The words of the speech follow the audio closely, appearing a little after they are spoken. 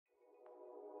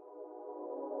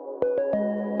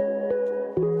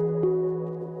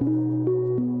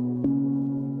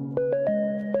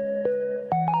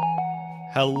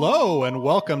Hello and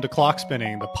welcome to Clock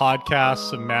Spinning, the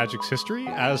podcast of Magic's history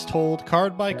as told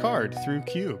card by card through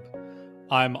Cube.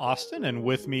 I'm Austin, and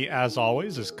with me, as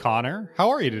always, is Connor. How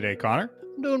are you today, Connor?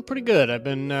 I'm doing pretty good. I've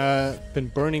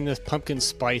been burning this pumpkin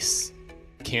spice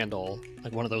candle,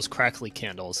 like one of those crackly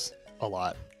candles, a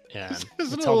lot. And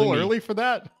Isn't it a little early for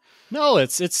that? No,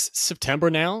 it's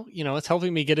September now. You know, it's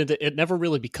helping me get into. It never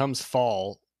really becomes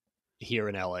fall here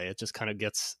in LA. It just kind of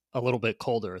gets a little bit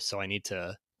colder, so I need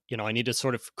to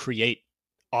sort of create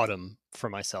autumn for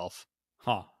myself.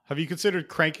 Huh. Have you considered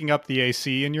cranking up the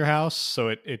AC in your house so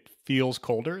it feels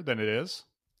colder than it is?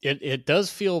 It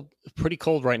does feel pretty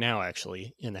cold right now,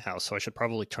 actually, in the house, so I should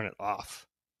probably turn it off.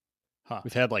 Huh.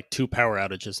 We've had like 2 power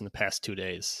outages in the past 2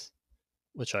 days,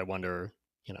 which I wonder,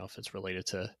 if it's related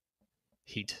to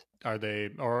heat. Are they,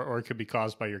 or it could be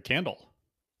caused by your candle?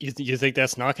 You think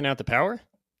that's knocking out the power?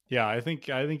 Yeah, I think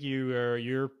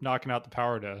you're knocking out the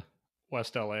power to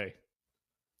West LA.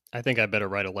 I think I better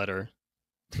write a letter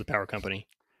to the power company.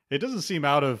 It doesn't seem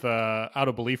out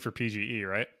of belief for PGE,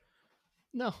 right?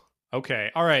 No.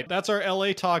 Okay. All right. That's our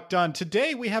LA talk done.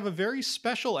 Today we have a very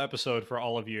special episode for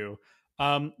all of you.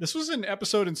 This was an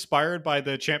episode inspired by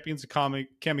the Champions of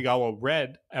Kamigawa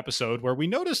Red episode, where we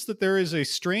noticed that there is a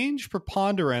strange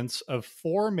preponderance of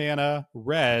 4-mana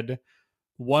red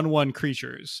 1/1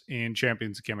 creatures in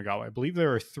Champions of Kamigawa. I believe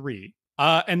there are 3.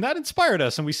 And that inspired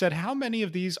us, and we said, how many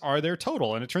of these are there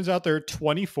total? And it turns out there are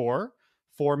 24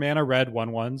 4-mana red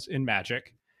 1/1s in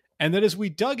Magic. And then as we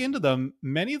dug into them,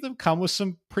 many of them come with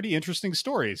some pretty interesting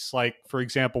stories. Like, for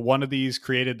example, one of these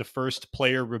created the first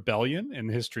player rebellion in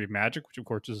the history of Magic, which of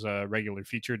course is a regular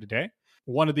feature today.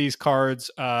 One of these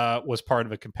cards was part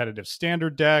of a competitive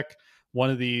standard deck. One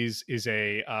of these is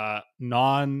a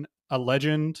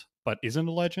legend, but isn't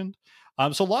a legend.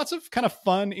 So lots of kind of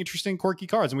fun, interesting, quirky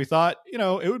cards. And we thought,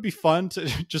 it would be fun to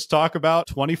just talk about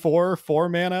 24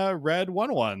 4-mana red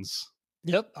 1/1s.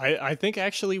 Yep. I think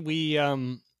actually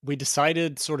we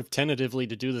decided sort of tentatively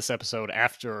to do this episode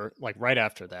right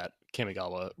after that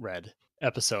Kamigawa Red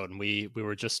episode. And we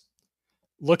were just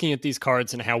looking at these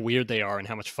cards and how weird they are and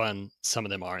how much fun some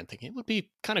of them are and thinking it would be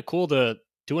kind of cool to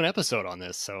do an episode on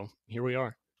this. So here we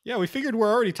are. Yeah, we figured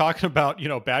we're already talking about,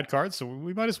 bad cards, so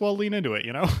we might as well lean into it,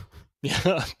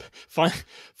 Yeah,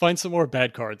 find some more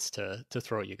bad cards to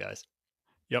throw at you guys.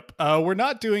 Yep. We're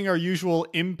not doing our usual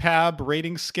Impab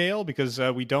rating scale because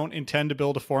we don't intend to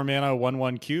build a 4-mana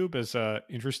 1/1 cube, as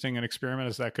interesting an experiment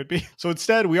as that could be. So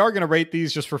instead, we are going to rate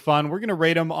these just for fun. We're going to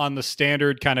rate them on the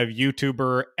standard kind of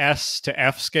YouTuber S to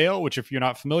F scale, which if you're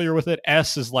not familiar with it,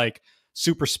 S is like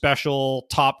super special,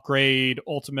 top grade,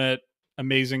 ultimate,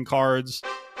 amazing cards.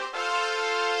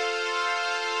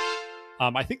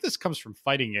 I think this comes from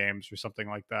fighting games or something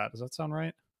like that. Does that sound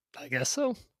right? I guess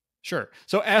so. Sure.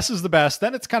 So S is the best.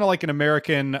 Then it's kind of like an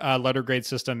American letter grade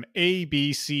system. A,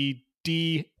 B, C,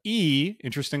 D, E,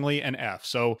 interestingly, and F.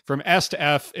 So from S to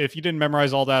F, if you didn't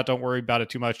memorize all that, don't worry about it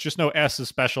too much. Just know S is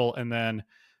special. And then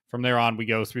from there on, we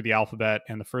go through the alphabet.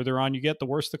 And the further on you get, the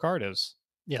worse the card is.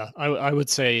 Yeah, I would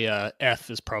say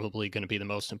F is probably going to be the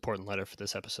most important letter for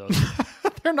this episode.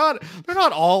 They're not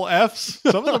all Fs.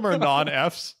 Some of them are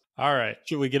non-Fs. All right.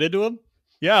 Should we get into them?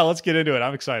 Yeah, let's get into it.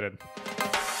 I'm excited.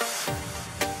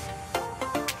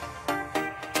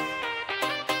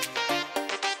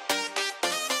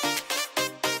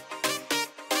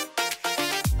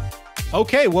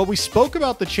 Okay, well, we spoke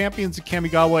about the Champions of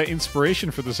Kamigawa inspiration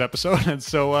for this episode, and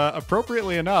so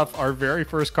appropriately enough, our very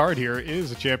first card here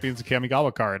is a Champions of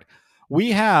Kamigawa card.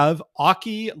 We have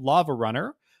Akki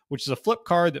Lavarunner, which is a flip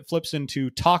card that flips into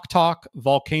Tok-Tok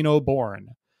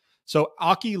Volcano-Born. So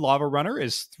Akki Lavarunner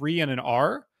is 3 and an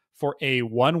R for a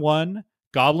 1/1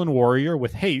 Goblin Warrior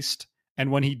with haste,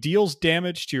 and when he deals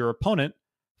damage to your opponent,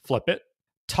 flip it.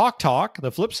 Tok-Tok,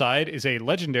 the flip side, is a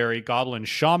legendary Goblin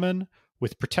Shaman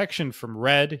with protection from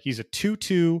red. He's a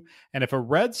 2/2, and if a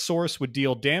red source would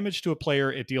deal damage to a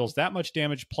player, it deals that much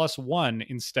damage plus 1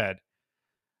 instead.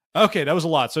 Okay, that was a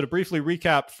lot. So to briefly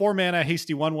recap, 4-mana,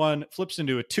 hasty 1/1, flips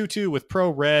into a 2/2 with pro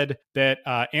red that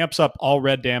amps up all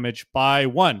red damage by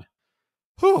 1.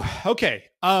 Whew, okay.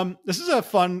 This is a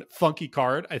fun, funky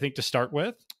card, I think, to start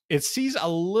with. It sees a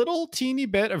little teeny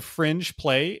bit of fringe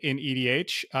play in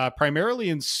EDH, primarily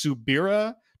in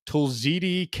Subira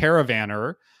Tulzidi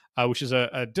Caravaner, which is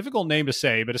a difficult name to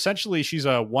say, but essentially she's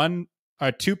a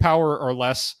 2 power or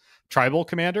less tribal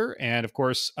commander. And of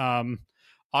course,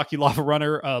 Akki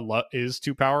Lavarunner is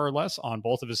 2 power or less on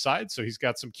both of his sides. So he's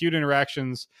got some cute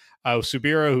interactions.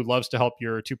 Subira, who loves to help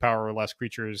your 2 power or less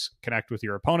creatures connect with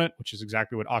your opponent, which is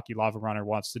exactly what Akki Lavarunner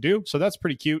wants to do. So that's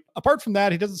pretty cute. Apart from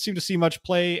that, he doesn't seem to see much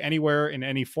play anywhere in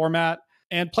any format.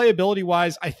 And playability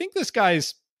wise, I think this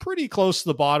guy's pretty close to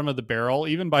the bottom of the barrel,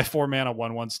 even by 4 mana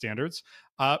 1/1 standards,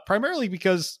 primarily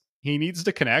because he needs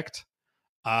to connect.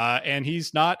 And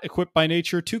he's not equipped by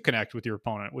nature to connect with your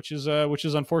opponent, which is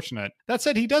unfortunate. That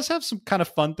said, he does have some kind of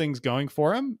fun things going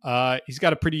for him. He's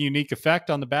got a pretty unique effect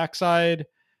on the backside.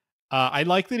 I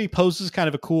like that he poses kind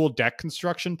of a cool deck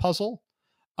construction puzzle.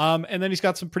 And then he's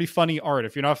got some pretty funny art.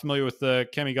 If you're not familiar with the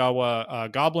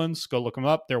Kamigawa goblins, go look them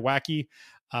up. They're wacky.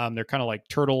 They're kind of like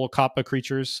turtle kappa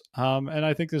creatures. And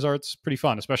I think his art's pretty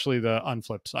fun, especially the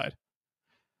unflipped side.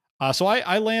 So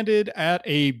I landed at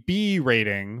a B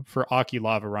rating for Akki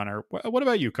Lavarunner. What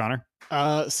about you, Connor?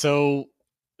 So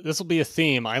this will be a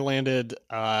theme. I landed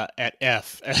at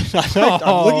F.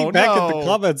 I'm looking back at the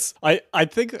comments. I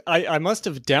think I must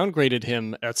have downgraded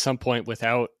him at some point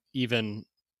without even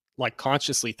like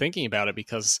consciously thinking about it,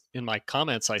 because in my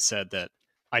comments I said that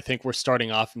I think we're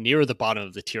starting off near the bottom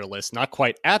of the tier list, not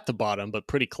quite at the bottom, but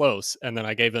pretty close. And then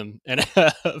I gave him an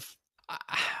F.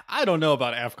 I don't know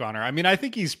about F, Connor. I mean, I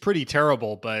think he's pretty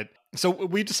terrible, but so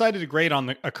we decided to grade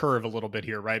on a curve a little bit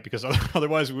here, right? Because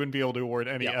otherwise we wouldn't be able to award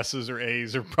any S's or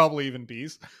A's or probably even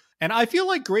B's. And I feel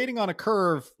like grading on a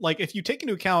curve, like if you take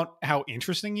into account how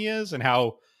interesting he is and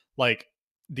how like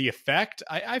the effect,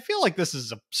 I feel like this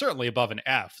is certainly above an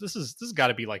F. This has got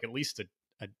to be like at least a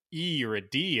E or a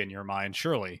D in your mind,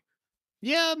 surely.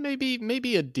 Yeah,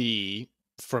 maybe a D.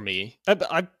 For me,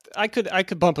 I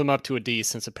could bump him up to a D,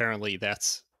 since apparently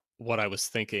that's what I was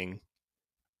thinking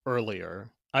earlier.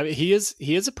 I mean, he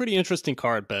is a pretty interesting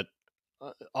card, but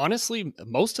honestly,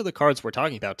 most of the cards we're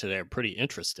talking about today are pretty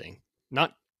interesting.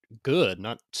 Not good,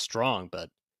 not strong,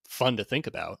 but fun to think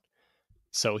about.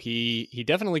 So he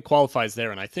definitely qualifies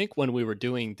there. And I think when we were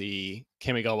doing the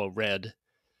Kamigawa Red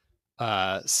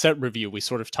set review, we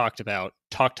sort of talked about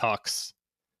Tok-Tok's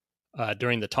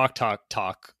during the Tok-Tok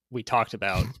talk. We talked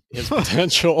about his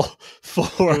potential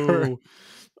for,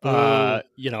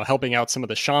 helping out some of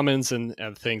the shamans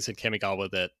and things in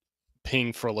Kamigawa that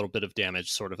ping for a little bit of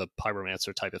damage, sort of a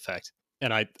Pyromancer type effect.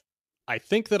 And I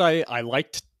think that I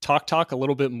liked Tok-Tok a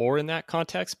little bit more in that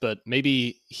context, but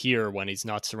maybe here when he's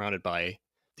not surrounded by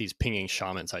these pinging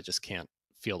shamans, I just can't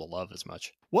feel the love as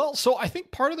much. Well, so I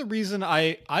think part of the reason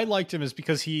I liked him is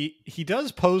because he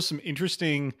does pose some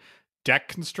interesting deck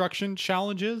construction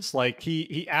challenges. Like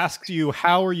he asks you,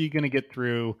 how are you going to get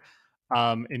through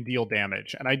and deal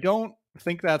damage? And I don't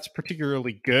think that's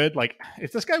particularly good. Like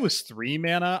if this guy was 3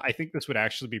 mana, I think this would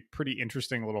actually be pretty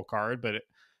interesting little card, but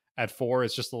at 4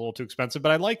 it's just a little too expensive.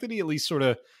 But I like that he at least sort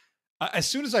of, as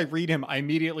soon as I read him, I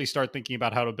immediately start thinking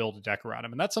about how to build a deck around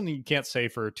him. And that's something you can't say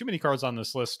for too many cards on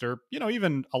this list, or,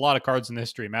 even a lot of cards in the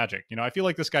history of Magic. I feel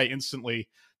like this guy instantly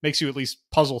makes you at least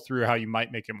puzzle through how you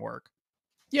might make him work.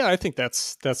 Yeah, I think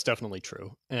that's definitely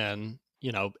true. And,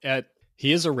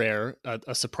 he is a rare.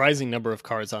 A surprising number of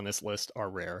cards on this list are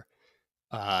rare.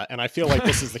 And I feel like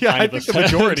this is the kind of effect. The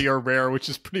majority are rare, which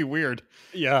is pretty weird.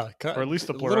 Yeah, or at least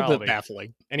the plurality. A little bit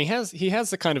baffling. And he has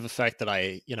the kind of effect that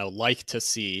I, like to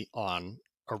see on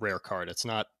a rare card. It's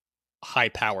not high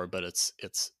power, but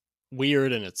it's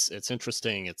weird and it's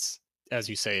interesting. It's, as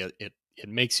you say, it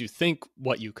makes you think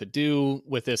what you could do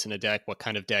with this in a deck, what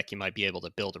kind of deck you might be able to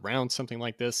build around something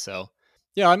like this. So,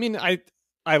 yeah, I mean,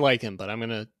 I like him, but I'm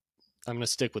gonna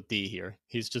stick with D here.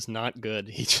 He's just not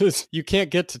good. You can't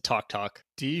get to Tok-Tok.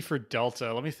 D for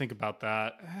Delta. Let me think about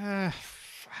that.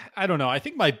 I don't know. I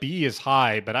think my B is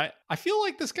high, but I feel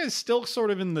like this guy's still sort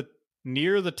of in the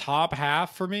near the top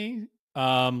half for me.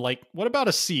 Like what about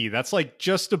a C? That's like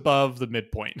just above the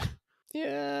midpoint.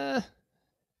 Yeah,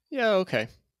 okay.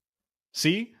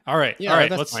 See? All right. Yeah, all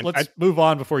right. Let's move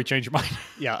on before you change your mind.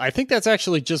 Yeah, I think that's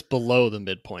actually just below the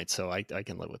midpoint, so I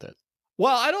can live with it.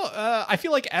 Well, I don't. I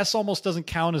feel like S almost doesn't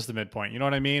count as the midpoint. You know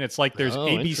what I mean? It's like there's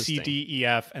A, B, C, D, E,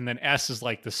 F, and then S is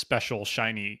like the special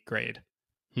shiny grade.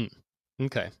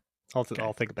 Okay. I'll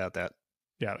think about that.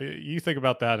 Yeah, you think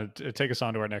about that and take us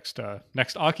on to our next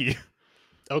Akki.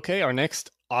 Okay, our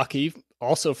next Akki,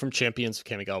 also from Champions of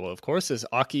Kamigawa, of course, is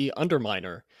Akki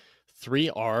Underminer.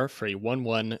 3R for a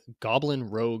 1/1 Goblin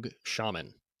Rogue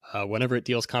Shaman. Whenever it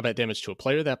deals combat damage to a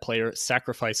player, that player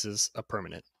sacrifices a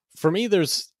permanent. For me,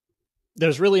 there's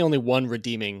really only one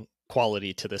redeeming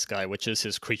quality to this guy, which is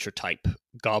his creature type,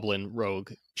 Goblin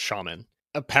Rogue Shaman.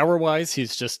 Power-wise,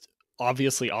 he's just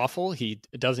obviously awful. He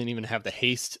doesn't even have the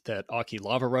haste that Akki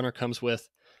Lavarunner comes with.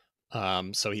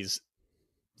 So he's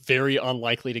very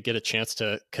unlikely to get a chance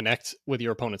to connect with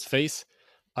your opponent's face.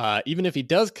 Even if he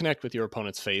does connect with your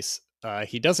opponent's face,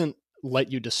 he doesn't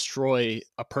let you destroy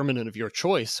a permanent of your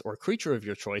choice or creature of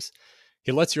your choice.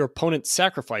 He lets your opponent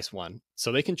sacrifice one,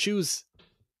 so they can choose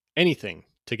anything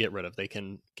to get rid of. They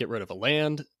can get rid of a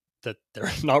land, that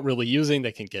they're not really using.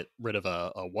 They can get rid of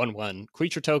a 1/1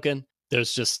 creature token.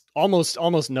 There's just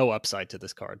almost no upside to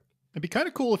this card. It'd be kind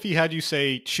of cool if he had you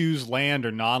say choose land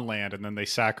or non-land, and then they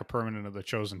sack a permanent of the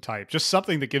chosen type. Just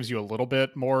something that gives you a little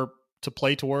bit more to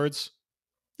play towards.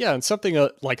 Yeah, and something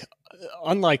like,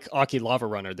 unlike Akki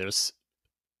Lavarunner,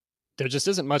 there just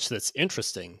isn't much that's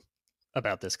interesting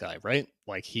about this guy, right?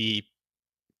 Like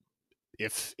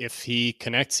if he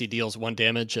connects, he deals 1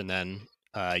 damage, and then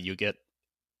you get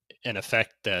an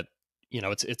effect that, you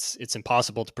know, it's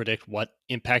impossible to predict what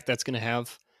impact that's going to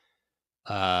have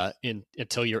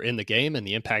until you're in the game, and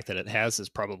the impact that it has is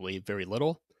probably very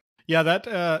little. Yeah,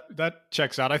 that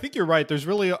checks out. I think you're right. There's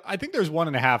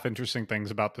 1.5 interesting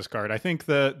things about this card. I think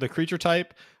the creature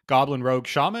type, Goblin Rogue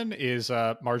Shaman, is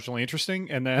marginally interesting,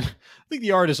 and then I think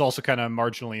the art is also kind of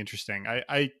marginally interesting.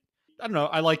 I don't know.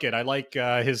 I like it. I like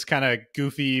his kind of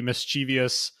goofy,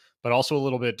 mischievous, but also a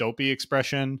little bit dopey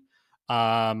expression.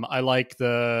 I like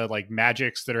the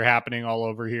magics that are happening all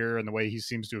over here, and the way he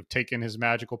seems to have taken his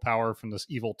magical power from this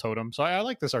evil totem. So I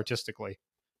like this artistically.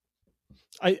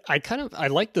 I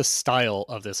like the style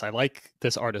of this. I like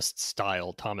this artist's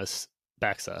style, Thomas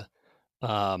Baxa.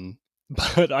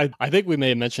 But I think we may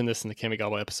have mentioned this in the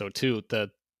Kamigawa episode too. The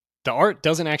art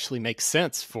doesn't actually make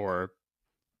sense for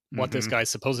what this guy's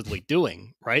supposedly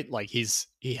doing, right? Like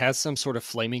he has some sort of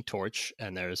flaming torch,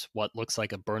 and there's what looks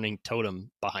like a burning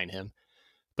totem behind him.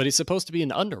 But he's supposed to be an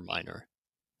underminer,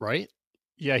 right?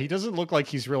 Yeah, he doesn't look like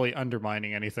he's really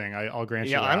undermining anything. I'll grant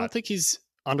you that. I don't think he's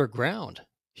underground.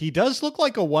 He does look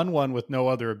like a 1/1 with no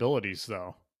other abilities,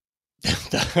 though.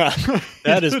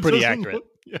 That is pretty accurate.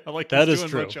 That is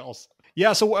true. Much else.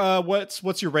 Yeah. So,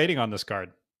 what's your rating on this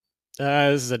card?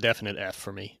 This is a definite F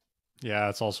for me. Yeah,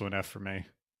 it's also an F for me.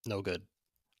 No good.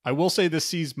 I will say this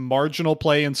sees marginal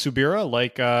play in Subira,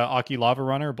 like Akki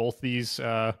Lavarunner. Both these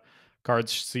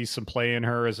cards see some play in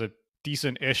her as a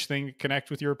decent-ish thing to connect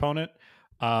with your opponent.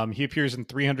 He appears in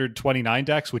 329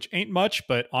 decks, which ain't much,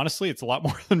 but honestly, it's a lot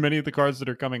more than many of the cards that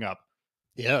are coming up.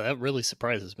 Yeah, that really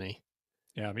surprises me.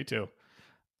 Yeah, me too.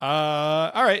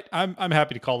 All right, I'm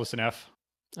happy to call this an F.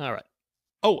 All right.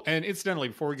 Oh, and incidentally,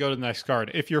 before we go to the next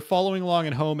card, if you're following along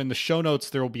at home, in the show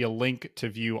notes, there will be a link to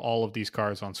view all of these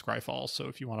cards on Scryfall. So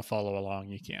if you want to follow along,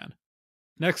 you can.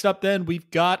 Next up, then, we've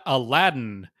got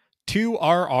Aladdin. 2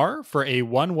 RR for a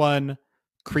 1/1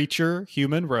 creature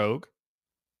human rogue.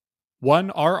 1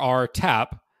 RR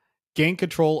tap. Gain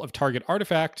control of target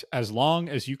artifact as long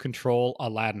as you control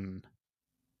Aladdin.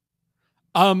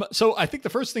 So I think the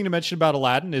first thing to mention about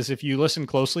Aladdin is, if you listen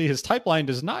closely, his type line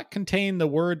does not contain the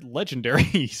word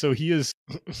legendary. So he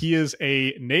is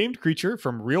a named creature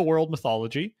from real world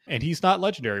mythology, and he's not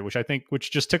legendary,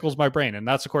 which just tickles my brain. And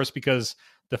that's of course because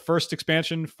the first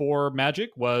expansion for Magic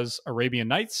was Arabian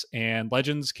Nights, and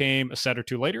Legends came a set or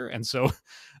two later. And so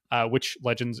which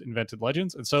Legends invented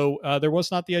Legends. And so there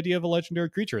was not the idea of a legendary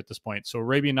creature at this point. So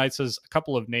Arabian Nights has a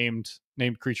couple of named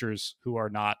creatures who are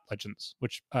not Legends,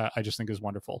 which I just think is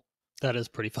wonderful. That is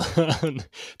pretty fun.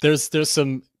 There's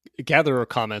some gatherer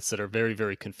comments that are very,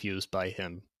 very confused by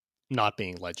him not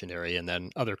being legendary, and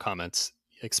then other comments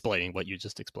explaining what you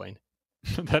just explained.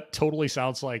 That totally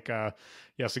sounds like,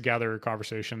 yes, a gatherer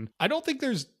conversation. I don't think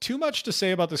there's too much to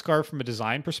say about this card from a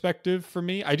design perspective for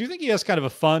me. I do think he has kind of a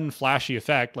fun, flashy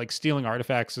effect, like stealing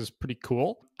artifacts is pretty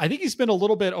cool. I think he's been a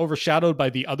little bit overshadowed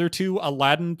by the other two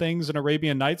Aladdin things in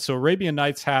Arabian Nights. So Arabian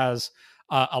Nights has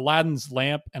Aladdin's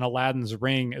lamp and Aladdin's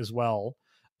ring as well.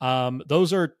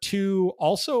 Those are two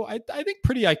also, I think,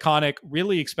 pretty iconic,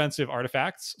 really expensive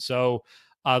artifacts. So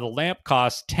the lamp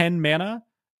costs 10 mana.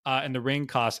 And the ring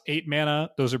costs 8 mana.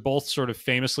 Those are both sort of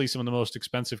famously some of the most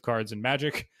expensive cards in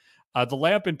Magic. The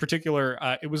lamp in particular,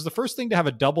 it was the first thing to have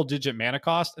a double-digit mana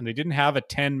cost, and they didn't have a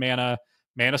 10 mana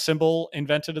symbol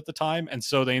invented at the time, and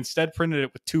so they instead printed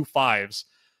it with 2 5s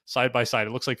side by side.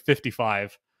 It looks like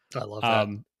 55. I love that.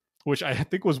 Which I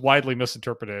think was widely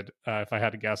misinterpreted, if I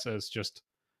had to guess, as just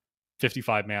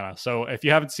 55 mana. So if you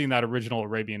haven't seen that original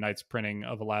Arabian Nights printing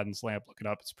of Aladdin's lamp, look it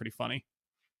up. It's pretty funny.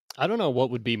 I don't know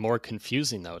what would be more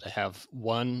confusing, though, to have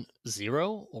 1-0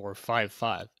 or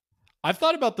 5-5. I've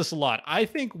thought about this a lot. I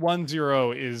think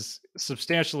 1-0 is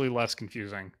substantially less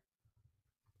confusing.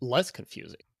 Less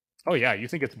confusing? Oh, yeah. You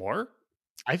think it's more?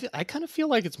 I kind of feel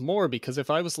like it's more, because if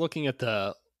I was looking at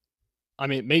the... I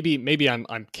mean, maybe I'm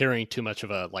carrying too much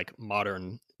of a like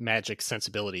modern Magic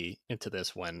sensibility into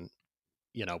this, when,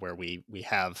 you know, where we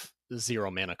have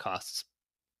 0 mana costs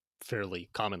fairly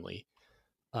commonly.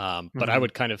 But I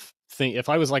would kind of think, if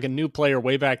I was like a new player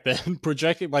way back then,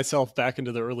 projecting myself back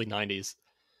into the early 90s,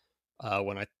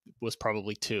 when I was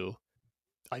probably 2,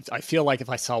 I feel like if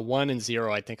I saw 1 and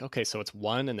 0, I'd think, okay, so it's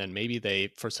 1, and then maybe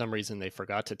they, for some reason, they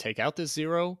forgot to take out this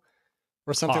 0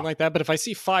 or something like that. But if I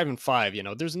see 5 and 5,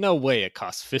 there's no way it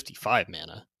costs 55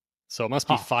 mana. So it must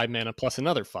be 5 mana plus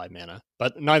another 5 mana.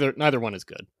 But neither one is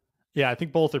good. Yeah, I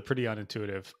think both are pretty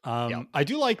unintuitive. I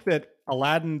do like that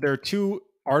Aladdin, there are 2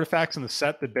 artifacts in the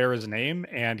set that bear his name,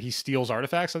 and he steals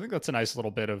artifacts. I think that's a nice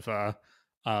little bit of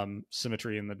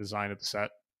symmetry in the design of the set.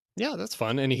 Yeah, that's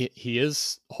fun. And he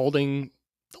is holding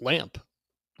the lamp.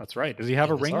 That's right. Does he have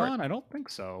a ring on? I don't think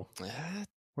so.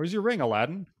 Where's your ring,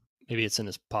 Aladdin? Maybe it's in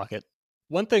his pocket.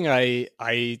 One thing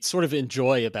I sort of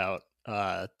enjoy about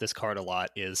this card a lot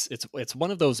is it's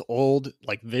one of those old,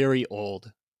 like very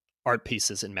old art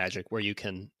pieces in Magic where you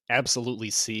can absolutely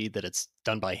see that it's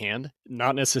done by hand.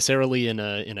 Not necessarily in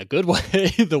a good way,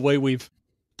 the way we've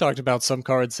talked about some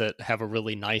cards that have a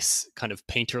really nice kind of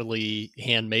painterly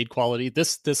handmade quality.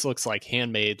 This looks like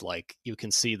handmade, like you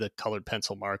can see the colored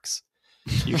pencil marks.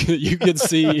 You can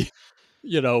see,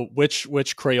 which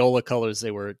Crayola colors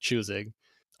they were choosing.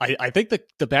 I think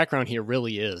the background here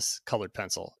really is colored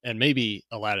pencil, and maybe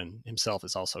Aladdin himself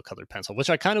is also colored pencil, which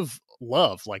I kind of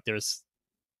love. Like there's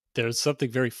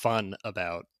something very fun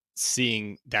about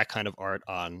seeing that kind of art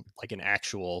on like an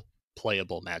actual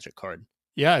playable Magic card.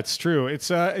 Yeah, it's true. It's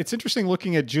interesting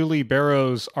looking at Julie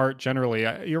Barrow's art generally.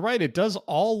 You're right. It does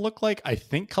all look like, I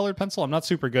think, colored pencil. I'm not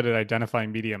super good at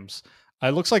identifying mediums.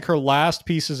 It looks like her last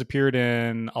pieces appeared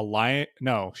in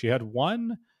No, she had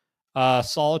one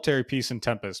solitary piece in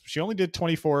Tempest. She only did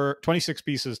 26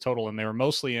 pieces total, and they were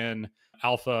mostly in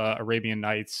Alpha, Arabian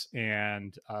Nights,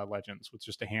 and Legends, with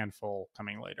just a handful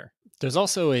coming later. There's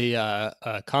also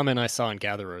a comment I saw in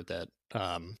Gatherer that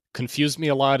confused me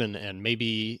a lot, and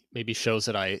maybe shows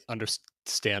that I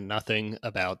understand nothing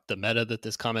about the meta that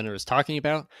this commenter is talking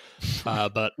about.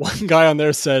 But one guy on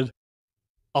there said,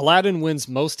 Aladdin wins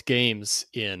most games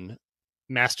in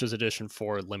Masters Edition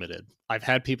 4 Limited. I've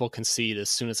had people concede as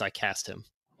soon as I cast him.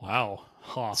 Wow.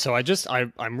 Huh. So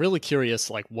I'm really curious,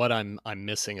 like what I'm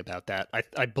missing about that.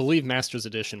 I believe Masters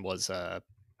Edition was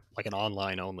like an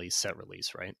online only set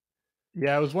release, right?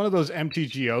 Yeah, it was one of those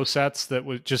MTGO sets that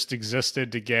was just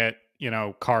existed to get,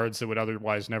 cards that would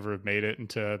otherwise never have made it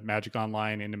into Magic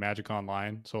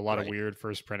Online. So a lot of weird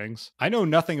first printings. I know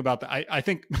nothing about that. I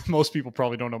think most people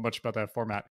probably don't know much about that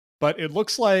format, but it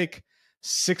looks like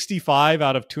 65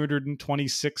 out of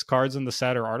 226 cards in the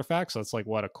set are artifacts. So that's like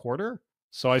what, a quarter?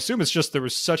 So I assume it's just there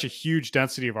was such a huge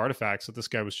density of artifacts that this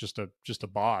guy was just a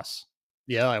boss.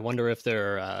 Yeah, I wonder if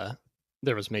there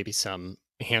was maybe some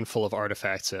handful of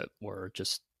artifacts that were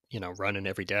just, run in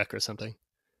every deck or something.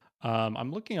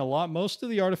 I'm looking a lot. Most of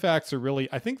the artifacts are really,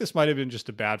 I think this might have been just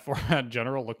a bad format in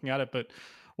general looking at it, but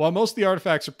while most of the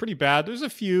artifacts are pretty bad, there's a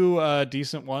few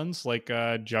decent ones, like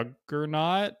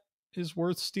Juggernaut is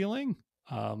worth stealing.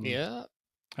 Yeah.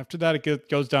 After that, it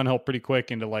goes downhill pretty quick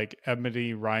into like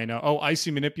Ebony Rhino. Oh,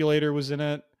 Icy Manipulator was in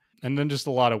it. And then just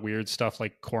a lot of weird stuff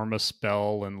like Korma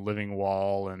Spell and Living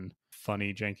Wall and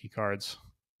funny janky cards.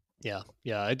 Yeah.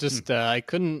 I just I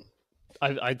couldn't.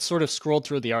 I'd sort of scrolled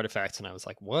through the artifacts and I was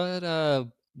like,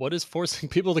 what is forcing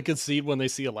people to concede when they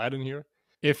see Aladdin here?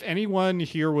 If anyone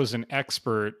here was an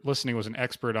expert, listening was an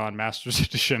expert on Masters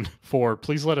Edition 4,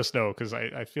 please let us know, because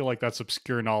I feel like that's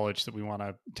obscure knowledge that we want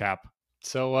to tap.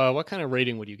 So what kind of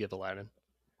rating would you give Aladdin?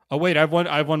 Oh, wait, I have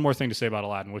one more thing to say about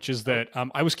Aladdin, which is that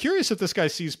I was curious if this guy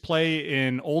sees play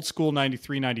in old school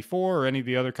 93, 94 or any of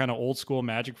the other kind of old school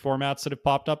Magic formats that have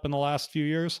popped up in the last few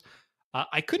years.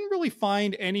 I couldn't really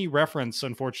find any reference,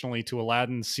 unfortunately, to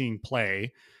Aladdin seeing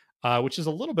play, which is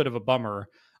a little bit of a bummer.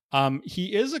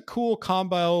 He is a cool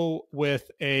combo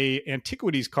with a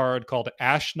Antiquities card called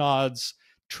Ashnod's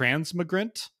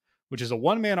Transmigrant, which is a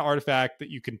 1-mana artifact that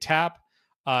you can tap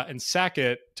and sack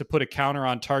it to put a counter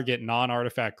on target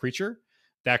non-artifact creature.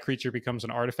 That creature becomes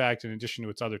an artifact in addition to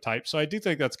its other type. So I do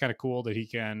think that's kind of cool that he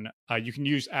can. You can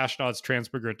use Ashnod's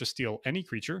Transmigrant to steal any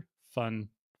creature. Fun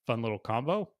little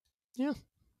combo. Yeah,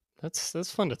 that's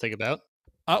fun to think about.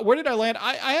 Where did I land?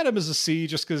 I had him as a C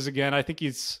just because, again, I think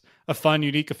he's a fun,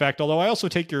 unique effect. Although I also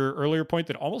take your earlier point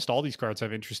that almost all these cards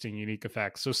have interesting, unique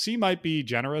effects. So C might be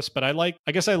generous, but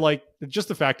I guess I like just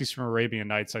the fact he's from Arabian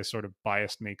Nights. I sort of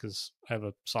biased me because I have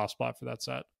a soft spot for that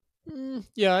set.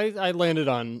 Yeah, I landed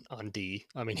on D.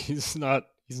 I mean, he's not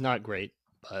great,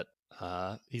 but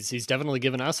he's definitely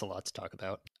given us a lot to talk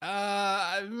about.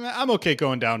 I'm okay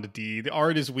going down to D. The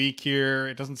art is weak here.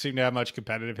 It doesn't seem to have much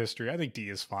competitive history. I think D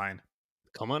is fine.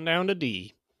 Come on down to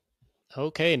D.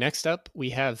 Okay, next up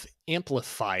we have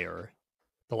Amplifier.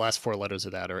 The last 4 letters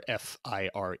of that are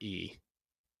F-I-R-E.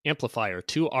 Amplifier,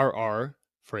 2 RR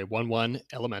for a 1/1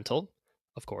 elemental,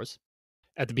 of course.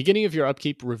 At the beginning of your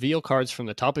upkeep, reveal cards from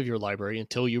the top of your library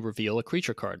until you reveal a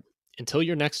creature card. Until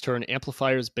your next turn,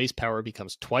 Amplifier's base power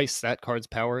becomes twice that card's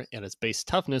power, and its base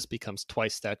toughness becomes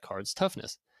twice that card's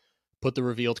toughness. Put the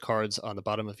revealed cards on the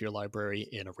bottom of your library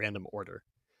in a random order.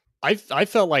 I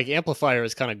felt like Amplifier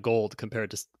is kind of gold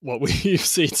compared to what we've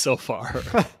seen so far.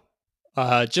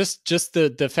 Just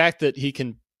the fact that he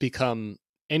can become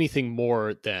anything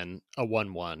more than a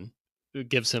 1/1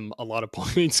 gives him a lot of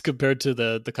points compared to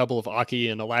the couple of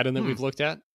Akki and Aladdin that we've looked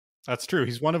at. That's true.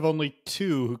 He's one of only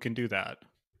 2 who can do that.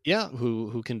 Yeah,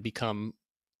 who can become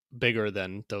bigger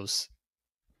than those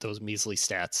measly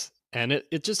stats. And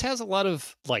it just has a lot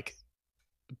of like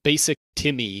basic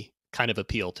Timmy kind of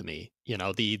appeal to me. You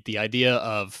know, the idea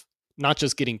of not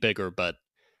just getting bigger, but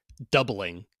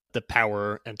doubling the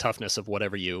power and toughness of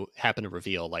whatever you happen to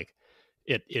reveal. Like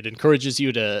it encourages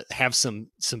you to have some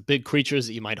big creatures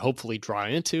that you might hopefully draw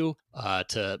into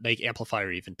to make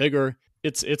Amplifier even bigger.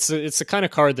 It's the kind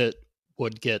of card that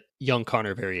would get young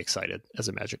Connor very excited as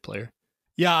a Magic player.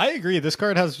 Yeah, I agree. This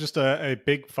card has just a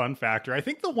big fun factor. I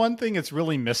think the one thing it's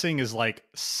really missing is like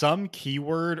some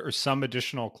keyword or some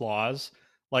additional clause.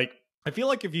 Like, I feel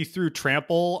like if you threw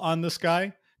trample on this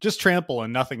guy, just trample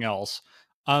and nothing else,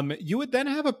 you would then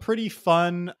have a pretty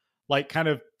fun, like kind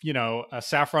of, you know, a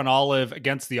Saffron Olive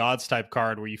against the odds type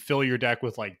card where you fill your deck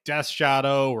with like Death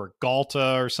Shadow or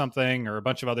Galta or something, or a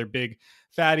bunch of other big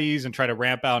fatties and try to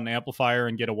ramp out an Amplifier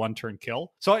and get a 1-turn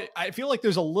kill. So I feel like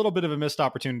there's a little bit of a missed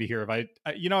opportunity here. If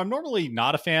I'm normally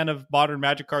not a fan of modern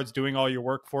Magic cards doing all your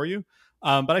work for you.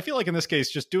 But I feel like in this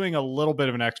case, just doing a little bit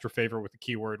of an extra favor with the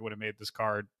keyword would have made this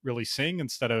card really sing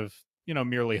instead of, you know,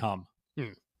 merely hum.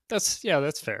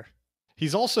 That's fair.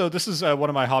 He's also, this is one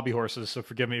of my hobby horses, so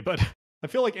forgive me, but I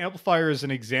feel like Amplifier is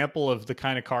an example of the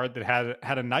kind of card that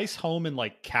had a nice home in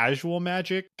like casual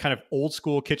Magic, kind of old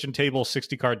school kitchen table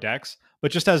 60 card decks,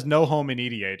 but just has no home in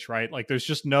EDH, right? Like there's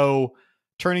just no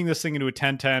turning this thing into a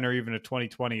 10/10 or even a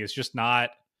 20/20 is just not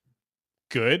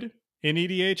good in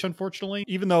EDH, unfortunately.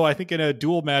 Even though I think in a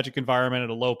dual Magic environment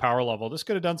at a low power level, this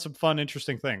could have done some fun,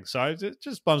 interesting things. So it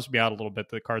just bums me out a little bit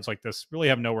that cards like this really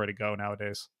have nowhere to go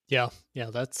nowadays. Yeah,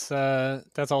 that's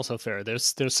also fair.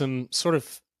 There's some sort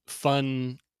of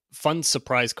fun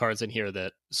surprise cards in here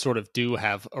that sort of do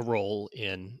have a role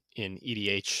in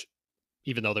EDH,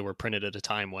 even though they were printed at a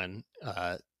time when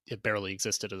it barely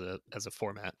existed as a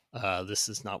format. This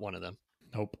is not one of them.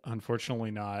 Nope,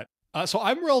 unfortunately not. So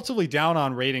I'm relatively down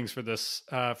on ratings for this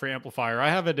for Amplifier. I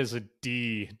have it as a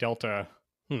D Delta.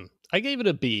 I gave it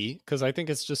a B because I think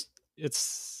it's just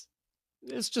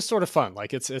sort of fun.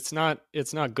 Like it's not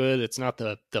good. It's not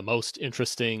the most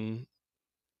interesting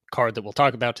card that we'll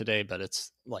talk about today, but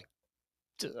it's like,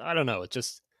 I don't know. It's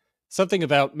just something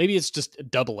about, maybe it's just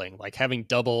doubling, like having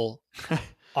double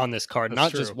on this card,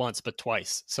 not just once, but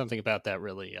twice. Something about that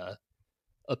really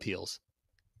appeals.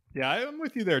 Yeah, I'm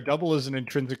with you there. Double is an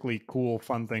intrinsically cool,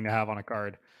 fun thing to have on a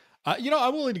card.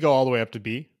 I'm willing to go all the way up to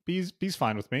B. B's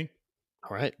fine with me.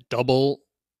 All right, double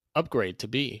upgrade to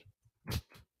B.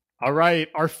 All right,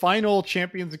 our final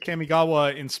Champions of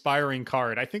Kamigawa inspiring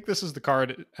card. I think this is the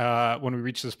card when we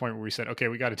reach this point where we said, okay,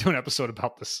 we got to do an episode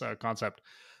about this concept.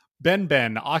 Ben,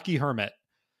 Akki Hermit.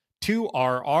 2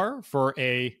 RR for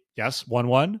a,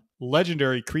 1/1,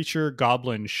 legendary creature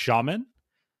Goblin Shaman.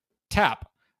 Tap.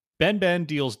 Ben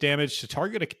deals damage to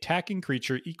target attacking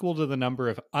creature equal to the number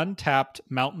of untapped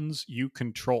mountains you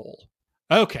control.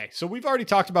 Okay, so we've already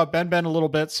talked about Ben a little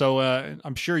bit, so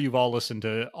I'm sure you've all listened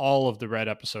to all of the Red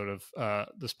episode of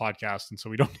this podcast, and so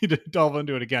we don't need to delve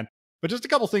into it again. But just a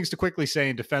couple things to quickly say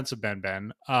in defense of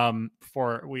Ben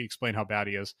before we explain how bad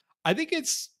he is. I think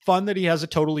it's fun that he has a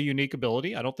totally unique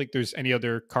ability. I don't think there's any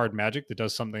other card Magic that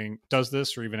does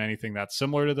this, or even anything that's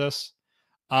similar to this.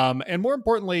 And more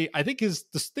importantly, I think the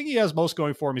thing he has most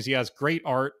going for him is he has great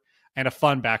art and a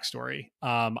fun backstory.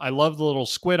 I love the little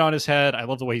squid on his head. I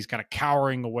love the way he's kind of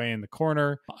cowering away in the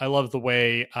corner. I love the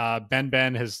way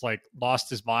Ben has like lost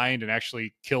his mind and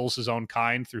actually kills his own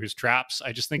kind through his traps.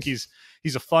 I just think he's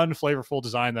a fun, flavorful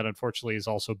design that unfortunately is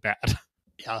also bad.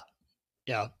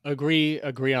 Yeah. Agree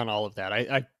on all of that.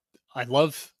 I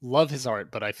love his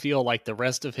art, but I feel like the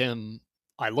rest of him,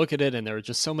 I look at it and there are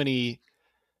just so many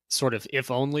sort of if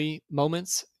only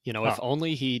moments, if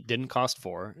only he didn't cost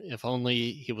 4, if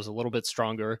only he was a little bit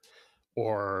stronger,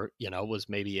 or, was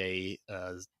maybe a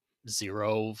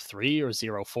 0/3 or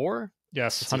 0/4.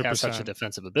 Yes, 100%. He has such a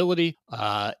defensive ability.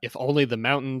 If only the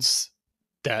mountains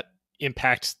that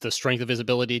impact the strength of his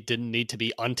ability didn't need to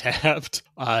be untapped.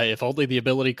 If only the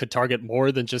ability could target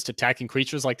more than just attacking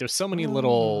creatures. Like there's so many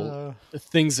little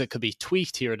things that could be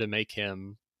tweaked here to make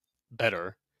him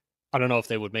better. I don't know if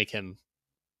they would make him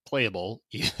playable,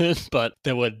 even, but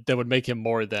that would make him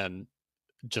more than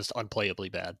just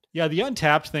unplayably bad. Yeah, the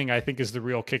untapped thing I think is the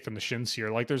real kick in the shins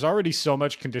here. Like, there's already so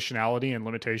much conditionality and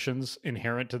limitations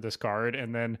inherent to this card,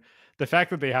 and then the fact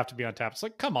that they have to be untapped, it's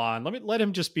like, come on, let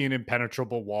him just be an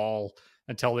impenetrable wall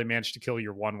until they manage to kill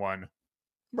your 1/1.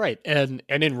 Right, and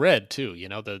in red too. You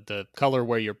know, the color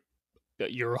where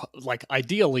you're like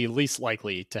ideally least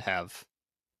likely to have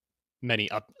many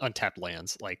untapped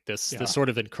lands. Like this, this sort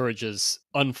of encourages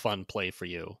unfun play for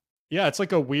you. Yeah, it's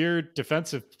like a weird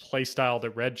defensive play style that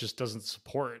red just doesn't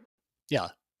support. Yeah,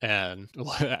 and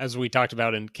as we talked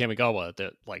about in Kamigawa,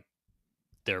 that like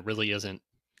there really isn't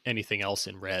anything else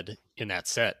in red in that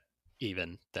set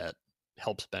even that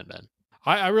helps Ben.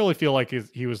 I really feel like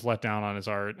he was let down on his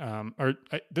art.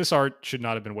 This art should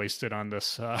not have been wasted on this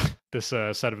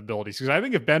set of abilities, because I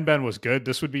think if Ben was good,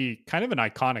 this would be kind of an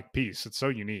iconic piece. It's so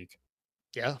unique.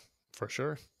 Yeah, for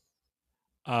sure.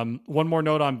 One more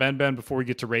note on Ben before we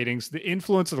get to ratings. The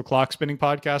influence of the Clock Spinning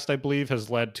podcast, I believe, has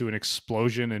led to an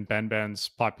explosion in Ben's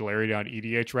popularity on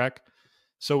EDH Rec.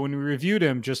 So when we reviewed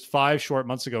him just 5 short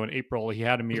months ago in April, he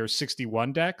had a mere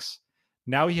 61 decks.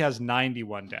 Now he has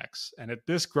 91 decks. And at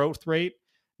this growth rate,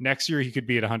 next year he could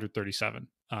be at 137.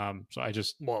 So I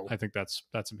think that's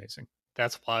amazing.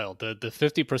 That's wild. The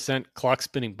 50% clock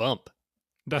spinning bump.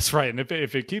 That's right. And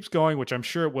if it keeps going, which I'm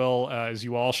sure it will, as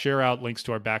you all share out links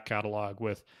to our back catalog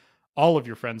with all of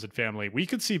your friends and family, we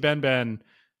could see Ben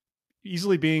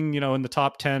easily being, in the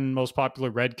top 10 most popular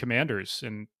red commanders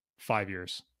in 5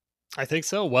 years. I think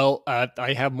so. Well,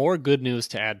 I have more good news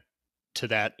to add to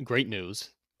that great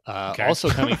news. Okay. Also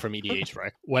coming from EDH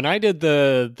Rec. When I did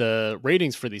the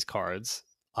ratings for these cards,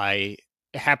 I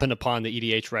happened upon the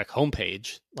EDH Rec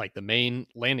homepage, like the main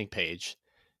landing page,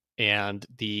 and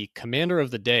the commander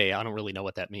of the day, I don't really know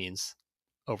what that means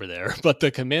over there, but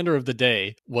the commander of the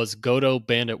day was Godo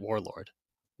Bandit Warlord.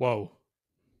 Whoa.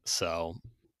 So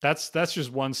that's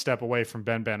just one step away from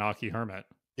Ben Akki Hermit.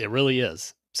 It really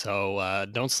is. So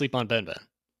don't sleep on Ben.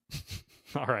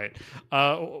 All right.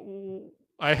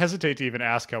 I hesitate to even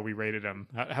ask how we rated him.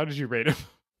 How did you rate him?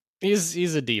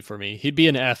 He's a D for me. He'd be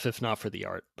an F if not for the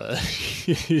art, but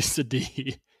he's a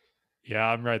D. Yeah,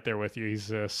 I'm right there with you.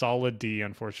 He's a solid D,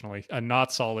 unfortunately. A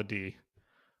not solid D.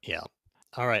 Yeah.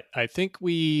 All right. I think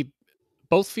we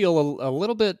both feel a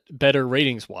little bit better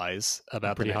ratings-wise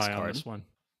about the next card. On this one.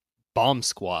 Bomb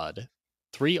Squad.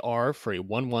 3R for a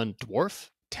 1/1 dwarf.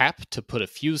 Tap to put a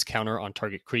fuse counter on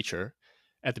target creature.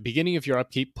 At the beginning of your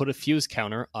upkeep, put a fuse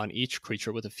counter on each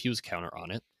creature with a fuse counter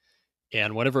on it.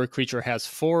 And whenever a creature has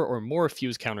 4 or more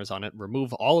fuse counters on it,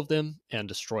 remove all of them and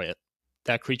destroy it.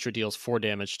 That creature deals 4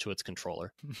 damage to its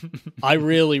controller. I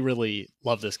really, really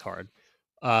love this card.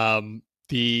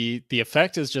 The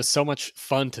effect is just so much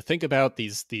fun to think about.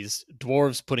 These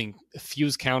dwarves putting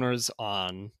fuse counters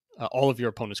on all of your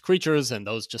opponent's creatures, and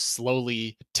those just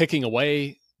slowly ticking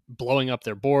away, blowing up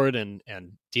their board and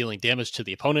dealing damage to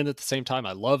the opponent at the same time.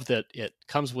 I love that it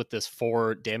comes with this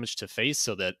 4 damage to face,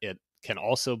 so that it can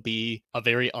also be a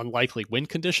very unlikely win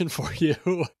condition for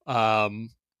you.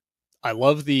 I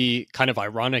love the kind of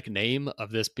ironic name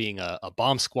of this being a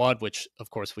bomb squad, which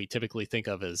of course we typically think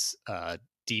of as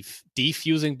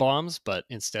defusing bombs, but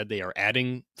instead they are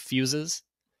adding fuses.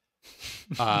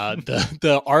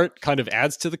 The art kind of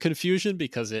adds to the confusion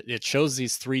because it shows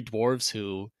these 3 dwarves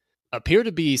who appear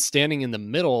to be standing in the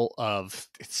middle of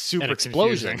an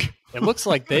explosion. Confusing. It looks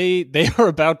like they are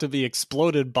about to be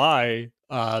exploded by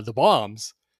the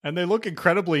bombs. And they look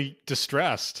incredibly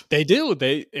distressed. They do.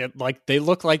 They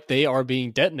look like they are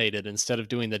being detonated instead of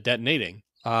doing the detonating.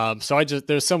 So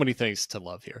there's so many things to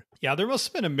love here. Yeah, there must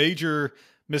have been a major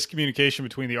miscommunication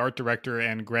between the art director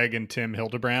and Greg and Tim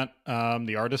Hildebrandt,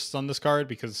 the artists on this card,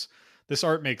 because this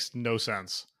art makes no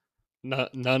sense.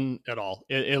 None at all.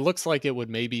 It looks like it would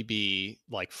maybe be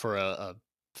like for a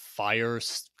fire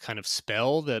kind of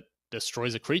spell that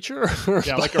destroys a creature.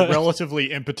 Yeah, like a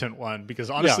relatively impotent one, because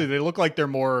honestly they look like they're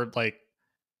more like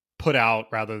put out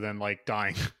rather than like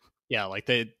dying. Yeah, like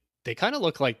they kind of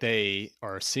look like they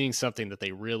are seeing something that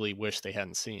they really wish they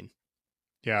hadn't seen.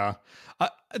 Yeah.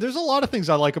 There's a lot of things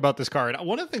I like about this card.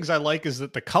 One of the things I like is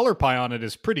that the color pie on it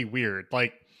is pretty weird.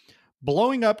 Like,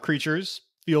 blowing up creatures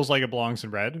feels like it belongs in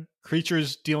red.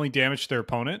 Creatures dealing damage to their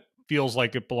opponent feels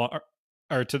like it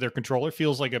or to their controller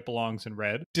feels like it belongs in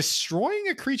red. Destroying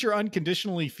a creature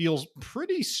unconditionally feels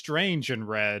pretty strange in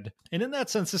red. And in that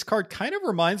sense, this card kind of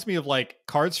reminds me of like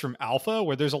cards from Alpha,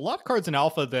 where there's a lot of cards in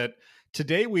Alpha that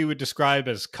today we would describe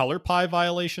as color pie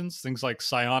violations, things like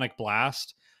Psionic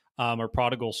Blast or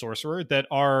Prodigal Sorcerer, that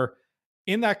are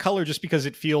in that color just because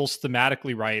it feels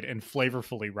thematically right and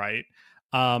flavorfully right.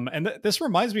 And this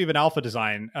reminds me of an alpha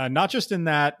design, not just in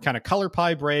that kind of color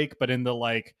pie break, but in the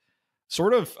like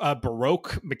sort of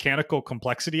Baroque mechanical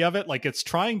complexity of it. Like it's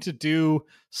trying to do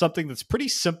something that's pretty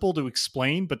simple to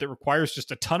explain, but that requires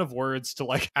just a ton of words to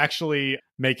like actually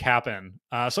make happen.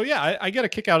 So yeah, I get a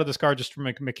kick out of this card just from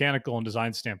a mechanical and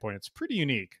design standpoint. It's pretty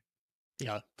unique.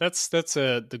 Yeah, that's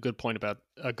the good point about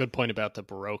the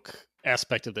Baroque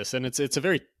aspect of this, and it's a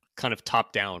very kind of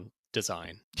top down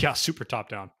design. Yeah, super top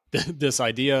down. This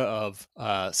idea of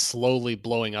slowly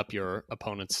blowing up your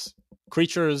opponent's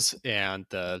creatures, and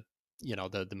the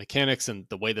mechanics and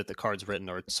the way that the card's written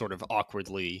are sort of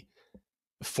awkwardly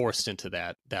forced into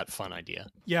that fun idea.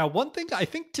 Yeah, one thing I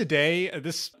think today,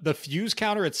 the fuse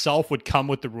counter itself would come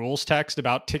with the rules text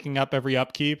about ticking up every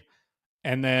upkeep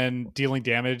and then dealing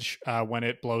damage when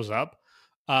it blows up.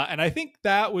 And I think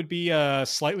that would be a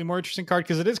slightly more interesting card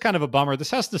because it is kind of a bummer.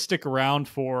 This has to stick around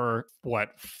for,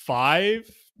 4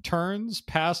 turns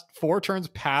past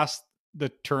the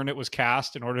turn it was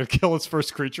cast in order to kill its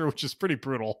first creature, which is pretty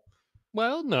brutal.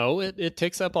 Well, no, it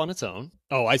takes up on its own.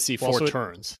 Oh, I see. 4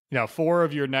 turns. Yeah, 4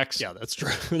 of your next. Yeah, that's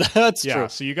true. That's true.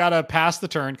 So you got to pass the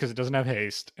turn because it doesn't have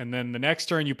haste. And then the next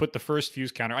turn, you put the first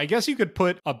fuse counter. I guess you could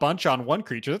put a bunch on one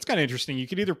creature. That's kind of interesting. You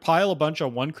could either pile a bunch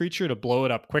on one creature to blow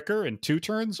it up quicker in 2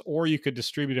 turns, or you could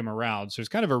distribute them around. So it's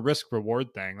kind of a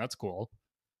risk-reward thing. That's cool.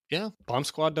 Yeah, Bomb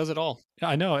Squad does it all. Yeah,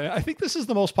 I know. I think this is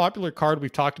the most popular card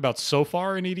we've talked about so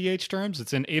far in EDH terms.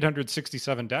 It's in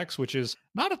 867 decks, which is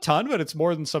not a ton, but it's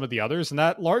more than some of the others. And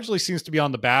that largely seems to be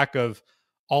on the back of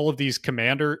all of these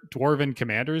dwarven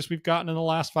commanders we've gotten in the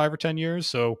last 5 or 10 years.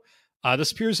 So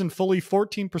this appears in fully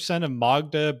 14% of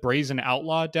Magda Brazen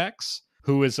Outlaw decks,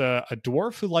 who is a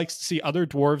dwarf who likes to see other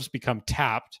dwarves become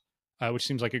tapped, which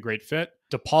seems like a great fit.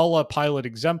 Depala Pilot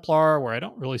Exemplar, where I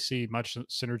don't really see much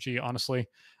synergy, honestly.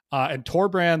 And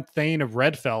Torbrand Thane of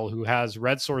Redfell, who has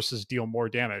red sources deal more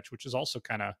damage, which is also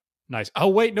kind of nice. Oh,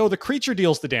 wait, no, the creature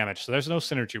deals the damage, so there's no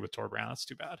synergy with Torbrand. That's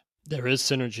too bad. There is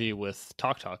synergy with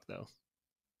Tok-Tok, though.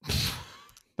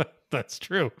 That's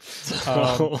true.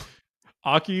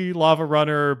 Akki,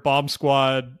 Lavarunner, Bomb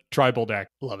Squad, Tribal deck.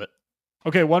 Love it.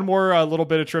 Okay, one more little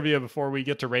bit of trivia before we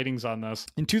get to ratings on this.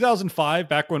 In 2005,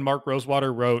 back when Mark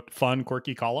Rosewater wrote fun,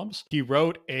 quirky columns, he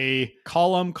wrote a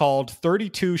column called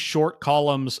 32 Short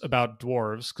Columns About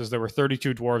Dwarves, because there were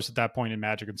 32 dwarves at that point in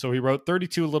Magic. And so he wrote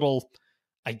 32 little,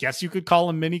 I guess you could call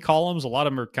them mini columns. A lot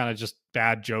of them are kind of just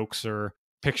bad jokes or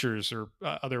pictures or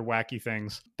other wacky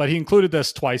things. But he included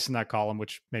this twice in that column,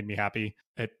 which made me happy.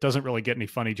 It doesn't really get any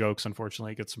funny jokes,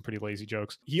 unfortunately. It gets some pretty lazy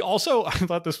jokes. He also, I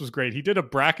thought this was great. He did a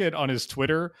bracket on his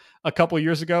Twitter a couple of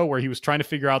years ago where he was trying to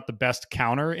figure out the best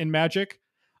counter in Magic.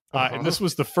 And this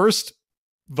was the first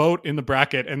vote in the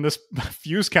bracket. And this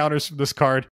fuse counters from this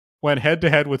card went head to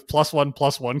head with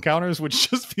 +1/+1 counters, which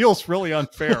just feels really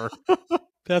unfair.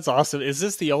 That's awesome. Is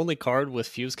this the only card with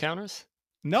fuse counters?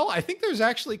 No, I think there's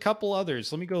actually a couple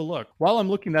others. Let me go look. While I'm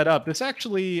looking that up, this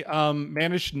actually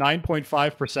managed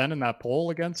 9.5% in that poll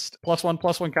against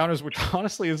 +1/+1 counters, which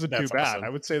honestly isn't too bad. Awesome. I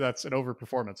would say that's an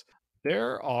overperformance.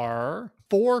 There are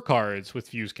 4 cards with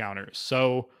fuse counters.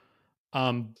 So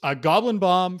a Goblin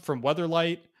Bomb from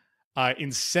Weatherlight,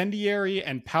 Incendiary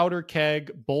and Powder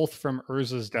Keg, both from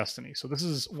Urza's Destiny. So this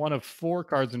is one of 4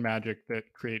 cards in Magic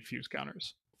that create fuse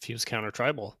counters. Fuse counter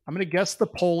tribal. I'm going to guess the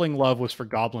polling love was for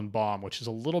Goblin Bomb, which is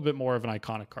a little bit more of an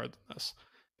iconic card than this.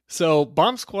 So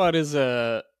Bomb Squad is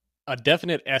a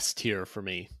definite S tier for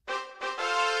me.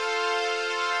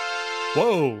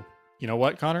 Whoa. You know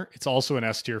what, Connor? It's also an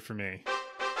S tier for me.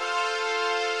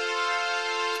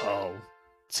 Oh.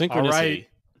 Synchronicity. All right.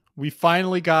 We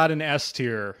finally got an S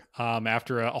tier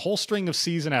after a whole string of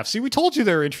C's and F's. See, we told you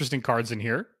there are interesting cards in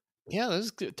here. Yeah,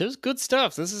 there's good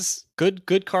stuff. This is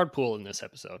good card pool in this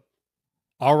episode.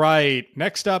 All right.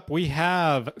 Next up, we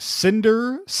have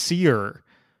Cinder Seer.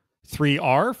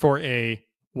 3R for a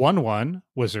 1/1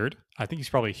 wizard. I think he's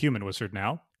probably a human wizard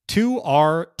now.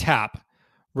 2R tap.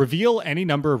 Reveal any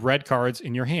number of red cards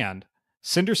in your hand.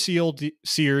 Cinder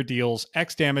Seer deals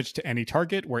X damage to any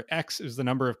target, where X is the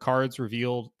number of cards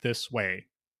revealed this way.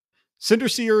 Cinder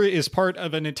Seer is part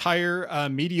of an entire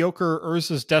mediocre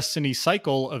Urza's Destiny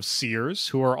cycle of Seers,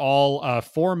 who are all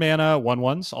 4 mana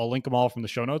 1/1s. I'll link them all from the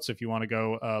show notes if you want to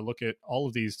go look at all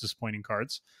of these disappointing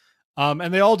cards.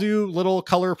 And they all do little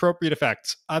color-appropriate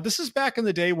effects. This is back in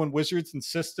the day when Wizards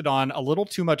insisted on a little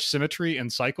too much symmetry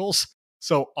in cycles.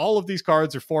 So all of these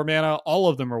cards are 4 mana. All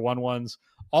of them are 1/1s.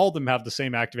 All of them have the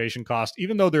same activation cost,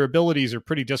 even though their abilities are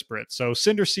pretty disparate. So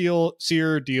Cinder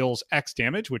Seer deals X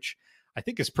damage, which I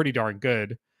think is pretty darn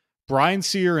good. Brine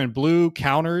Seer in blue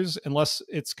counters unless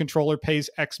its controller pays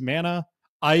X mana.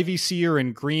 Ivy Seer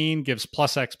in green gives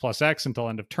 +X until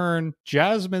end of turn.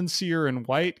 Jasmine Seer in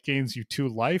white gains you 2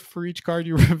 life for each card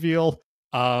you reveal.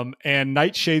 And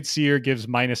Nightshade Seer gives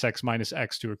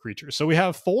 -X to a creature. So we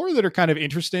have 4 that are kind of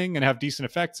interesting and have decent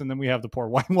effects, and then we have the poor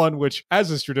white one, which,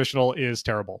 as is traditional, is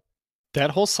terrible.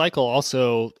 That whole cycle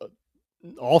also,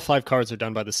 all 5 cards are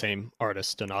done by the same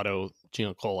artist, Donato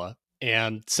Giancola.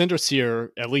 And Cinder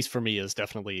Seer, at least for me, is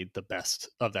definitely the best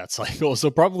of that cycle.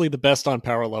 So probably the best on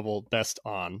power level, best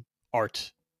on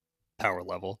art power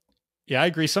level. Yeah, I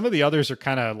agree. Some of the others are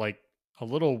kind of like a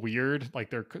little weird.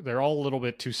 Like they're all a little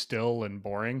bit too still and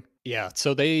boring. Yeah,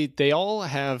 so they all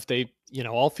have,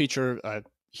 all feature a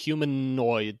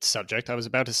humanoid subject. I was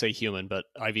about to say human, but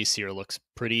Ivy Seer looks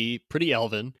pretty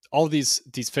elven. All of these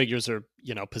figures are,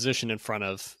 positioned in front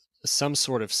of some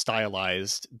sort of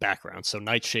stylized background. So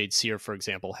Nightshade Seer, for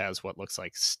example, has what looks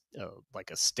like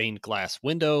a stained glass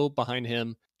window behind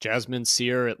him. Jasmine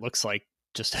Seer, it looks like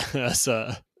just has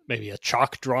maybe a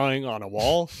chalk drawing on a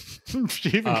wall. She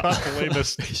even got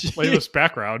the latest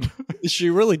background. She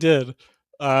really did.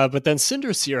 But then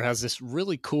Cinder Seer has this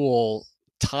really cool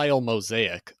tile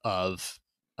mosaic of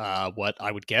what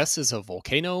I would guess is a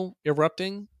volcano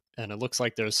erupting, and it looks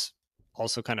like there's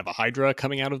also kind of a hydra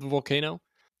coming out of the volcano.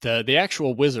 The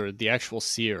actual wizard, the actual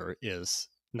seer, is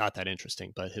not that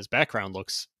interesting, but his background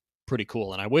looks pretty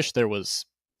cool, and I wish there was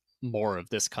more of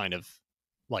this kind of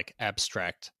like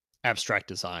abstract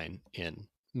design in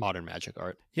modern Magic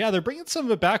art. Yeah, they're bringing some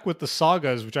of it back with the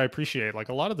sagas, which I appreciate. Like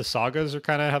a lot of the sagas are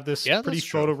kind of have this pretty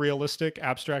photorealistic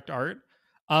abstract art.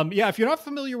 If you're not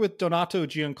familiar with Donato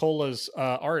Giancola's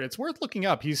art, it's worth looking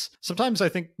up. He's sometimes, I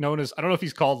think, known as, I don't know if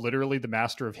he's called literally the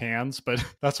master of hands, but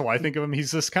that's how I think of him.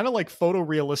 He's this kind of like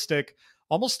photorealistic,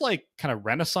 almost like kind of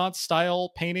Renaissance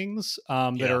style paintings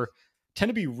that tend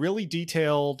to be really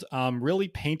detailed, really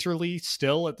painterly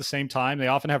still at the same time. They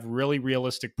often have really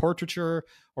realistic portraiture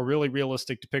or really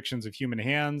realistic depictions of human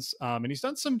hands. And he's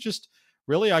done some just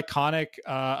really iconic,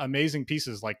 amazing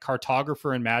pieces. Like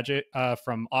Cartographer in Magic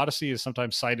from Odyssey is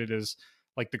sometimes cited as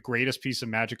like the greatest piece of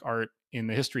Magic art in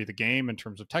the history of the game in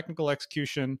terms of technical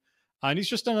execution. And he's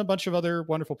just done a bunch of other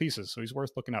wonderful pieces, so he's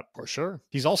worth looking up. For sure.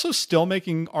 He's also still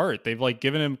making art. They've like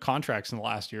given him contracts in the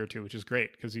last year or two, which is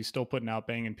great because he's still putting out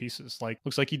banging pieces. Like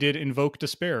looks like he did Invoke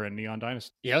Despair in Neon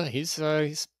Dynasty. Yeah, he's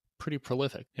pretty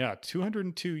prolific. Yeah,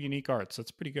 202 unique arts. That's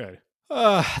pretty good.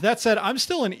 That said, I'm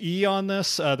still an E on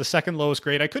this, the second lowest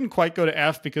grade. I couldn't quite go to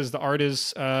F because the art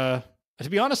is, to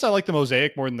be honest, I like the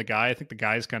mosaic more than the guy. I think the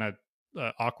guy is kind of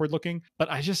awkward looking, but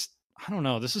I don't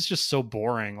know. This is just so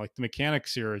boring. Like the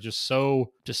mechanics here are just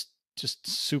so, just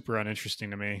super uninteresting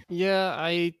to me. Yeah,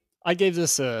 I gave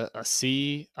this a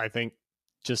C, I think,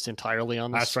 just entirely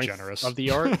on the strength of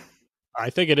the art. I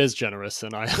think it is generous,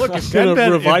 and I'm going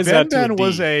to revise that to a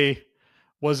D.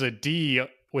 was a D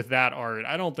with that art,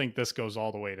 I don't think this goes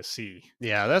all the way to C.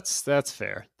 Yeah, that's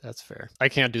fair. That's fair. I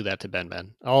can't do that to Ben.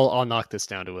 I'll knock this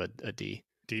down to a D.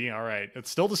 D, all right. It's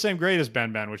still the same grade as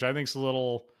Ben, which I think is a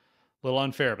little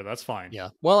unfair, but that's fine. Yeah.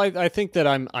 Well, I think that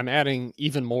I'm adding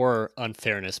even more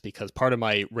unfairness because part of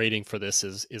my rating for this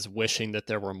is wishing that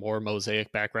there were more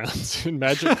mosaic backgrounds in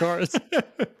Magic cards.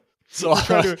 So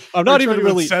I'm not even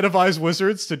really incentivize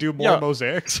wizards to do more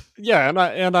mosaics. Yeah,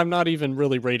 and I'm not even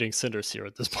really rating Cinder Seer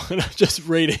at this point. I'm just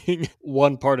rating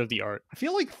one part of the art. I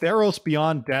feel like Theros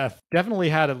Beyond Death definitely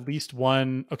had at least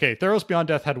one. Okay, Theros Beyond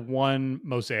Death had one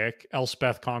mosaic.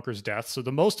 Elspeth Conquers Death. So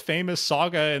the most famous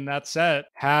saga in that set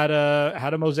had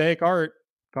a mosaic art.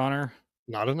 Connor,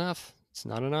 not enough. It's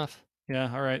not enough. Yeah,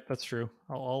 all right, that's true.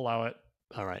 I'll allow it.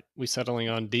 All right, we settling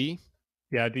on D.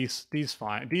 Yeah, D's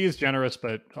fine. D is generous,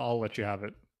 but I'll let you have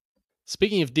it.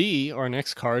 Speaking of D, our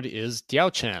next card is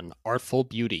Diaochan, Artful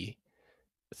Beauty.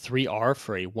 3R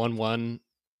for a 1/1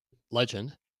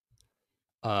 legend.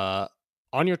 On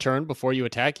your turn, before you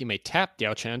attack, you may tap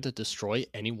Diaochan to destroy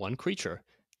any one creature.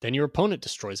 Then your opponent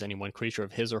destroys any one creature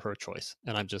of his or her choice.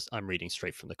 And I'm reading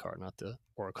straight from the card, not the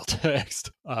Oracle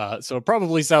text. So it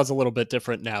probably sounds a little bit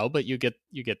different now, but you get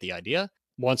the idea.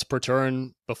 Once per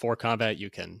turn, before combat, you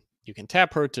can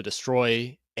tap her to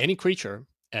destroy any creature,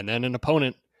 and then an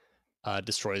opponent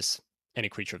destroys any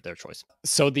creature of their choice.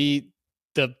 So the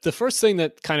first thing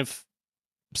that kind of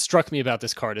struck me about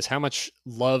this card is how much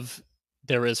love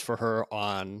there is for her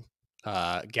on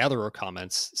Gatherer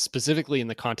comments, specifically in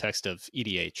the context of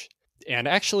EDH. And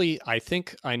actually, I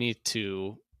think I need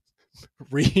to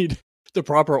read the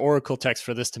proper Oracle text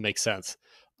for this to make sense.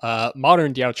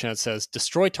 Modern Diaochan says,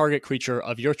 destroy target creature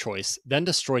of your choice, then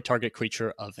destroy target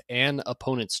creature of an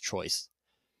opponent's choice.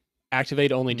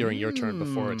 Activate only during your turn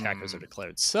before attackers are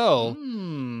declared. So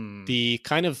the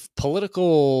kind of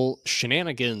political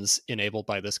shenanigans enabled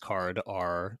by this card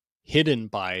are hidden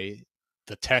by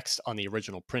the text on the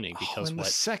original printing, because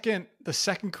the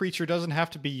second creature doesn't have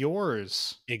to be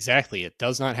yours. Exactly. It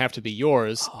does not have to be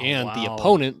yours, and the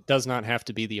opponent does not have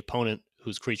to be the opponent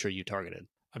whose creature you targeted.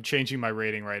 I'm changing my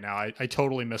rating right now. I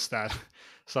totally missed that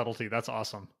subtlety. That's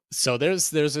awesome. So there's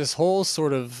this whole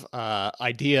sort of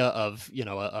idea of,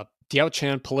 a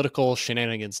Diaochan political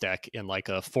shenanigans deck in like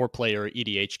a 4-player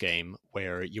EDH game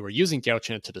where you were using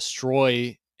Diaochan to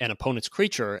destroy an opponent's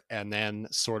creature and then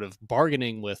sort of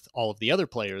bargaining with all of the other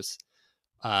players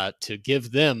to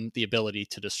give them the ability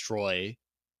to destroy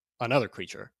another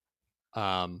creature.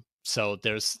 So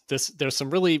there's some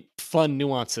really fun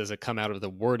nuances that come out of the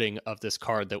wording of this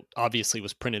card that obviously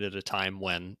was printed at a time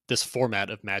when this format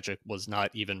of Magic was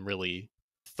not even really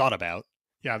thought about.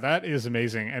 Yeah, that is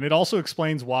amazing. And it also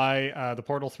explains why the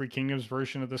Portal 3 Kingdoms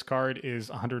version of this card is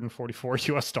 $144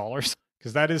 US,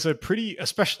 because that is a pretty,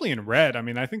 especially in red. I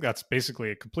mean, I think that's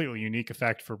basically a completely unique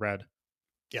effect for red.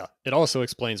 Yeah, it also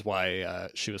explains why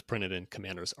she was printed in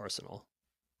Commander's Arsenal.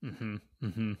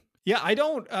 Yeah, I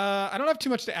don't have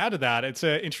too much to add to that. It's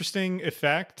an interesting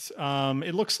effect.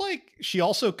 It looks like she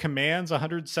also commands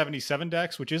 177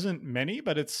 decks, which isn't many,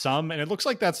 but it's some. And it looks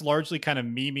like that's largely kind of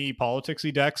meme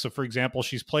politicsy decks. So, for example,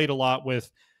 she's played a lot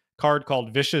with a card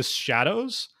called Vicious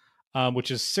Shadows, which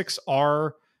is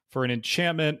 6R for an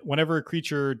enchantment. Whenever a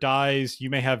creature dies, you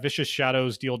may have Vicious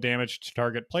Shadows deal damage to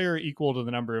target player equal to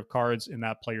the number of cards in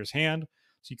that player's hand.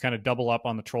 So you kind of double up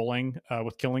on the trolling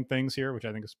with killing things here, which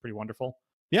I think is pretty wonderful.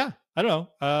 Yeah, I don't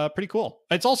know. Pretty cool.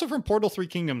 It's also from Portal 3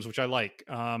 Kingdoms, which I like.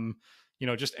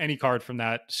 Just any card from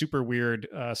that super weird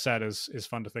set is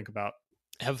fun to think about.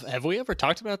 Have we ever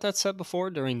talked about that set before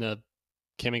during the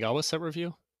Kamigawa set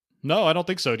review? No, I don't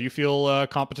think so. Do you feel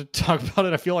competent to talk about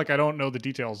it? I feel like I don't know the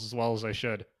details as well as I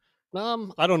should.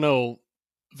 I don't know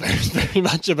very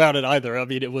much about it either. I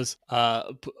mean, it was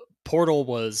Portal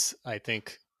was, I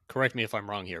think, correct me if I'm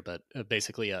wrong here, but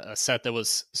basically a set that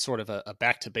was sort of a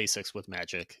back to basics with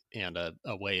Magic and a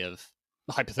way of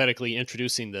hypothetically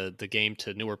introducing the game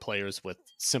to newer players with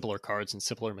simpler cards and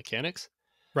simpler mechanics.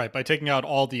 Right, by taking out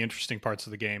all the interesting parts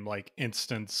of the game, like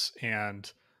instants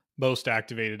and most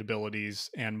activated abilities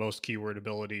and most keyword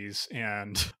abilities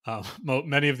and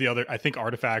many of the other, I think,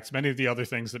 artifacts, many of the other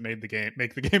things that make the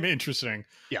game interesting.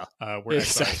 Yeah,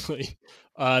 exactly.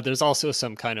 There's also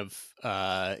some kind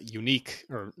of unique,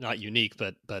 or not unique,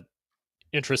 but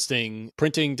interesting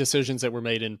printing decisions that were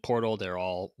made in Portal. They're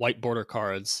all white border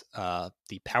cards.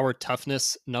 The power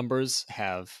toughness numbers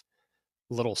have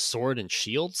little sword and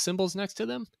shield symbols next to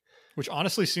them, which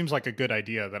honestly seems like a good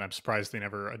idea that I'm surprised they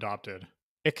never adopted.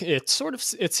 It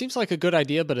seems like a good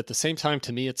idea, but at the same time,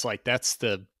 to me, it's like that's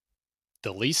the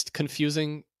least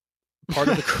confusing part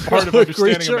of the part of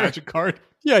understanding a Magic card.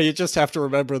 Yeah, you just have to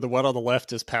remember the one on the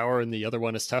left is power and the other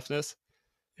one is toughness.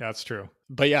 Yeah, that's true.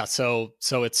 But yeah, so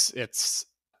it's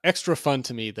extra fun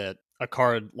to me that a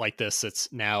card like this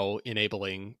that's now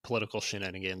enabling political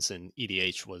shenanigans in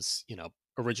EDH was,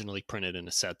 originally printed in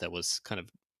a set that was kind of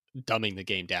dumbing the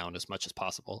game down as much as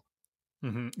possible.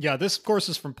 Yeah, this, of course,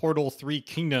 is from Portal 3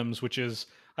 Kingdoms, which is,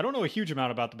 I don't know a huge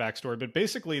amount about the backstory, but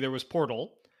basically there was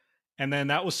Portal, and then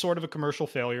that was sort of a commercial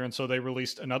failure, and so they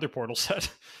released another Portal set,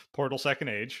 Portal Second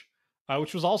Age,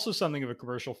 which was also something of a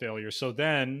commercial failure. So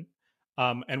then,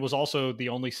 and was also the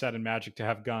only set in Magic to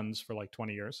have guns for like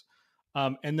 20 years.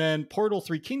 And then Portal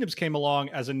 3 Kingdoms came along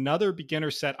as another beginner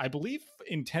set, I believe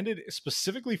intended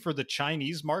specifically for the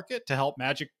Chinese market to help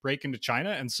Magic break into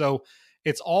China. And so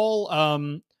it's all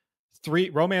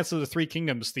Romance of the Three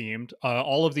Kingdoms themed.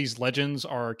 All of these legends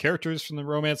are characters from the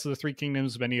Romance of the Three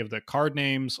Kingdoms. Many of the card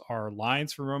names are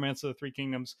lines from Romance of the Three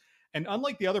Kingdoms. And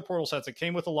unlike the other Portal sets, it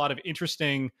came with a lot of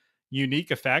interesting,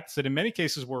 unique effects that in many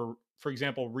cases were, for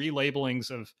example, relabelings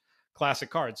of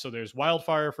classic cards. So there's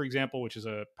Wildfire, for example, which is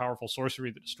a powerful sorcery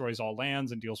that destroys all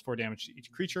lands and deals 4 damage to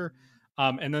each creature.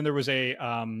 And then there was a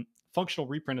functional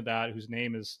reprint of that whose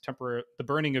name is The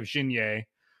Burning of Jinye,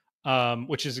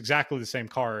 which is exactly the same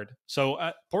card. So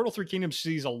Portal 3 Kingdoms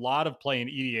sees a lot of play in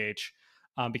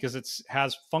EDH because it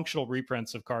has functional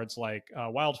reprints of cards like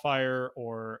Wildfire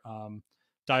or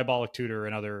Diabolic Tutor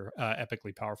and other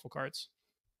epically powerful cards.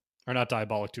 Or not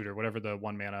Diabolic Tutor, whatever the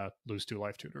 1 mana lose 2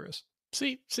 life tutor is.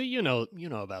 See, you know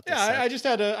about this. Yeah, I just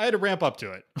had to ramp up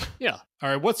to it. Yeah. All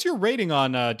right, what's your rating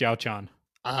on Diaochan?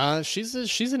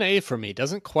 She's an A for me.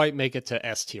 Doesn't quite make it to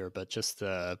S tier, but just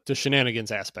the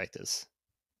shenanigans aspect is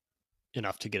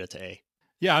enough to get it to A.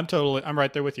 Yeah, I'm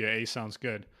right there with you. A sounds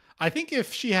good. I think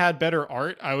if she had better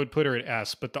art, I would put her at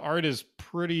S, but the art is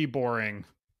pretty boring.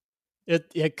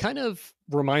 It kind of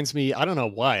reminds me, I don't know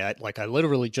why. I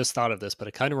literally just thought of this, but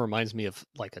it kind of reminds me of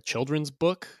like a children's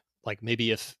book. Like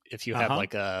maybe if you had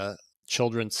like a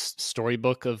children's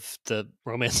storybook of the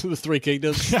Romance of the Three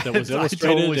Kingdoms that was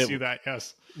illustrated, I totally see that.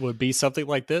 Yes, would be something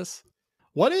like this.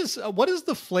 What is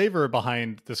the flavor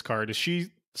behind this card? Is she?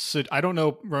 I don't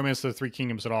know Romance of the Three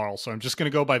Kingdoms at all, so I'm just going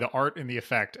to go by the art and the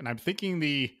effect. And I'm thinking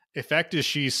the effect is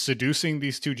she's seducing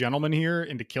these two gentlemen here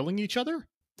into killing each other.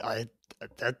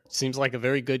 That seems like a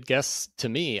very good guess to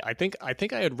me. I think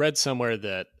I had read somewhere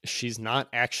that she's not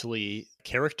actually a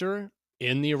character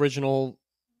in the original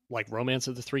like Romance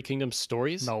of the Three Kingdoms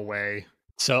stories. No way.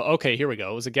 So okay, here we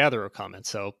go. It was a gatherer comment.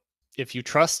 So if you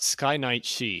trust Sky Knight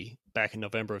Shi back in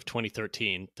November of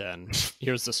 2013, then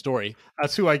here's the story.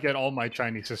 That's who I get all my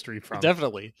Chinese history from.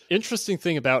 Definitely. Interesting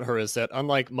thing about her is that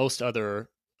unlike most other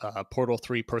Portal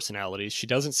 3 personalities, she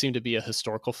doesn't seem to be a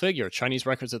historical figure. Chinese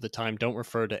records at the time don't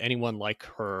refer to anyone like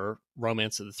her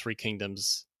Romance of the Three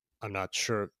Kingdoms, I'm not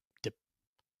sure,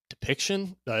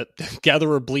 depiction?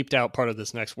 Gatherer bleeped out part of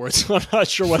this next word, so I'm not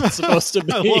sure what it's supposed to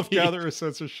be. I love Gatherer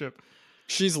censorship.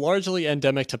 She's largely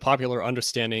endemic to popular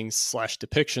understandings /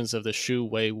 depictions of the Shu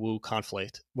Wei Wu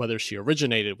conflict. Whether she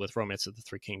originated with Romance of the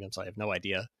Three Kingdoms, I have no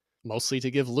idea. Mostly to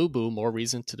give Lu Bu more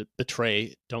reason to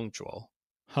betray Dongzhuo.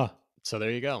 Huh. So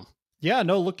there you go. Yeah,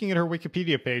 no, looking at her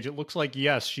Wikipedia page, it looks like,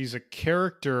 yes, she's a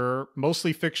character,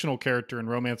 mostly fictional character in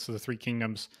Romance of the Three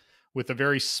Kingdoms with a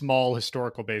very small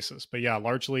historical basis. But yeah,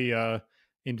 largely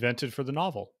invented for the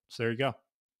novel. So there you go.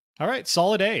 All right,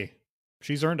 solid A.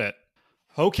 She's earned it.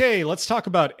 Okay, let's talk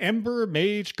about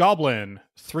Embermage Goblin.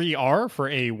 3R for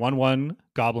a 1/1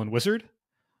 Goblin Wizard.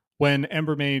 When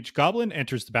Embermage Goblin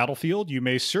enters the battlefield, you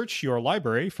may search your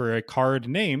library for a card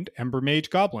named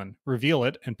Embermage Goblin, reveal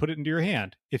it, and put it into your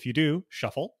hand. If you do,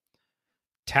 shuffle.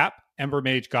 Tap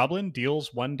Embermage Goblin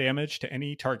deals 1 damage to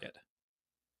any target.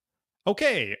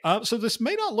 Okay, so this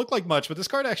may not look like much, but this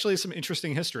card actually has some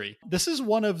interesting history. This is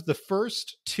one of the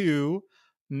first 2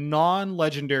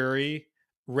 non-legendary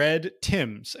red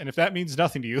Tims, and if that means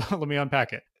nothing to you, let me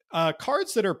unpack it.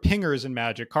 Cards that are pingers in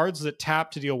Magic, cards that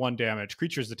tap to deal 1 damage,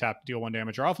 creatures that tap to deal 1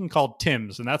 damage, are often called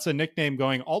Tims, and that's a nickname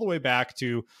going all the way back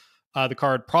to the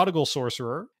card Prodigal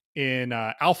Sorcerer in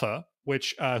Alpha,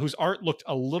 which whose art looked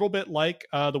a little bit like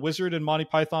the Wizard in Monty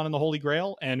Python and the Holy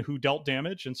Grail, and who dealt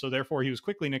damage, and so therefore he was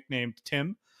quickly nicknamed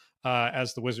Tim,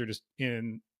 as the Wizard is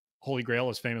in Holy Grail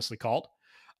is famously called.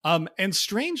 And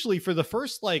strangely, for the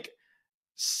first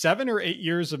 7 or 8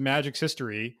 years of Magic's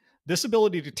history, this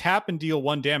ability to tap and deal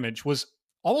 1 damage was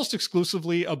almost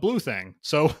exclusively a blue thing.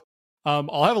 So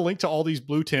I'll have a link to all these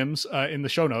blue Tims in the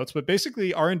show notes, but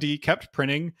basically R&D kept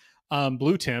printing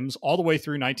blue Tims all the way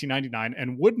through 1999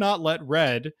 and would not let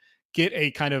red get a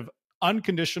kind of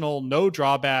unconditional, no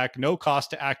drawback, no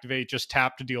cost to activate, just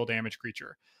tap to deal damage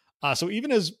creature. So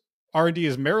even as R&D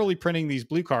is merrily printing these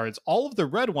blue cards, all of the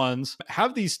red ones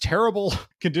have these terrible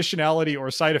conditionality or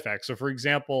side effects. So for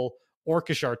example,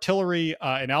 Orcish Artillery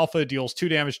in Alpha deals 2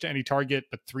 damage to any target,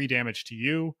 but 3 damage to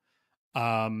you.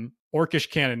 Orcish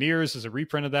Cannoneers is a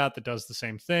reprint of that does the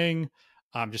same thing.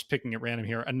 I'm just picking at random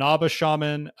here. Anaba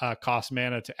Shaman costs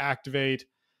mana to activate.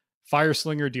 Fire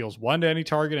Slinger deals 1 to any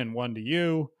target and 1 to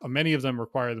you. Many of them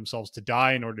require themselves to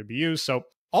die in order to be used. So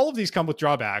all of these come with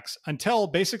drawbacks until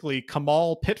basically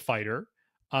Kamal Pitfighter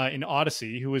in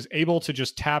Odyssey, who is able to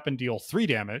just tap and deal 3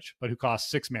 damage, but who costs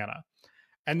 6 mana.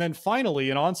 And then finally,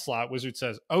 in Onslaught, Wizard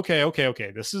says, okay,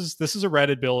 this is a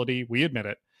red ability. We admit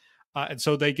it. And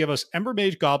so they give us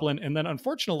Embermage Goblin. And then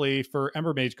unfortunately for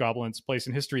Embermage Goblin's place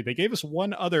in history, they gave us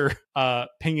one other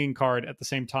pinging card at the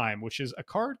same time, which is a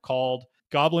card called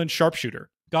Goblin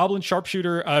Sharpshooter. Goblin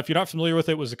Sharpshooter, if you're not familiar with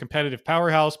it, was a competitive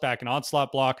powerhouse back in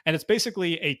Onslaught block. And it's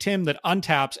basically a Tim that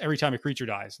untaps every time a creature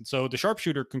dies. And so the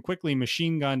Sharpshooter can quickly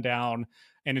machine gun down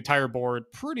an entire board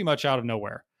pretty much out of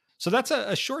nowhere. So that's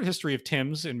a short history of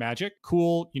Tims in Magic.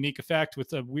 Cool, unique effect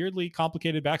with a weirdly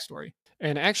complicated backstory.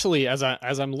 And actually, as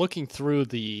I'm looking through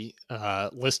the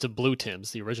list of blue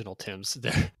Tims, the original Tims,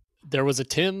 there was a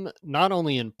Tim not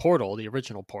only in Portal, the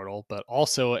original Portal, but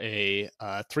also a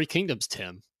Three Kingdoms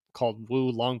Tim called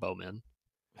Wu Longbowman.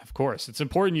 Of course, it's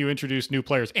important you introduce new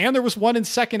players. And there was one in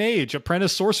Second Age,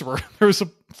 Apprentice Sorcerer. There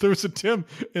was a Tim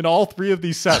in all 3 of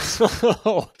these sets.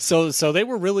 So they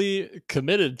were really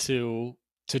committed to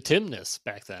Timness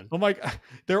back then. Oh my god.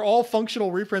 They're all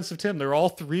functional reprints of Tim. They're all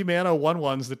 3 mana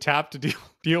 1/1s that tap to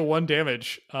deal 1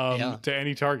 damage to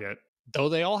any target. Though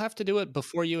they all have to do it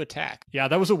before you attack. Yeah,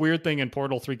 that was a weird thing in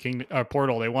Portal 3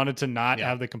 Portal. They wanted to not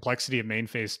have the complexity of main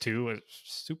phase 2. It's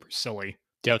super silly.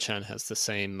 Diaochan has the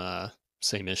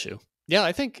same issue. Yeah,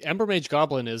 I think Embermage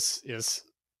Goblin is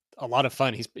a lot of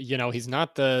fun. He's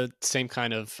not the same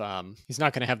kind of he's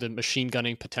not going to have the machine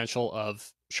gunning potential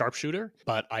of sharpshooter,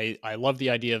 but I love the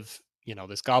idea of,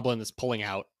 this goblin that's pulling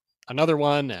out another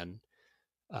one, and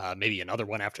maybe another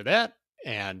one after that,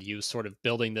 and you sort of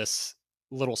building this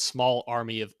little small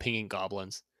army of pinging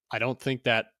goblins. I don't think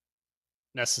that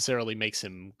necessarily makes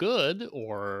him good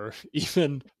or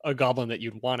even a goblin that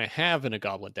you'd want to have in a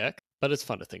goblin deck, but it's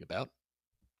fun to think about.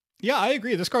 Yeah, I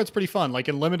agree. This card's pretty fun. Like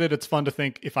in limited, it's fun to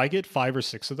think, if I get 5 or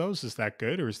 6 of those, is that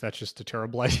good, or is that just a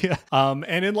terrible idea?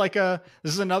 And in this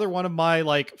is another one of my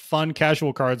like fun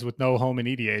casual cards with no home in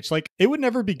EDH. Like it would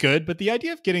never be good, but the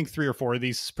idea of getting 3 or 4 of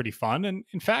these is pretty fun. And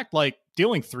in fact, like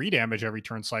dealing 3 damage every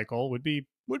turn cycle would be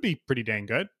pretty dang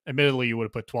good. Admittedly, you would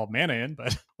have put 12 mana in,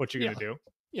 but what you gonna do?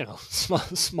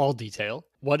 Small detail.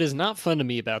 What is not fun to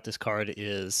me about this card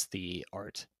is the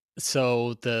art.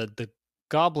 So the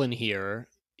goblin here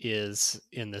is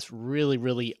in this really,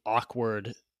 really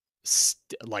awkward,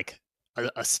 like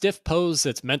a stiff pose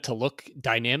that's meant to look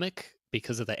dynamic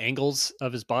because of the angles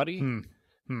of his body.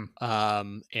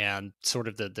 And sort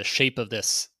of the shape of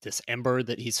this ember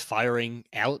that he's firing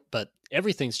out, but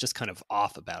everything's just kind of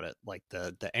off about it. Like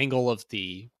the angle of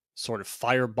the sort of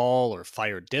fireball or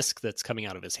fire disc that's coming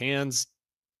out of his hands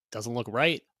doesn't look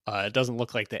right. It doesn't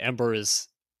look like the ember is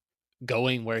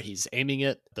going where he's aiming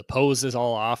it. The pose is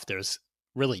all off. There's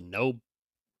really no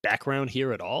background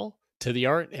here at all to the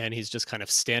art, and he's just kind of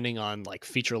standing on like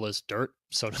featureless dirt.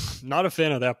 So not a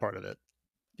fan of that part of it.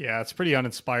 Yeah, it's pretty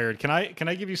uninspired. Can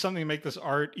I give you something to make this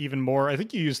art even more? I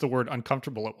think you used the word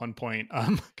uncomfortable at one point.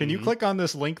 Can you click on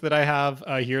this link that I have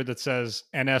here that says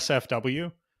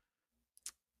NSFW?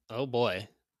 Oh boy.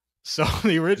 So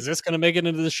is this going to make it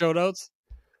into the show notes?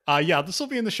 Yeah, this will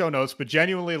be in the show notes, but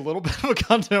genuinely a little bit of a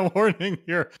content warning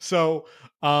here. So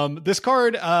this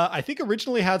card, I think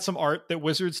originally had some art that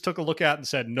Wizards took a look at and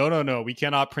said, no, we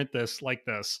cannot print this like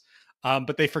this.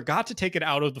 But they forgot to take it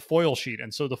out of the foil sheet.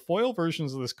 And so the foil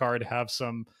versions of this card have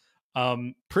some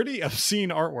pretty obscene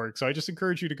artwork. So I just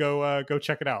encourage you to go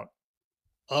check it out.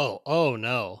 Oh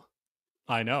no.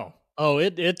 I know. Oh,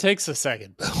 it takes a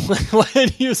second. When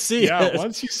you see it. Yeah,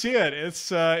 once you see it,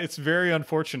 it's very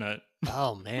unfortunate.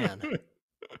 Oh man.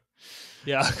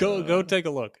 Yeah, go take a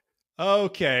look.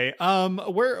 Okay.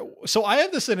 So I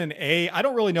have this in an A. I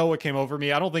don't really know what came over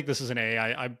me. I don't think this is an A.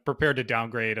 I'm prepared to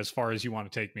downgrade as far as you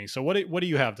want to take me. So what do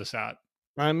you have this at?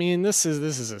 I mean, this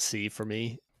is a C for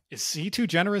me. Is C too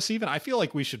generous even? I feel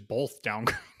like we should both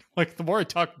downgrade. Like the more I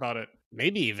talk about it.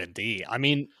 Maybe even D. I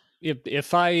mean,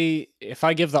 if I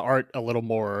give the art a little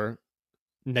more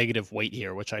negative weight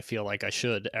here, which I feel like I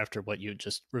should after what you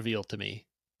just revealed to me,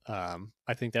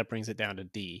 I think that brings it down to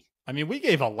D. I mean, we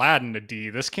gave Aladdin a D.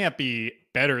 This can't be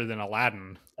better than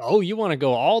Aladdin. Oh, you want to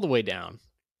go all the way down?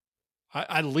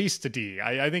 At least a D.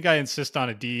 I think I insist on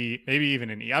a D, maybe even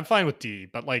an E. I'm fine with D,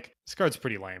 but like this card's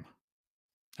pretty lame.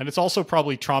 And it's also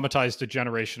probably traumatized a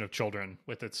generation of children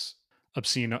with its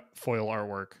obscene foil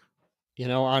artwork.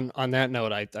 On that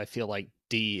note, I feel like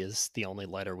D is the only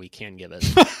letter we can give it.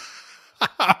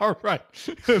 All right.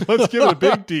 Let's give it a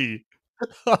big D.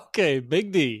 Okay,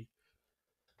 big D.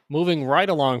 Moving right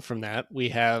along from that, we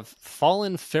have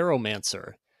Fallen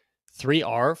Ferromancer.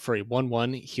 3R for a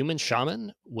 1/1 human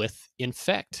shaman with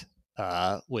Infect,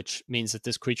 which means that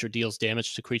this creature deals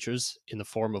damage to creatures in the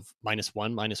form of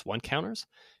 -1/-1 counters,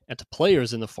 and to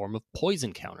players in the form of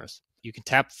poison counters. You can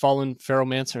tap Fallen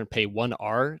Ferromancer and pay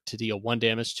 1R to deal 1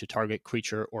 damage to target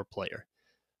creature or player.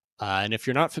 And if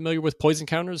you're not familiar with poison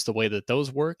counters, the way that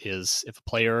those work is if a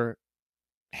player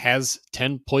has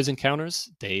 10 poison counters,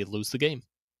 they lose the game.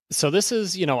 So this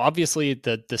is, obviously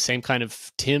the same kind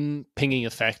of Tim pinging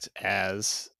effect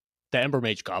as the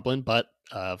Embermage Goblin, but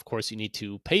of course you need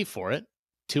to pay for it,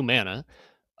 2 mana,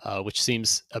 which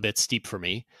seems a bit steep for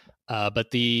me.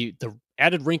 But the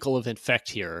added wrinkle of Infect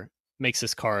here makes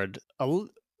this card,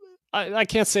 I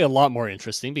can't say a lot more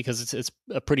interesting because it's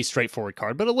a pretty straightforward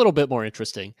card, but a little bit more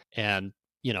interesting, and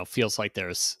feels like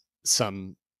there's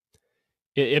some.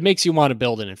 It makes you want to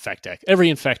build an Infect deck. Every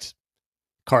Infect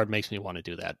card makes me want to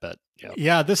do that, but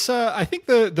yeah, this I think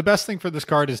the best thing for this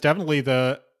card is definitely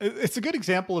it's a good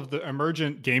example of the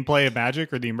emergent gameplay of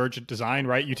Magic, or the emergent design,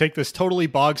 right? You take this totally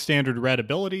bog standard red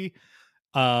ability,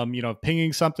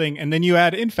 pinging something, and then you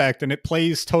add Infect and it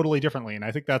plays totally differently, and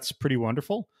I think that's pretty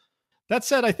wonderful. That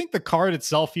said, I think the card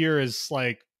itself here is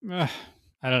like, I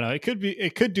don't know,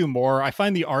 it could do more. I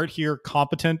find the art here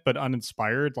competent but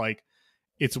uninspired. Like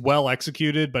it's well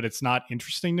executed, but it's not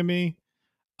interesting to me.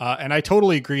 And I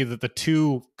totally agree that the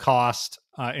 2 cost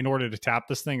in order to tap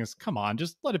this thing is, come on,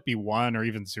 just let it be 1 or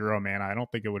even 0 mana. I don't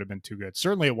think it would have been too good.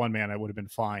 Certainly at 1 mana, it would have been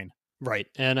fine. Right.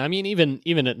 And I mean,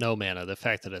 even at no mana, the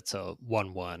fact that it's a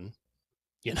 1/1,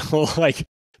 you know, like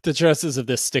the chances of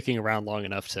this sticking around long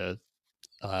enough to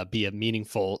be a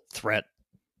meaningful threat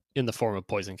in the form of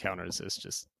poison counters is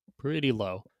just pretty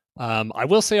low. I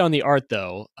will say on the art,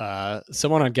 though,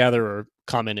 someone on Gatherer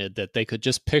commented that they could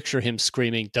just picture him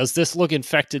screaming, "Does this look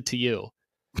infected to you?"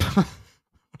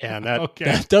 And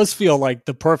that does feel like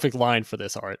the perfect line for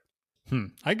this art.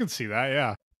 I can see that,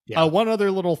 yeah. Yeah. One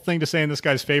other little thing to say in this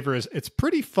guy's favor is it's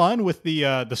pretty fun with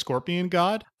the Scorpion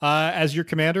God as your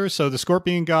commander. So the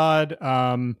Scorpion God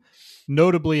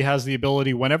notably has the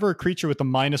ability whenever a creature with a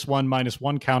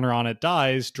 -1/-1 counter on it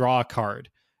dies, draw a card.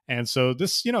 And so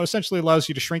this, essentially allows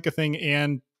you to shrink a thing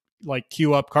and like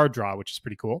queue up card draw, which is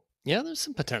pretty cool. Yeah, there's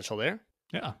some potential there.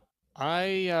 Yeah.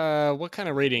 What kind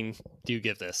of rating do you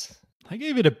give this? I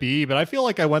gave it a B, but I feel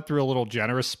like I went through a little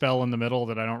generous spell in the middle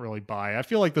that I don't really buy. I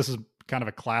feel like this is kind of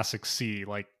a classic C.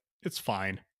 Like, it's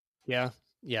fine. Yeah,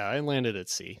 I landed at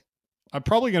C. I'm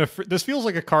probably going to... This feels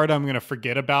like a card I'm going to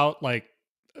forget about, like,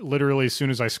 literally as soon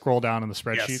as I scroll down in the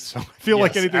spreadsheet. Yes. So I feel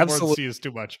like anything more than C is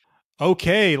too much.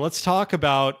 Okay, let's talk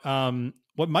about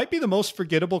what might be the most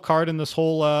forgettable card in this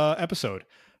whole episode.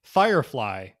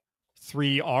 Firefly.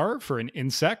 3R for an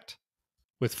insect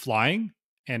with flying,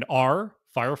 and R...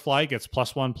 Firefly gets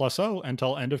 +1/+0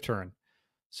 until end of turn.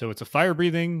 So it's a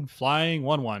fire-breathing, flying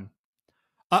 1/1.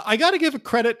 I got to give a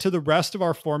credit to the rest of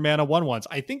our 4-mana 1/1s.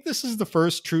 I think this is the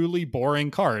first truly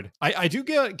boring card. I do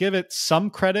give it some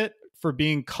credit for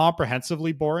being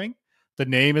comprehensively boring. The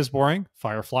name is boring,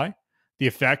 Firefly. The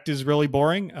effect is really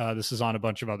boring. This is on a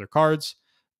bunch of other cards.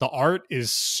 The art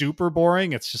is super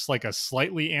boring. It's just like a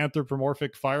slightly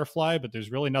anthropomorphic Firefly, but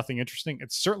there's really nothing interesting.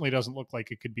 It certainly doesn't look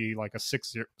like it could be like a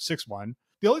 6/1.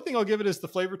 The only thing I'll give it is the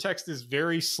flavor text is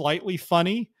very slightly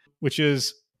funny, which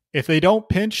is, if they don't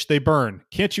pinch, they burn.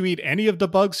 Can't you eat any of the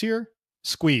bugs here?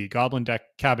 Squee, Goblin Deck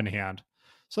Cabin Hand.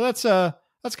 So that's kind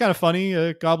of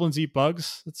funny. Goblins eat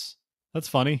bugs. That's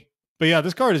funny. But yeah,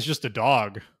 this card is just a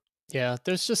dog. Yeah,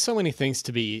 there's just so many things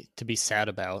to be sad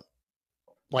about.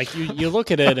 Like you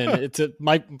look at it and it's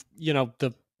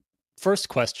the first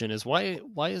question is why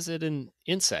is it an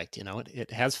insect?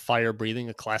 It has fire breathing,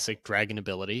 a classic dragon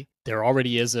ability. There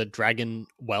already is a dragon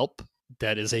whelp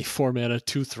that is a 4-mana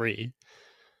 2/3.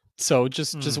 So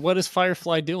just what is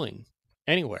Firefly doing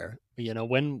anywhere?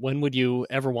 When would you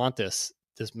ever want this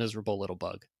miserable little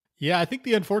bug? Yeah, I think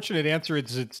the unfortunate answer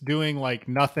is it's doing like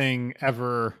nothing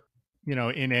ever,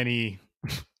 in any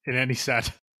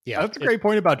set. Yeah, that's a great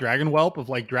point about Dragon Whelp.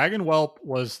 Dragon Whelp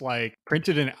was like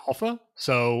printed in alpha.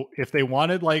 So if they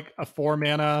wanted like a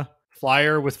 4-mana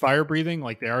flyer with fire breathing,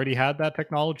 like they already had that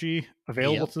technology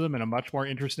available to them in a much more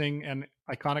interesting and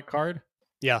iconic card.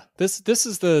 Yeah, this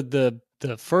is the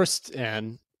first,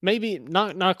 and maybe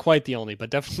not quite the only,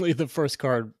 but definitely the first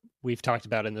card we've talked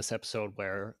about in this episode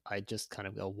where I just kind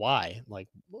of go, why? Like,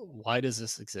 why does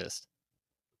this exist?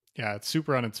 Yeah, it's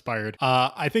super uninspired.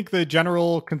 I think the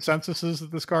general consensus is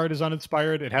that this card is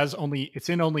uninspired. It's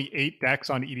in only 8 decks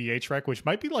on EDH Rec, which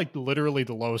might be like literally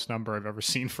the lowest number I've ever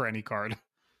seen for any card.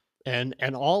 And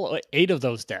all 8 of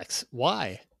those decks,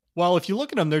 why? Well, if you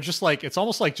look at them, they're just like, it's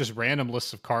almost like just random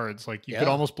lists of cards. Like you could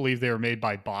almost believe they were made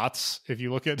by bots. If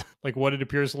you look at like what it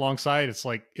appears alongside, it's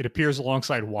like it appears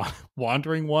alongside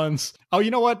Wandering Ones. Oh,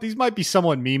 you know what? These might be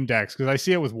somewhat meme decks because I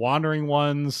see it with Wandering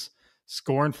Ones,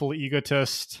 Scornful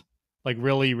Egotist, like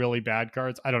really, really bad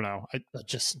cards. I don't know.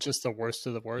 Just the worst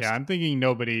of the worst. Yeah, I'm thinking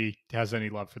nobody has any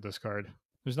love for this card.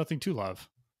 There's nothing to love.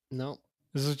 No.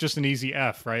 This is just an easy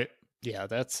F, right? Yeah,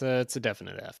 it's a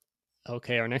definite F.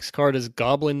 Okay, our next card is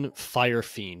Goblin Fire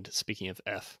Fiend. Speaking of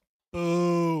F.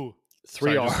 Ooh. 3R.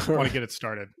 Sorry, just want to get it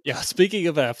started. Yeah, speaking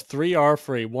of F, 3R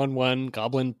for a 1/1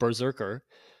 Goblin Berserker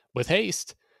with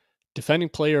haste. Defending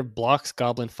player blocks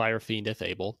Goblin Fire Fiend if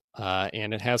able,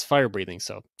 and it has fire breathing,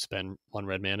 so spend 1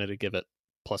 red mana to give it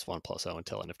 +1/+0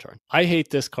 until end of turn. I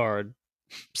hate this card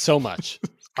so much.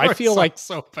 I feel like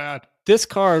so bad. This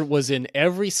card was in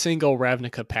every single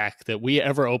Ravnica pack that we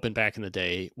ever opened back in the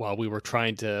day while we were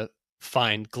trying to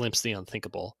find Glimpse the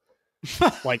Unthinkable.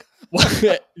 Like,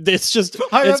 it's just...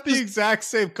 I have the exact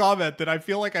same comment that I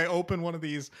feel like I open one of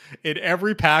these in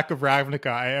every pack of Ravnica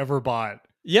I ever bought.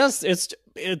 Yes,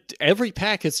 every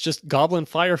pack, it's just Goblin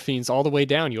Fire Fiends all the way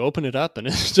down. You open it up and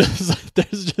it's just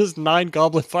there's just 9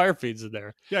 Goblin Fire Fiends in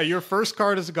there. Yeah, your first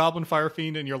card is a Goblin Fire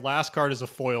Fiend and your last card is a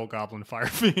foil Goblin Fire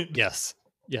Fiend. Yes.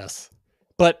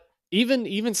 But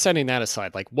even setting that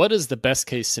aside, like, what is the best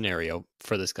case scenario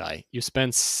for this guy? You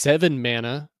spend 7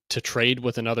 mana to trade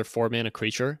with another 4-mana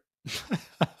creature.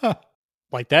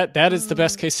 Like that is the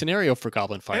best case scenario for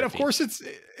Goblin Fire Fiend. And of course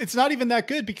it's not even that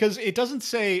good because it doesn't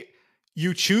say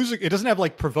you choose, it doesn't have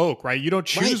like provoke, right? You don't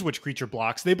choose Right. which creature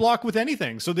blocks. They block with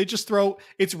anything. So they just throw,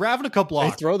 it's Ravnica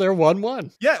block. They throw their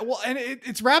 1/1. Yeah, well, and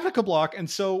it's Ravnica block. And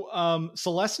so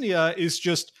Celestia is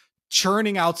just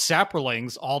churning out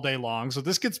Saprolings all day long. So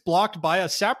this gets blocked by a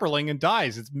Saproling and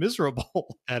dies. It's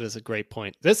miserable. That is a great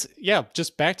point. This, yeah,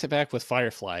 just back to back with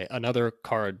Firefly, another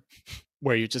card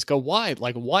where you just go, why?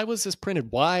 Like, why was this printed?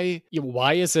 Why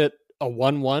is it a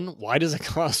 1/1? Why does it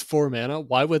cost 4 mana?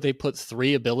 Why would they put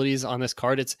 3 abilities on this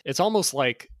card? It's almost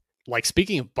like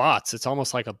speaking of bots, it's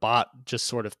almost like a bot just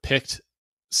sort of picked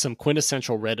some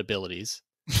quintessential red abilities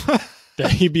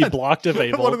that he'd be blocked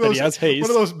available. That he has haste. One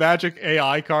of those magic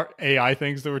AI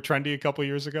things that were trendy a couple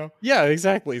years ago. Yeah,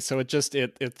 exactly. So it just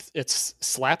it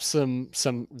slaps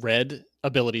some red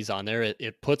abilities on there.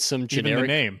 It puts some generic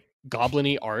name,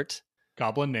 goblin-y art.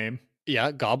 Goblin name.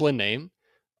 Yeah, goblin name.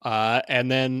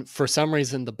 And then for some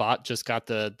reason the bot just got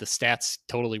the stats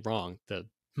totally wrong. The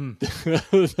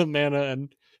mana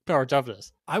and power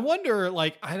toughness. I wonder,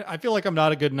 like, I feel like I'm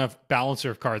not a good enough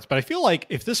balancer of cards, but I feel like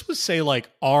if this was, say, like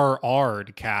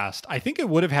RR'd cast, I think it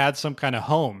would have had some kind of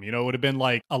home. You know, it would have been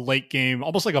like a late game,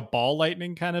 almost like a ball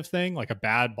lightning kind of thing, like a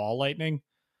bad ball lightning.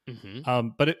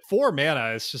 But at 4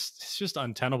 mana, it's just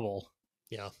untenable.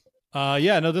 Yeah.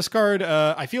 No, this card,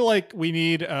 I feel like we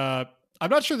need, I'm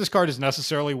not sure this card is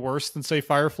necessarily worse than, say,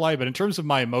 Firefly, but in terms of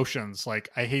my emotions, like,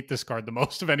 I hate this card the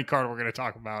most of any card we're going to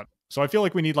talk about. So I feel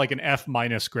like we need like an F-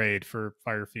 grade for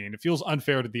Fire Fiend. It feels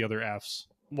unfair to the other Fs.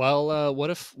 Well, what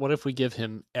if we give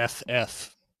him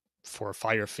FF for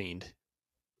Fire Fiend?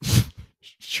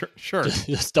 Sure.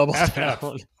 Just double FF.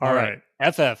 down. All right.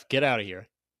 FF, get out of here.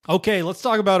 Okay, let's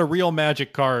talk about a real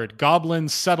Magic card. Goblin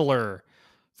Settler.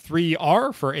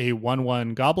 3R for a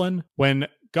 1/1 goblin. When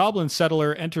Goblin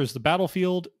Settler enters the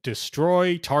battlefield,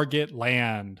 destroy target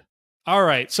land. All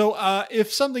right, so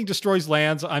if something destroys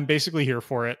lands, I'm basically here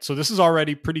for it. So this is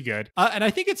already pretty good. And I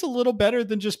think it's a little better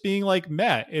than just being like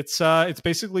meh. It's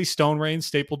basically Stone Rain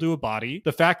stapled to a body.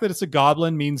 The fact that it's a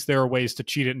goblin means there are ways to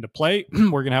cheat it into play.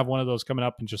 We're going to have one of those coming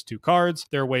up in just 2 cards.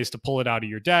 There are ways to pull it out of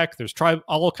your deck. There's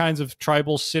all kinds of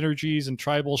tribal synergies and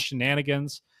tribal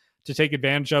shenanigans to take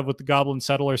advantage of with the Goblin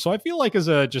Settler. So I feel like as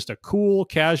just a cool,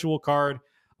 casual card,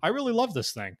 I really love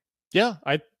this thing. Yeah,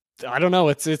 I don't know.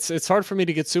 It's hard for me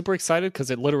to get super excited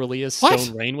because it literally is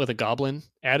Stone Rain with a goblin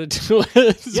added to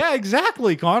it. Yeah,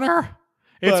 exactly, Connor.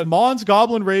 It's Mon's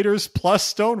Goblin Raiders plus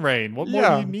Stone Rain. What more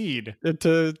do you need?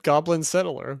 Into Goblin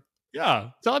Settler. Yeah.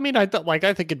 So I mean, I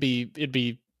think it'd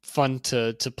be fun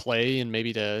to play and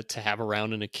maybe to have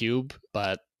around in a cube.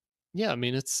 But yeah, I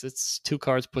mean, it's 2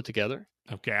 cards put together.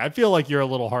 Okay, I feel like you're a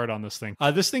little hard on this thing.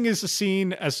 This thing is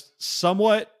seen as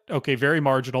somewhat, very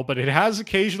marginal, but it has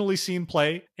occasionally seen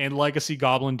play in Legacy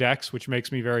Goblin decks, which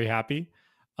makes me very happy.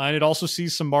 And it also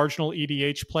sees some marginal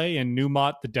EDH play in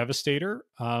Numot the Devastator,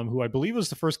 who I believe was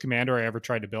the first commander I ever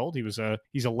tried to build.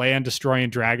 He's a land-destroying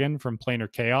dragon from Planar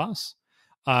Chaos.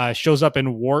 Shows up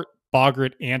in Wart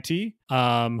Boggart Ante,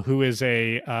 who is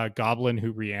a goblin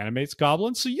who reanimates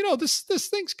goblins. So, this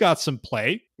thing's got some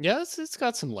play. Yeah, it's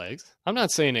got some legs. I'm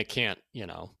not saying it can't,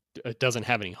 it doesn't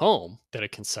have any home that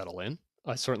it can settle in.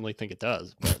 I certainly think it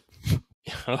does, but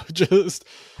just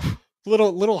a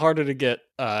little harder to get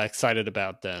excited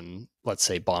about than, let's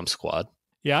say, Bomb Squad.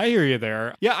 Yeah, I hear you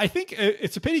there. Yeah, I think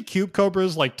it's a pity Cube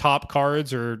Cobra's like top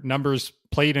cards or numbers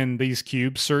played in these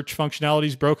cubes search functionality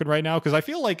is broken right now, because I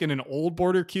feel like in an old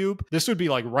border cube, this would be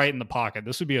like right in the pocket.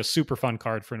 This would be a super fun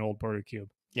card for an old border cube.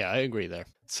 Yeah, I agree there.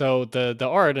 So the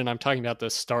art, and I'm talking about the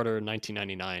starter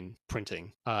 1999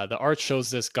 printing, the art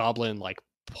shows this goblin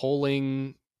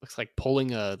looks like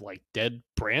pulling a like dead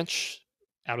branch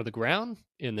out of the ground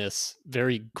in this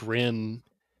very grim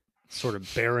sort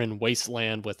of barren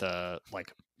wasteland with a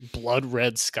like blood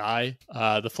red sky.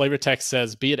 The flavor text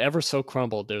says, "Be it ever so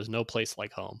crumbled, there's no place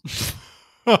like home."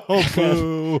 Oh,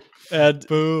 boo. And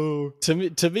boo.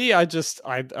 To me,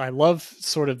 I love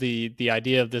sort of the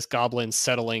idea of this goblin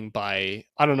settling by,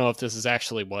 I don't know if this is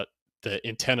actually what the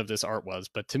intent of this art was,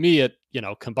 but to me it,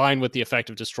 combined with the effect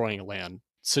of destroying a land,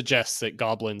 suggests that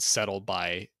goblins settle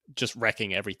by just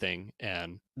wrecking everything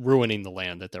and ruining the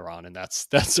land that they're on, and that's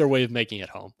their way of making it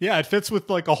home. Yeah, it fits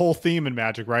with like a whole theme in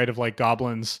Magic, right? Of like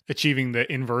goblins achieving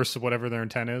the inverse of whatever their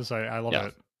intent is. I love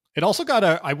it. It also got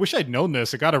I wish I'd known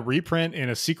this, it got a reprint in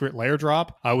a secret layer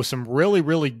drop with some really,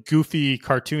 really goofy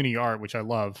cartoony art, which I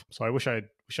love. So I wish I'd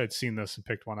seen this and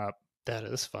picked one up. That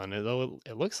is fun. Though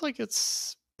it looks like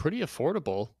it's pretty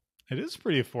affordable. It is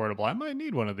pretty affordable. I might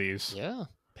need one of these. Yeah,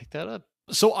 pick that up.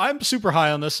 So I'm super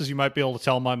high on this, as you might be able to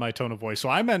tell by my tone of voice. So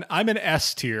I'm an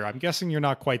S tier. I'm guessing you're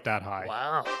not quite that high.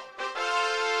 Wow.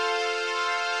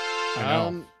 I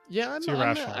know. Yeah, It's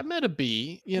irrational. I'm at a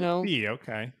B. You know, B,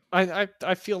 okay.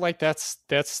 I feel like that's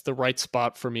the right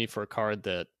spot for me for a card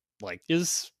that like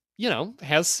is, you know,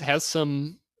 has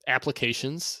some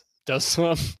applications, does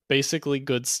some basically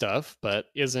good stuff, but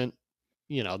isn't,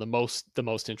 you know, the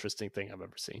most interesting thing I've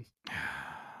ever seen.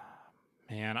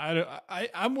 Man,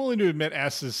 I'm willing to admit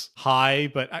S is high,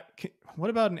 but what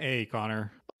about an A,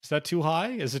 Connor? Is that too high?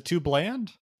 Is it too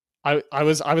bland? I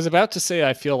was about to say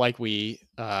I feel like we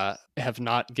have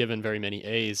not given very many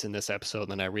A's in this episode,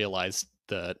 and then I realized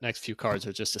the next few cards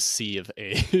are just a sea of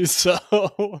A's.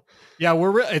 So Yeah,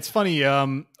 it's funny.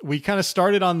 We kind of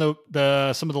started on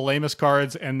the some of the lamest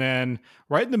cards, and then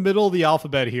right in the middle of the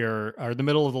alphabet here, or the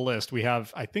middle of the list, we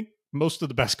have, I think, most of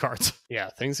the best cards. yeah,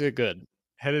 things get good.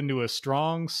 Head into a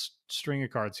strong string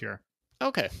of cards here.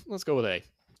 Okay, let's go with A.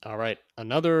 All right,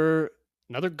 another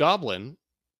goblin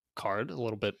card, a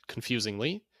little bit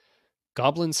confusingly.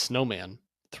 Goblin Snowman,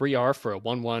 3R for a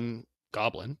 1/1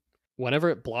 goblin.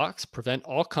 Whenever it blocks, prevent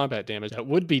all combat damage that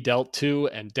would be dealt to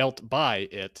and dealt by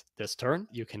it this turn.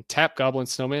 You can tap Goblin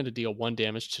Snowman to deal 1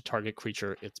 damage to target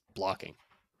creature it's blocking.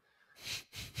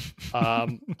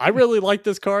 I really like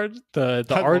this card. The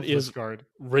art is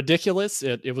ridiculous.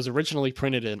 It was originally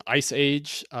printed in Ice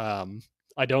Age.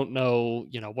 I don't know,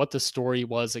 you know, what the story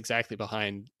was exactly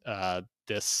behind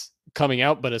this coming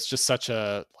out, but it's just such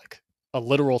a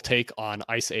literal take on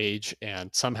Ice Age and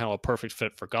somehow a perfect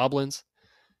fit for goblins.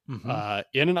 Mm-hmm.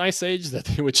 In an Ice Age that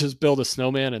they would just build a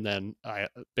snowman and then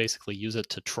basically use it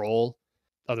to troll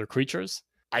other creatures.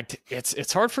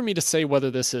 It's hard for me to say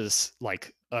whether this is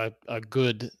like a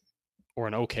good or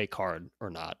an okay card or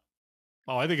not.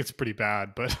 Oh, I think it's pretty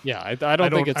bad, but yeah, I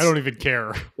don't think it's. I don't even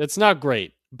care. It's not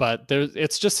great, but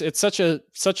it's such a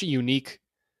unique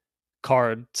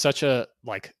card, such a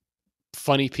like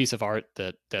funny piece of art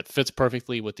that fits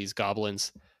perfectly with these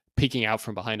goblins peeking out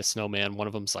from behind a snowman. One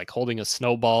of them's like holding a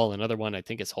snowball, another one I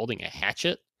think is holding a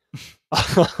hatchet.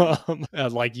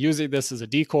 And like using this as a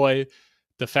decoy.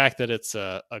 The fact that it's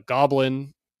a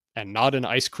goblin and not an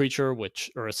ice creature,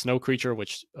 or a snow creature,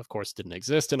 which of course didn't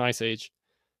exist in Ice Age,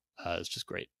 is just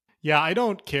great. Yeah, I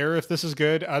don't care if this is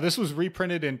good. This was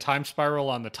reprinted in Time Spiral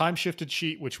on the Time Shifted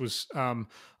sheet, which was a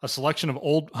selection of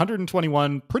old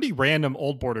 121 pretty random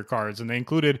old border cards, and they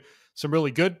included some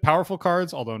really good, powerful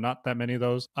cards, although not that many of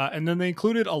those. And then they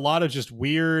included a lot of just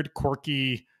weird,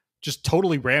 quirky, just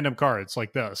totally random cards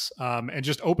like this. And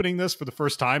just opening this for the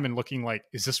first time and looking like,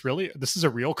 is this a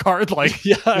real card? Like,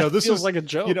 yeah, you know, this feels is like a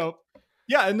joke. You know,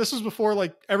 yeah, and this was before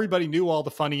like everybody knew all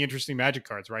the funny, interesting Magic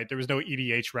cards, right? There was no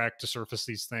EDH rec to surface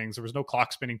these things. There was no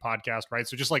clock spinning podcast, right?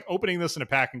 So just like opening this in a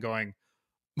pack and going,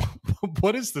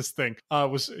 what is this thing?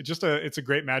 Was just it's a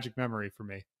great Magic memory for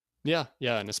me. Yeah,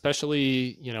 and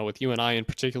especially, you know, with you and I in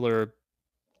particular,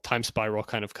 Time Spiral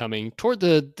kind of coming toward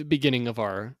the beginning of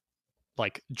our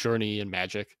like journey in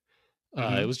Magic.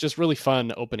 It was just really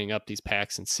fun opening up these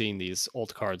packs and seeing these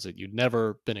old cards that you'd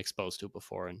never been exposed to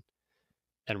before,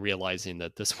 and realizing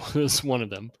that this was one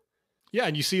of them. Yeah,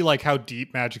 and you see like how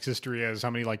deep Magic's history is, how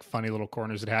many like funny little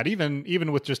corners it had,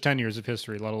 even with just 10 years of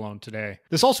history, let alone today.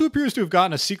 This also appears to have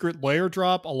gotten a secret layer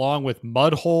drop along with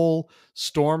Mudhole,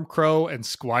 Stormcrow, and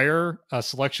Squire, a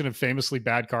selection of famously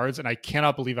bad cards, and I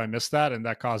cannot believe I missed that, and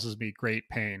that causes me great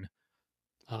pain.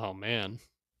 Oh man.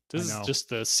 This is just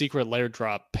the secret layer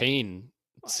drop pain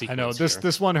sequence. I know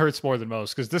this one hurts more than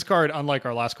most because this card, unlike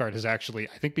our last card, has actually,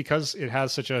 I think because it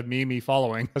has such a meme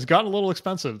following, has gotten a little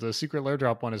expensive. The secret lair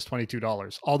drop one is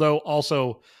 $22. Although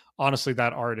also, honestly,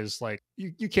 that art is like,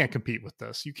 you can't compete with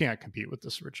this. You can't compete with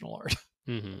this original art.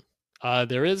 Mm-hmm.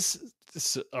 There is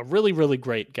a really, really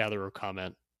great Gatherer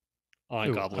comment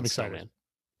on Goblin Snowman.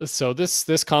 So this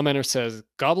commenter says,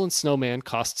 Goblin Snowman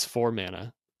costs 4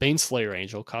 mana. Baneslayer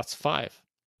Angel costs 5.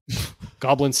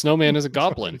 Goblin Snowman is a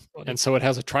goblin, and so it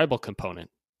has a tribal component.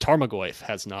 Tarmogoyf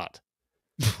has not.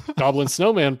 Goblin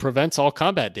Snowman prevents all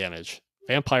combat damage.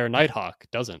 Vampire Nighthawk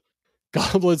doesn't.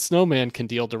 Goblin Snowman can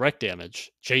deal direct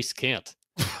damage. Jace can't.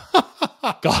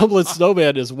 Goblin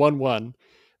Snowman is 1/1.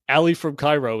 Ali from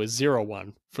Cairo is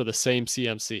 0/1 for the same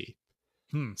CMC.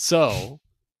 So,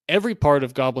 every part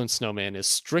of Goblin Snowman is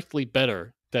strictly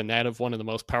better than that of one of the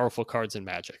most powerful cards in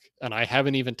Magic. And I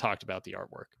haven't even talked about the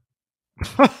artwork.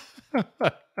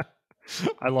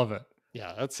 I love it.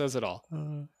 Yeah, that says it all.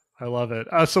 I love it.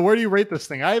 So where do you rate this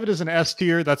thing? I have it as an S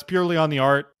tier. That's purely on the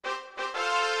art.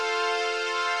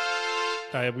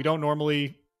 I wouldn't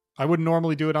normally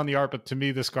do it on the art, but to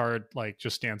me, this card like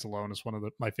just stands alone as one of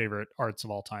my favorite arts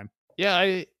of all time.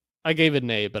 Yeah, I gave it an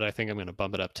A, but I think I'm going to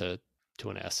bump it up to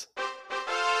an S.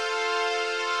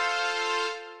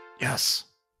 Yes.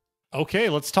 Okay,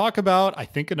 let's talk about, I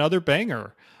think, another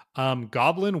banger.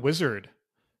 Goblin Wizard.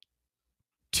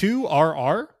 2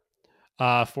 RR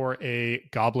for a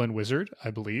Goblin Wizard, I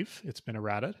believe. It's been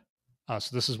errated.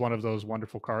 So this is one of those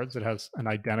wonderful cards that has an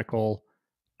identical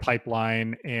type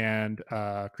line and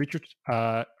creature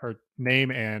or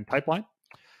name and type line.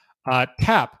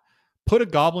 Tap, put a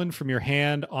goblin from your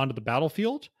hand onto the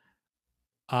battlefield.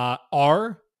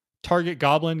 R, target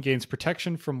goblin gains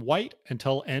protection from white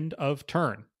until end of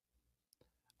turn.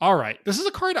 All right. This is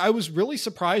a card I was really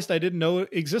surprised I didn't know it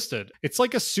existed. It's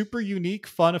like a super unique,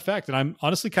 fun effect. And I'm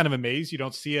honestly kind of amazed you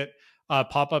don't see it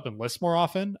pop up in lists more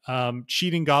often.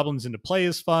 Cheating goblins into play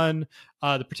is fun.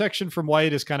 The protection from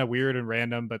white is kind of weird and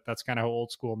random, but that's kind of how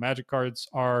old school Magic cards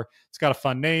are. It's got a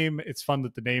fun name. It's fun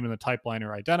that the name and the type line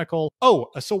are identical. Oh,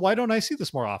 so why don't I see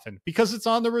this more often? Because it's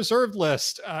on the reserved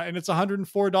list and it's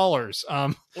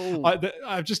 $104.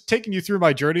 I've just taken you through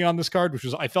my journey on this card, which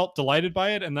was I felt delighted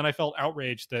by it, and then I felt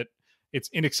outraged that it's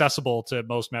inaccessible to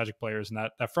most Magic players, and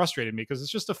that frustrated me because it's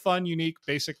just a fun, unique,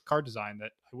 basic card design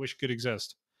that I wish could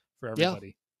exist for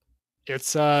everybody. Yeah.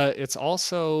 It's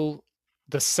also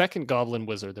the second Goblin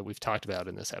Wizard that we've talked about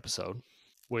in this episode,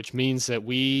 which means that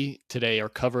we today are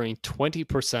covering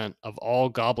 20% of all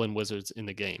Goblin Wizards in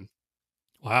the game.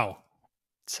 Wow.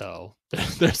 So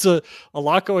there's a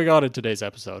lot going on in today's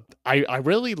episode. I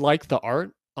really like the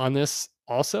art on this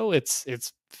also. It's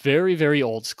very, very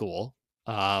old school.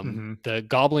 The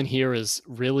Goblin here is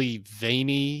really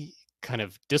veiny, kind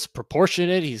of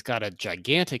disproportionate. He's got a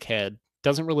gigantic head.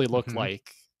 Doesn't really look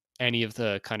like any of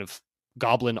the kind of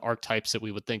goblin archetypes that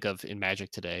we would think of in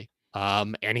Magic today.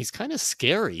 And he's kind of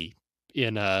scary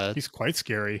he's quite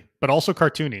scary, but also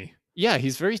cartoony. Yeah,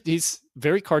 he's very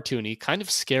cartoony, kind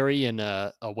of scary in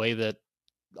a way that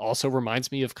also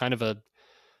reminds me of kind of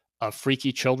a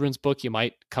freaky children's book you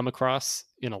might come across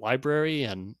in a library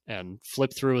and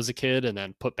flip through as a kid and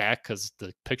then put back because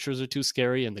the pictures are too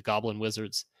scary and the Goblin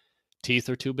Wizard's teeth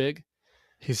are too big.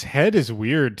 His head is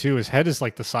weird too. His head is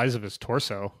like the size of his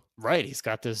torso. Right. He's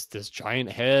got this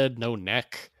giant head, no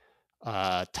neck,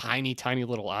 tiny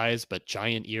little eyes, but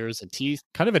giant ears and teeth.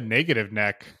 Kind of a negative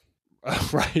neck.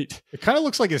 Right. It kind of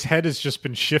looks like his head has just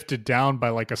been shifted down by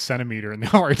like a centimeter in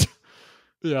the art.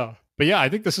 Yeah. But yeah, I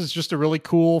think this is just a really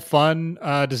cool, fun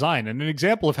design and an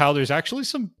example of how there's actually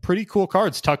some pretty cool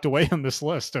cards tucked away on this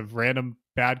list of random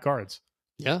bad cards.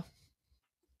 Yeah,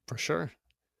 for sure.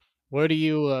 Where do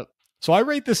you... So I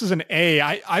rate this as an A.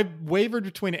 I wavered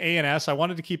between A and S. I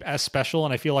wanted to keep S special,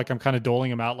 and I feel like I'm kind of doling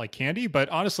them out like candy. But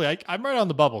honestly, I'm right on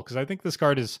the bubble because I think this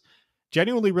card is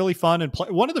genuinely really fun and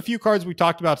one of the few cards we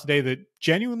talked about today that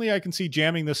genuinely I can see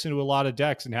jamming this into a lot of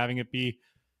decks and having it be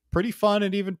pretty fun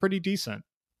and even pretty decent.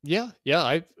 Yeah.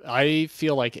 I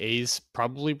feel like A's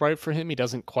probably right for him. He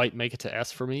doesn't quite make it to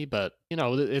S for me, but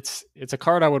it's a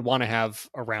card I would want to have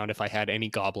around if I had any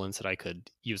goblins that I could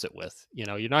use it with.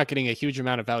 You're not getting a huge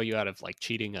amount of value out of like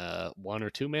cheating a 1 or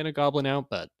 2 mana goblin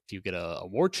out, but if you get a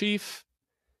war chief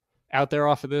out there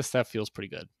off of this, that feels pretty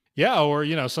good. Yeah,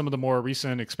 or some of the more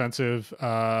recent expensive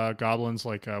goblins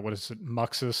like what is it,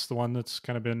 Muxus, the one that's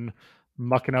kind of been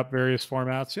mucking up various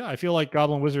formats. Yeah, I feel like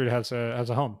Goblin Wizard has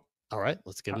a home. All right,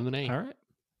 let's give him an A. All right.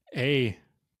 A.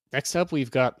 Next up, we've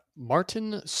got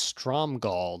Marton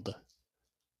Stromgald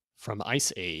from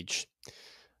Ice Age.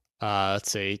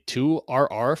 It's a 2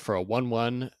 RR for a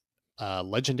 1/1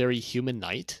 legendary human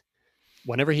knight.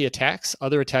 Whenever he attacks,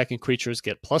 other attacking creatures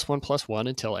get +1/+1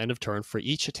 until end of turn for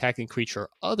each attacking creature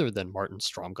other than Marton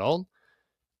Stromgald.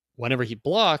 Whenever he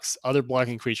blocks, other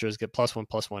blocking creatures get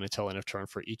 +1/+1 until end of turn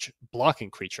for each blocking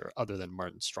creature other than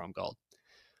Marton Stromgald.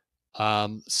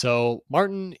 So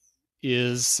Marton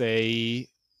is a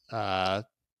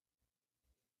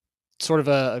sort of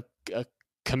a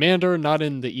commander, not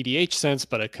in the EDH sense,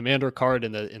 but a commander card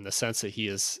in the sense that he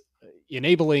is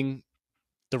enabling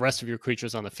the rest of your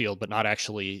creatures on the field, but not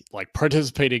actually like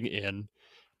participating in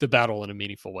the battle in a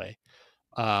meaningful way.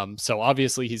 So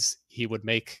obviously he would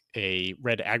make a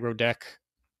red aggro deck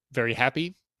very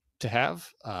happy to have.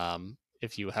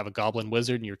 If you have a Goblin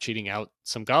Wizard and you're cheating out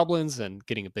some goblins and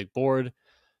getting a big board,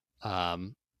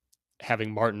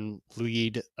 having Marton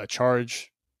lead a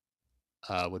charge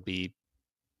would be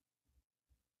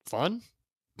fun.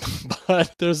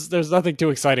 But there's nothing too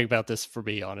exciting about this for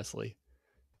me, honestly.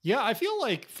 Yeah, I feel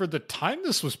like for the time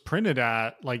this was printed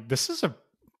at, like this is a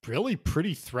really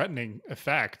pretty threatening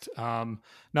effect. Now,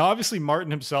 obviously, Marton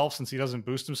himself, since he doesn't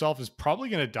boost himself, is probably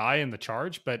going to die in the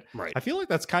charge, but right. I feel like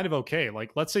that's kind of okay.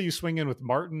 Like, let's say you swing in with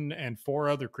Marton and 4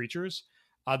 other creatures.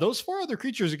 Those 4 other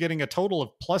creatures are getting a total of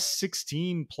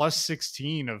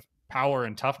 +16 of power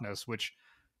and toughness, which,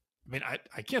 I mean,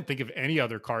 I can't think of any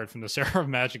other card from the Sahara of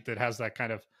Magic that has that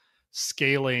kind of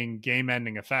scaling,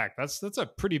 game-ending effect. That's a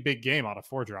pretty big game on a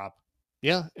 4-drop.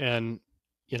 Yeah, and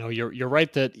you're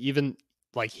right that even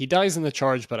like he dies in the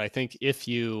charge, but I think if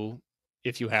you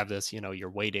have this, you're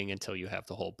waiting until you have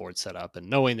the whole board set up and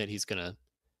knowing that he's gonna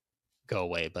go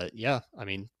away. But yeah, I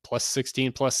mean,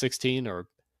 +16 or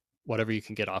whatever you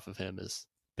can get off of him is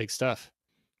big stuff.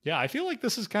 Yeah, I feel like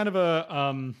this is kind of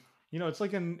a it's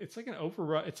like an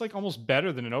overrun. It's like almost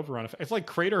better than an overrun. It's like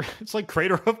Crater. It's like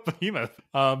Crater of Behemoth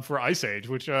for Ice Age,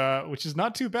 which is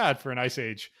not too bad for an Ice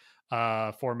Age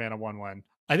 4-mana 1/1.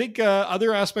 I think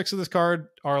other aspects of this card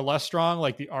are less strong.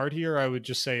 Like the art here, I would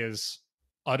just say is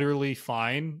utterly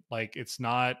fine. Like it's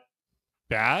not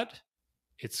bad.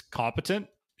 It's competent.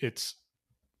 It's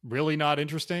really not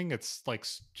interesting. It's like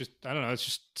just I don't know. It's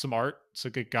just some art. It's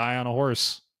like a guy on a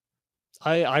horse.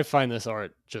 I find this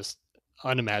art just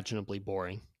unimaginably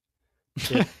boring.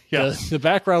 Yeah. The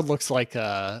background looks like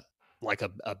a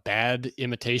bad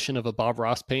imitation of a Bob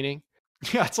Ross painting.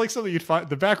 Yeah, it's like something you'd find.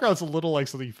 The background's a little like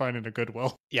something you find in a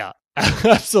Goodwill. Yeah,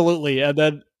 absolutely. And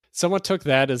then someone took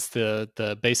that as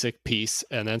the basic piece,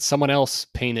 and then someone else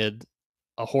painted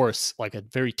a horse, like a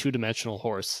very two-dimensional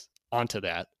horse, onto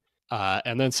that.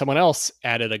 And then someone else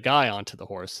added a guy onto the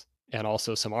horse and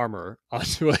also some armor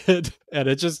onto it. And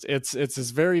it's this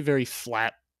very, very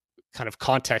flat, kind of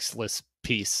contextless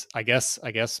piece. I guess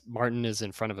Marton is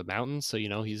in front of a mountain, so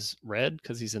he's red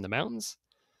because he's in the mountains.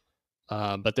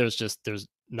 But there's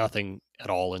nothing at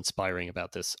all inspiring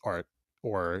about this art,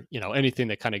 or anything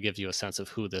that kind of gives you a sense of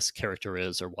who this character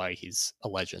is or why he's a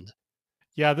legend.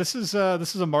 Yeah, this is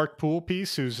a Mark Poole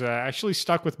piece who's actually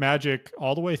stuck with Magic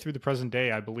all the way through the present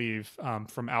day, I believe,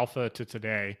 from Alpha to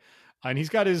today, and he's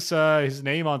got his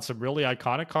name on some really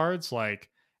iconic cards like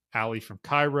Ali from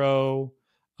Cairo,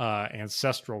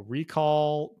 Ancestral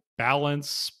Recall,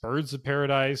 Balance, Birds of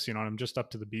Paradise. And I'm just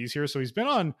up to the B's here, so he's been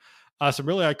on some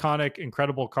really iconic,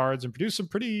 incredible cards and produced some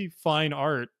pretty fine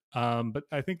art. But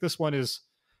I think this one is.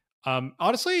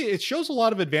 Honestly, it shows a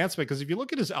lot of advancement because if you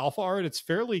look at his alpha art, it's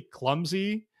fairly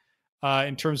clumsy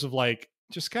in terms of like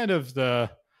just kind of the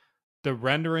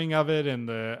rendering of it and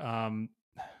the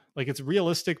like it's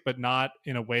realistic, but not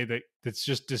in a way that's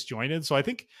just disjointed. So I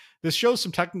think this shows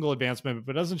some technical advancement,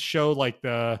 but it doesn't show like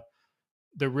the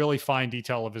really fine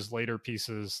detail of his later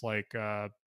pieces, like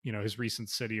his recent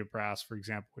City of Brass, for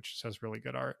example, which just has really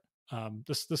good art.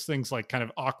 This thing's like kind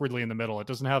of awkwardly in the middle. It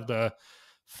doesn't have the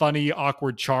funny,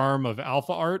 awkward charm of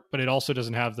alpha art, but it also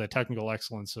doesn't have the technical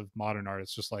excellence of modern art.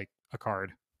 It's just like a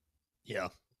card. Yeah.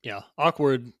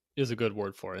 Awkward is a good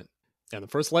word for it. And the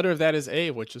first letter of that is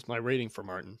A, which is my rating for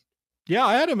Marton. Yeah,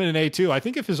 I had him in an A too. I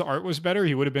think if his art was better,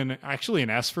 he would have been actually an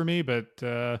S for me, but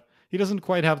he doesn't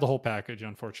quite have the whole package,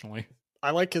 unfortunately.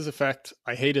 I like his effect.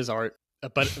 I hate his art,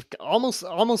 but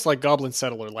almost like Goblin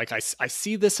Settler. Like I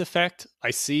see this effect.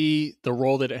 I see the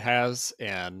role that it has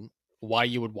and why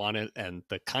you would want it and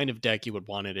the kind of deck you would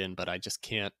want it in, but I just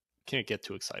can't get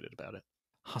too excited about it.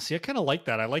 See, I kind of like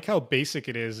that. I like how basic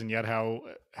it is, and yet how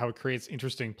it creates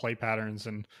interesting play patterns,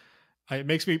 and it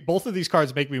makes me. Both of these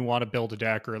cards make me want to build a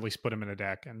deck, or at least put them in a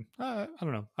deck. And I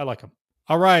don't know, I like them.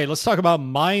 All right, let's talk about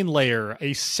Mind Layer,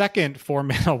 a second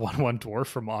 4-mana 1/1 dwarf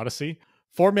from Odyssey.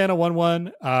 4-mana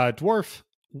 1/1 dwarf,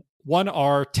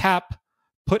 1R tap,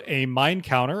 put a mind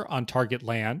counter on target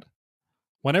land.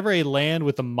 Whenever a land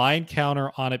with a mind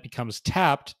counter on it becomes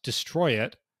tapped, destroy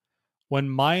it. When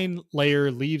Mind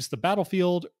Layer leaves the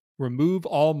battlefield, remove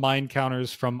all mind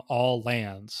counters from all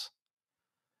lands.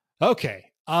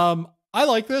 Okay. I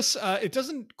like this. It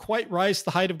doesn't quite rise to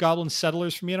the height of Goblin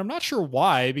Settlers for me, and I'm not sure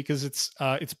why, because it's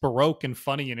Baroque and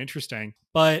funny and interesting.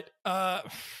 But I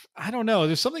don't know.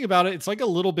 There's something about it. It's like a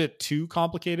little bit too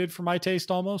complicated for my taste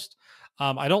almost.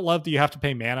 I don't love that you have to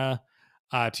pay mana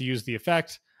to use the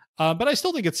effect. But I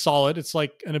still think it's solid. It's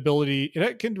like an ability.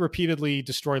 It can repeatedly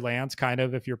destroy lands, kind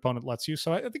of, if your opponent lets you.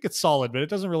 So I think it's solid, but it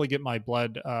doesn't really get my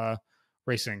blood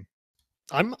racing.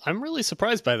 I'm really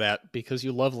surprised by that because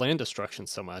you love land destruction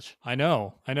so much. I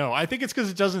know. I think it's because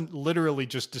it doesn't literally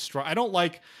just destroy. I don't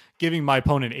like giving my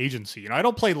opponent agency. I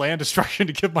don't play land destruction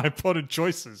to give my opponent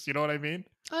choices. You know what I mean?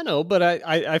 I know, but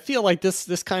I feel like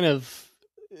this kind of,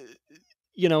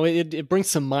 it brings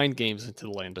some mind games into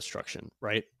the land destruction,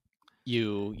 right?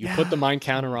 You put the mind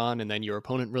counter on, and then your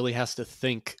opponent really has to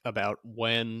think about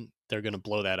when they're going to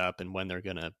blow that up and when they're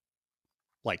going to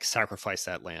like sacrifice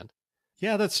that land.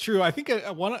 Yeah, that's true. I think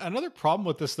another problem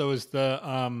with this though is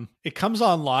it comes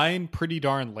online pretty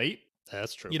darn late.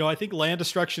 That's true. I think land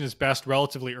destruction is best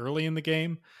relatively early in the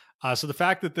game. So the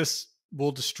fact that this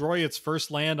will destroy its first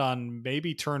land on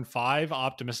maybe turn 5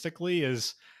 optimistically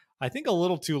is, I think, a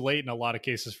little too late in a lot of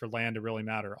cases for land to really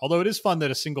matter. Although it is fun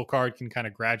that a single card can kind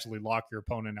of gradually lock your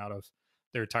opponent out of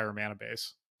their entire mana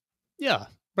base. Yeah.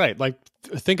 Right. Like,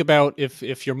 think about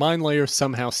if your Mind Layer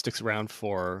somehow sticks around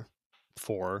for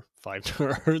 4-5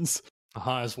 turns,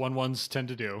 As 1/1s tend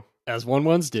to do. as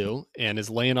 1/1s do, and is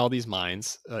laying all these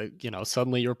mines,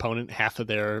 suddenly your opponent, half of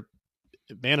their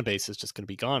mana base is just going to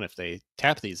be gone if they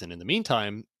tap these. And in the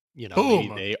meantime, maybe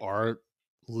Boom! they are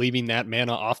leaving that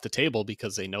mana off the table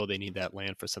because they know they need that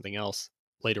land for something else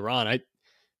later on.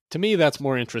 To me, that's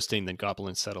more interesting than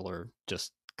Goblin Settler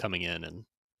just coming in and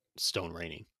stone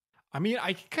raining. I mean,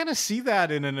 I can kind of see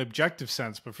that in an objective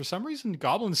sense, but for some reason,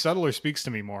 Goblin Settler speaks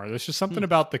to me more. There's just something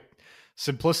about the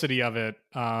simplicity of it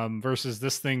versus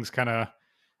this thing's kind of.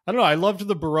 I don't know. I loved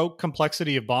the Baroque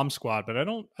complexity of Bomb Squad, but I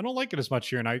don't like it as much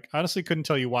here, and I honestly couldn't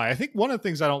tell you why. I think one of the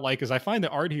things I don't like is I find the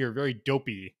art here very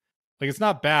dopey. Like, it's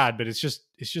not bad, but it's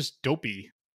just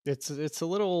dopey. It's a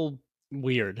little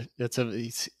weird.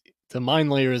 The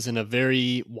Mind Layer is in a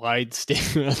very wide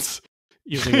stance,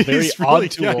 using a very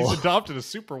odd tool. Yeah, he's adopted a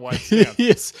super wide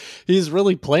stance. he's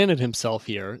really planted himself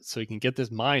here so he can get this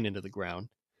mine into the ground.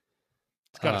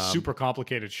 It's got a super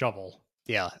complicated shovel.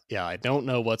 Yeah. I don't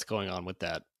know what's going on with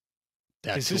that.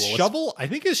 Is his shovel? I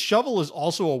think his shovel is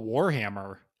also a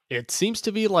warhammer. It seems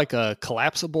to be like a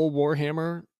collapsible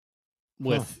warhammer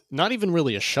with not even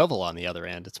really a shovel on the other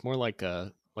end. It's more like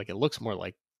it looks more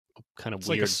like a kind of it's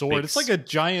weird like a sword. It's like a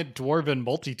giant dwarven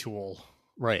multi-tool.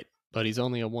 Right, but he's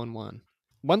only a 1/1.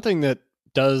 One thing that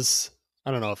does,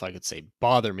 I don't know if I could say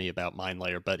bother me about Mind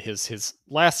Layer, but his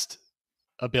last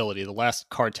ability, the last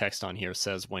card text on here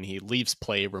says when he leaves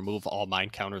play, remove all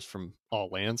mind counters from all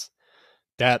lands.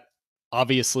 That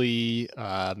obviously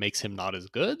makes him not as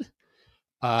good.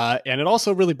 And it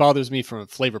also really bothers me from a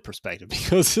flavor perspective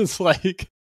because it's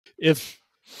like if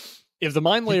the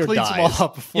Mind Layer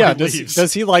dies,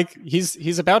 does he like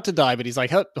he's about to die, but he's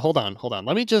like, hold on,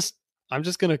 I'm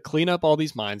just gonna clean up all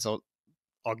these mines.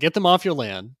 I'll get them off your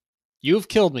land. You've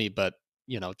killed me, but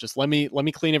just let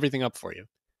me clean everything up for you.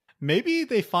 Maybe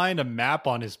they find a map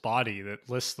on his body that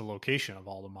lists the location of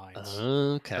all the mines.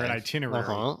 Okay, or an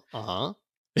itinerary.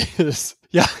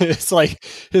 It's like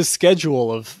his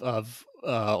schedule of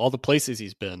all the places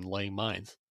he's been laying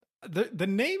mines. The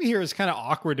name here is kind of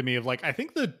awkward to me. Of like, I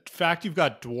think the fact you've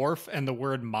got dwarf and the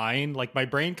word mine, like my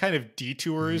brain kind of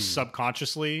detours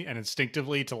subconsciously and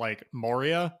instinctively to like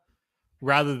Moria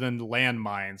rather than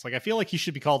landmines. Like, I feel like he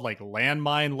should be called like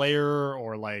landmine layer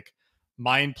or like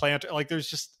mine planter. Like, there's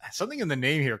just something in the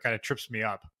name here kind of trips me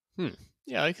up.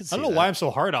 Yeah, I can see. I don't know why I'm so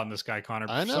hard on this guy, Connor.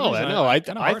 I know. I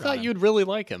thought you'd really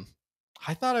like him.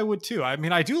 I thought I would too. I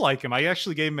mean, I do like him. I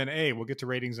actually gave him an A. We'll get to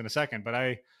ratings in a second, but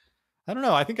I don't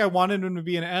know. I think I wanted him to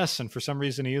be an S, and for some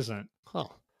reason he isn't. Huh.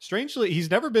 Strangely,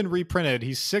 he's never been reprinted.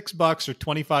 He's $6 or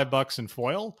 $25 in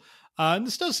foil. And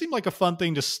this does seem like a fun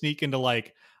thing to sneak into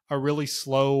like a really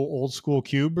slow old school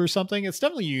cube or something. It's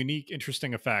definitely a unique,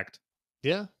 interesting effect.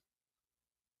 Yeah,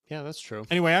 that's true.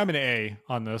 Anyway, I'm an A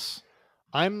on this.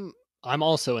 I'm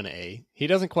also an A. He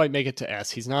doesn't quite make it to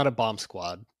S. He's not a bomb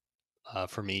squad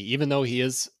for me, even though he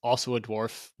is also a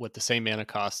dwarf with the same mana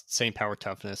cost, same power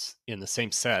toughness in the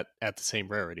same set at the same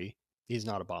rarity. He's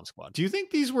not a bomb squad. Do you think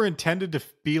these were intended to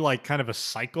be like kind of a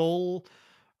cycle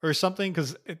or something?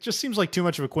 Because it just seems like too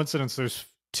much of a coincidence. There's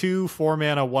 2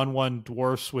 4-mana 1/1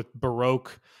 dwarfs with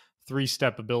Baroque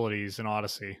 3-step abilities in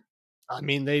Odyssey. I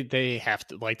mean, they have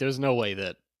to, like, there's no way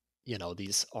that,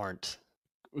 these aren't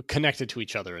connected to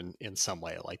each other in some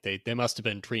way. Like they must have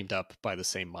been dreamed up by the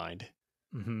same mind.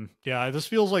 Mm-hmm. Yeah, this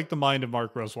feels like the mind of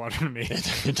Mark Rosewater to me.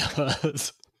 It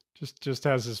does. Just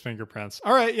has his fingerprints.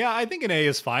 All right, yeah, I think an A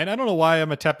is fine. I don't know why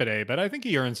I'm a tepid A, but I think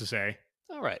he earns his A.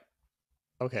 All right.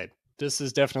 Okay, this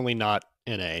is definitely not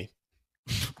an A.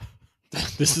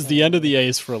 This is the end of the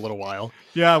A's for a little while.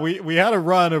 Yeah, we had a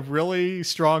run of really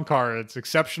strong cards,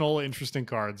 exceptional, interesting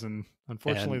cards, and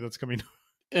unfortunately that's coming.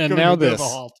 And now this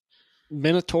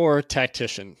Minotaur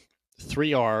Tactician,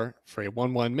 3R for a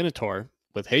 1/1 Minotaur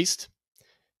with haste.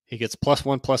 He gets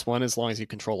 +1/+1 as long as you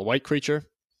control a white creature,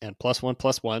 and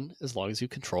 +1/+1 as long as you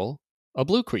control a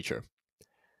blue creature.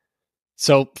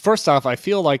 So first off, I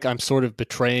feel like I'm sort of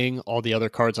betraying all the other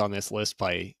cards on this list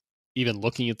by even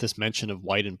looking at this mention of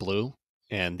white and blue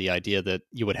and the idea that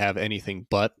you would have anything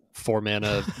but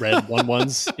 4-mana red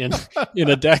 1/1s in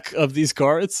a deck of these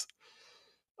cards.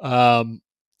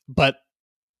 But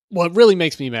what really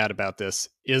makes me mad about this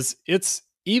is it's,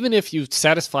 even if you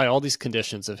satisfy all these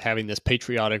conditions of having this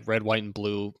patriotic red, white, and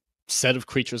blue set of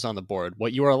creatures on the board,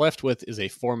 what you are left with is a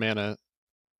 4-mana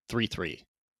 3/3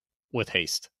 with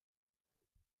haste,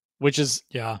 which is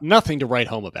nothing to write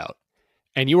home about.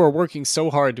 And you are working so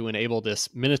hard to enable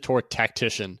this Minotaur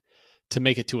Tactician to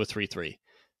make it to a 3/3.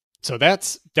 So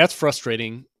that's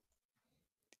frustrating.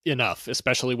 enough,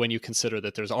 especially when you consider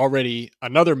that there's already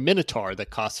another Minotaur that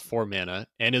costs 4 mana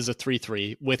and is a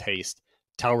 3/3 with haste,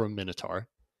 Taurum Minotaur,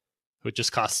 who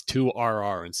just costs 2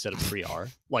 RR instead of 3R.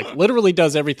 Like, literally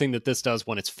does everything that this does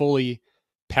when it's fully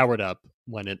powered up,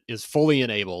 when it is fully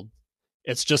enabled.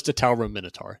 It's just a Taurum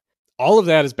Minotaur. All of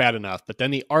that is bad enough, but then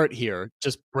the art here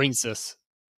just brings this.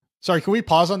 Sorry, can we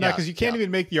pause on that? Because you can't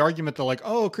even make the argument that, like,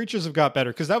 oh, creatures have got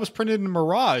better, because that was printed in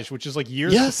Mirage, which is like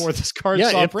years before this card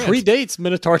saw print. It predates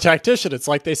Minotaur Tactician. It's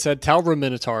like they said Taurum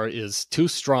Minotaur is too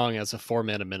strong as a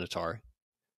 4-mana Minotaur.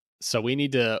 So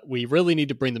we really need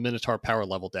to bring the Minotaur power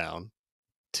level down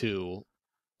to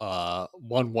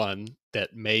 1/1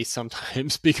 that may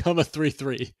sometimes become a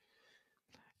 3/3.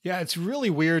 Yeah, it's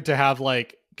really weird to have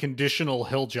like conditional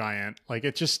Hill Giant. Like,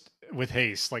 it just with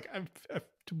haste. Like,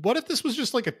 what if this was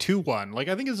just like a 2/1? Like,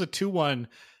 I think as a 2/1,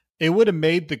 it would have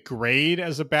made the grade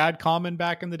as a bad common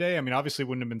back in the day. I mean, obviously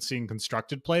wouldn't have been seeing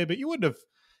constructed play, but it wouldn't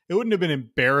have been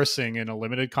embarrassing in a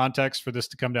limited context for this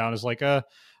to come down as like a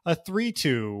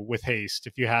 3/2 with haste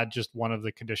if you had just one of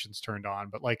the conditions turned on.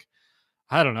 But like,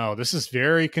 I don't know. This is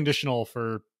very conditional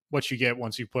for what you get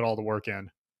once you put all the work in.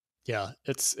 Yeah,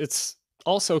 it's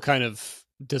also kind of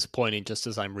disappointing just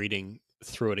as I'm reading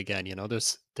through it again. You know,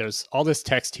 there's all this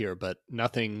text here, but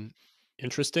nothing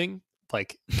interesting.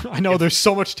 Like, I know there's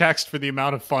so much text for the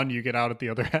amount of fun you get out at the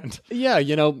other end. Yeah,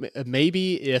 you know,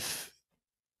 maybe if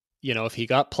he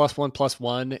got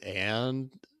 +1/+1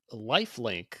 and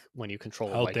lifelink when you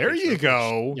control. Oh, there you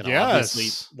go. Which, yes,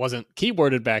 obviously wasn't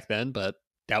keyworded back then, but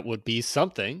that would be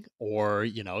something. Or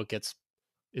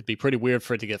it'd be pretty weird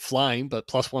for it to get flying, but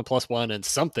 +1/+1 and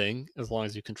something as long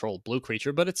as you control blue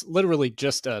creature. But it's literally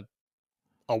just a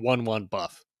 1/1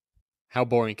 buff. How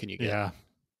boring can you get?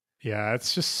 Yeah,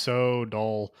 it's just so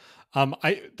dull.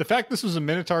 The fact this was a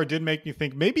Minotaur did make me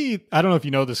think maybe, I don't know if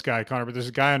you know this guy, Connor, but there's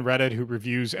a guy on Reddit who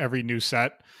reviews every new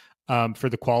set for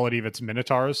the quality of its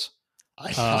Minotaurs.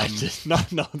 I did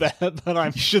not know that,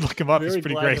 but you should look him up. He's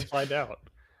pretty great to find out.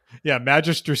 Yeah,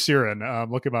 Magister Siren.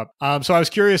 Look him up. So I was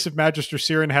curious if Magister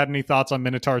Siren had any thoughts on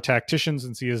Minotaur Tactician,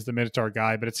 since he is the Minotaur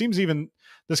guy, but it seems even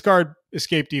this card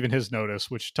escaped even his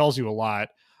notice, which tells you a lot.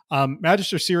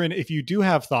 Magister Siren, if you do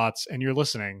have thoughts and you're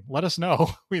listening, let us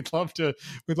know. We'd love to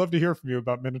hear from you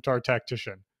about Minotaur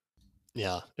Tactician.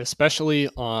 Yeah, especially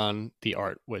on the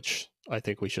art, which I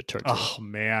think we should turn to. Oh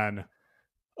man.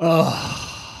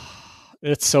 Oh,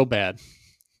 it's so bad.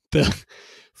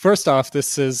 First off,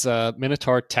 this is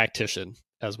Minotaur Tactician,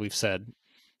 as we've said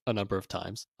a number of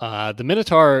times. The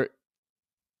Minotaur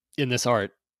in this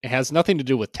art has nothing to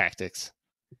do with tactics.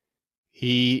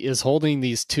 He is holding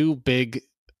these two big,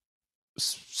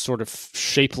 sort of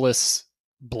shapeless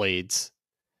blades.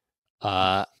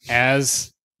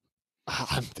 It's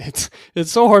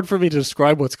so hard for me to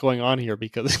describe what's going on here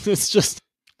because it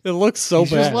looks so bad.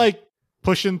 Just like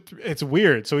pushing. It's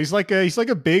weird. So he's like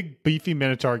a big beefy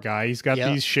Minotaur guy. He's got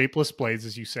these shapeless blades,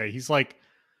 as you say. He's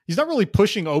not really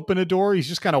pushing open a door. He's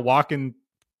just kind of walking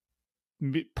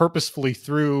purposefully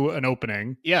through an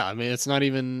opening. Yeah, I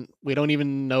mean, we don't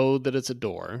even know that it's a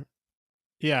door.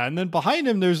 Yeah, and then behind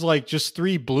him there's like just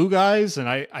 3 blue guys, and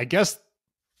I guess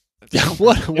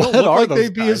what are those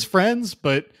they'd be his friends,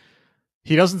 but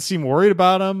he doesn't seem worried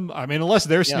about them. I mean, unless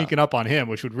they're sneaking up on him,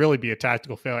 which would really be a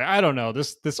tactical failure. I don't know.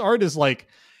 This art is like,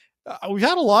 we've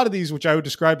had a lot of these, which I would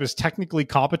describe as technically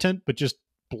competent, but just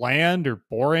bland or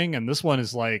boring. And this one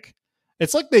is like,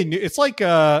 it's like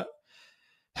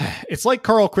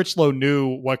Carl Critchlow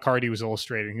knew what card he was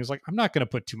illustrating. He was like, I'm not going to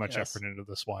put too much effort into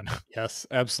this one. Yes,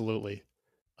 absolutely.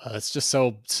 It's just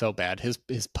so bad. His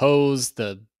pose,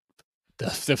 the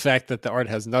fact that the art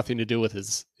has nothing to do with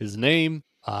his name.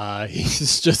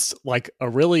 He's just like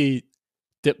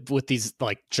with these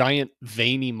like giant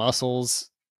veiny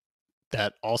muscles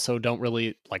that also aren't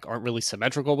really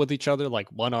symmetrical with each other. Like,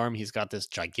 one arm, he's got this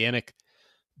gigantic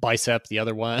bicep. The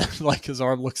other one, like, his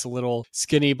arm looks a little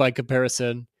skinny by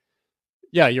comparison.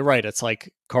 Yeah, you're right. It's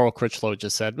like Carl Critchlow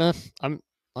just said, "Nah, I'm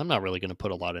not really going to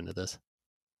put a lot into this."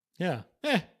 Yeah,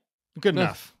 good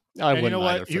enough. I wouldn't. You know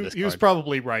what? He was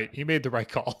probably right. He made the right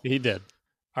call. He did.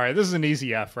 All right, this is an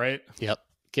easy F, right? Yep.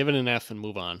 Give it an F and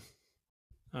move on.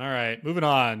 All right, moving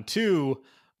on to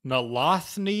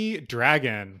Nalathni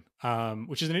Dragon,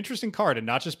 which is an interesting card, and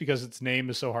not just because its name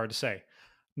is so hard to say.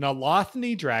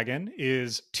 Nalathni Dragon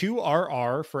is 2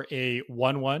 RR for a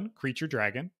 1/1 creature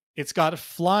dragon. It's got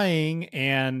flying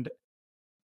and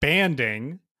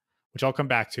banding, which I'll come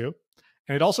back to.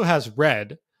 And it also has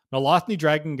red. Nalathni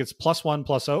Dragon gets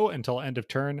 +1/+0 until end of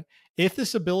turn. If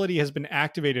this ability has been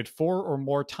activated 4 or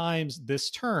more times this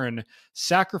turn,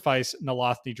 sacrifice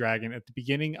Nalathni Dragon at the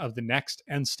beginning of the next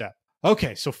end step.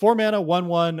 Okay, so 4 mana,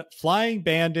 1/1, flying,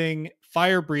 banding,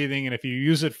 fire breathing, and if you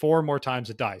use it 4 more times,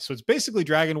 it dies. So it's basically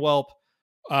Dragon Whelp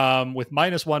with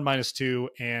 -1, -2,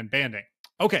 and banding.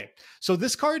 Okay, so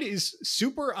this card is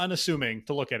super unassuming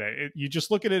to look at it. You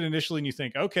just look at it initially and you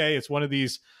think, okay, it's one of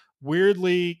these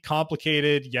weirdly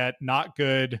complicated yet not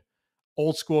good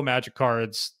old school Magic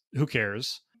cards. Who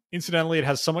cares? Incidentally, it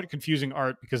has somewhat confusing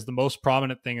art because the most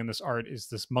prominent thing in this art is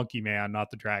this monkey man, not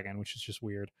the dragon, which is just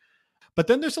weird. But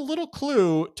then there's a little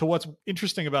clue to what's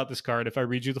interesting about this card if I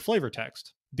read you the flavor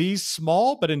text. These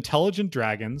small but intelligent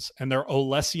dragons and their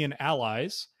Olesian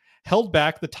allies held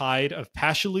back the tide of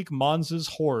Pashalik Monza's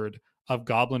horde of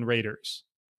goblin raiders.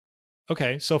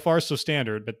 Okay, so far so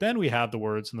standard, but then we have the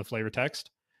words in the flavor text.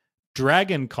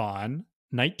 Dragon Con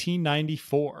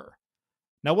 1994.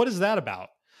 Now, what is that about?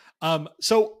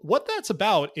 So what that's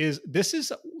about is this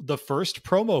is the first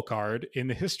promo card in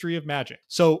the history of Magic.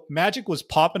 So Magic was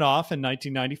popping off in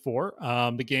 1994.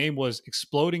 The game was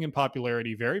exploding in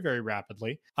popularity very, very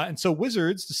rapidly. And so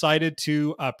Wizards decided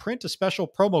to print a special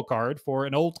promo card for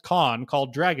an old con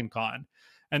called Dragon Con.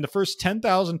 And the first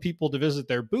 10,000 people to visit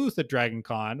their booth at Dragon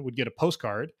Con would get a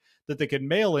postcard that they could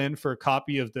mail in for a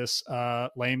copy of this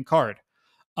lame card.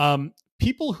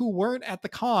 People who weren't at the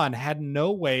con had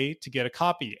no way to get a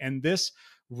copy. And this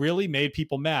really made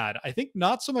people mad. I think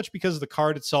not so much because the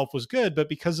card itself was good, but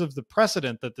because of the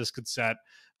precedent that this could set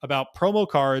about promo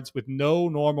cards with no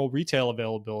normal retail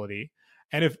availability.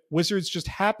 And if Wizards just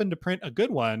happened to print a good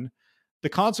one, the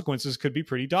consequences could be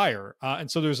pretty dire.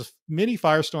 And so there's a mini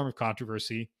firestorm of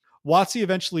controversy. WotC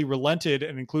eventually relented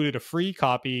and included a free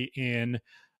copy in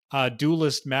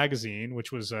Duelist magazine,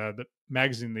 which was the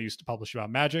magazine they used to publish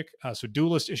about Magic. So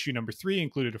Duelist issue number 3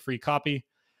 included a free copy.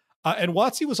 And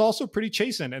WotC was also pretty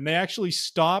chastened, and they actually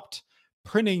stopped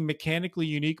printing mechanically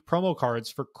unique promo cards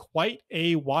for quite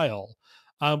a while,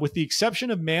 with the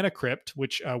exception of Mana Crypt,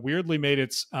 which weirdly made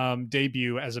its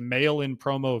debut as a mail-in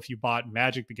promo if you bought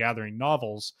Magic the Gathering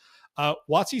novels.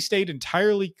 WotC stayed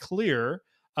entirely clear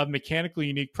of mechanically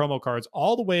unique promo cards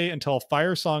all the way until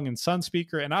Firesong and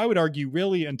Sunspeaker, and I would argue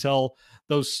really until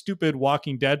those stupid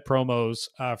Walking Dead promos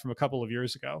from a couple of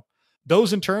years ago.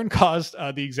 Those in turn caused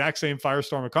the exact same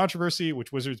firestorm of controversy,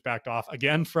 which Wizards backed off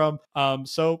again from.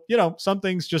 So, some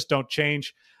things just don't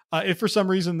change. If for some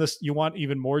reason you want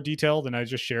even more detail than I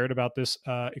just shared about this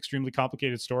extremely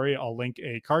complicated story, I'll link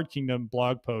a Card Kingdom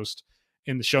blog post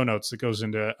in the show notes that goes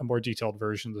into a more detailed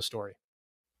version of the story.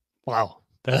 Wow.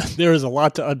 There is a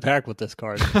lot to unpack with this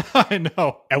card. I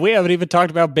know. And we haven't even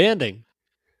talked about banding.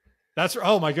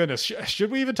 Oh my goodness. Should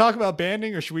we even talk about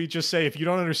banding, or should we just say, if you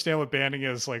don't understand what banding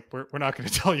is, like, we're not going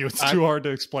to tell you. It's too hard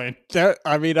to explain.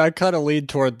 I kind of lean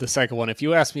toward the second one. If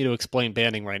you asked me to explain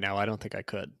banding right now, I don't think I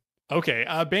could. Okay.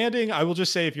 Banding, I will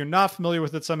just say, if you're not familiar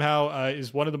with it somehow,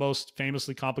 is one of the most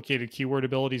famously complicated keyword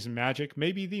abilities in Magic,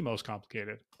 maybe the most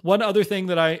complicated. One other thing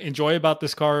that I enjoy about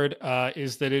this card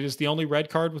is that it is the only red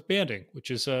card with banding,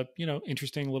 which is a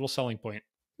interesting little selling point.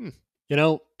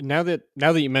 Now that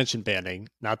you mentioned banding,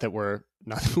 not that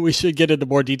we should get into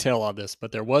more detail on this,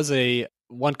 but there was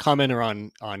one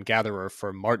commenter on Gatherer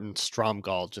for Marton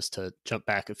Stromgald, just to jump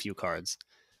back a few cards.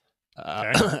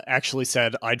 Okay. Actually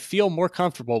said, I'd feel more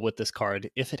comfortable with this card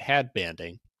if it had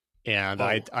banding. And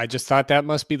I just thought that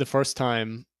must be the first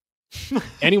time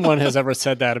anyone has ever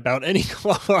said that about any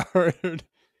card.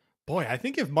 Boy, I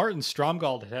think if Marton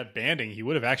Stromgald had banding, he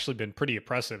would have actually been pretty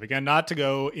oppressive. Again, not to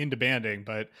go into banding,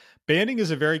 but banding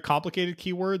is a very complicated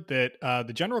keyword that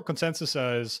the general consensus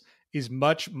is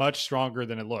much, much stronger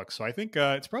than it looks. So I think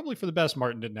it's probably for the best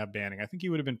Marton didn't have banding. I think he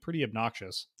would have been pretty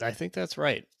obnoxious. I think that's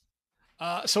right.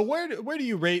 So where do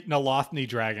you rate Nalathni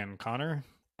Dragon, Connor?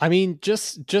 I mean,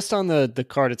 just on the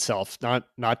card itself,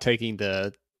 not taking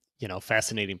the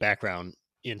fascinating background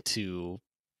into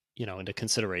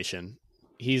consideration.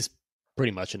 He's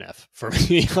pretty much an F for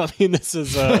me. I mean, this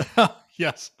is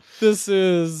yes, this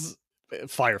is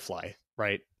Firefly,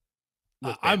 right?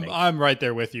 I'm right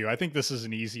there with you. I think this is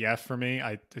an easy F for me.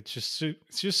 It's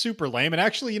just super lame. And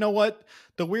actually, you know what?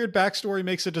 The weird backstory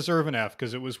makes it deserve an F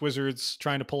because it was Wizards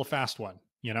trying to pull a fast one.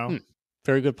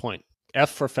 Very good point.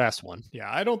 F for fast one. Yeah,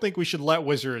 I don't think we should let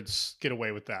Wizards get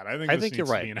away with that. I think you're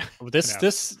right.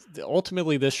 This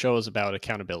ultimately, this show is about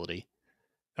accountability.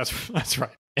 That's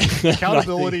right.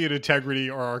 Accountability and integrity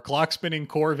are our clock spinning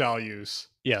core values.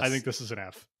 Yes, I think this is an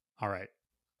F. All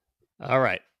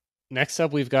right. Next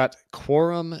up, we've got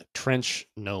Quarum Trench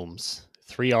Gnomes.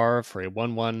 3R for a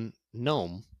 1/1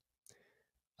 gnome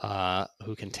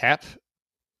who can tap.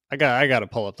 I got to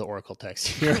pull up the Oracle text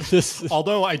here.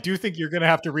 Although I do think you're going to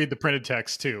have to read the printed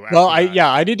text too. Well,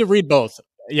 I need to read both.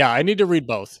 Yeah, I need to read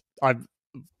both.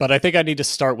 But I think I need to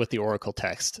start with the Oracle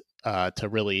text to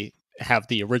really have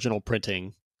the original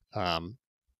printing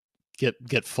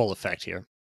get full effect here.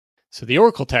 So the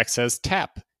Oracle text says,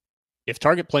 tap. If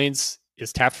target plains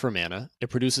is tapped for mana, it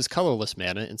produces colorless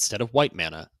mana instead of white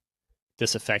mana.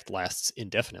 This effect lasts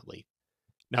indefinitely.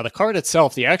 Now the card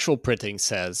itself, the actual printing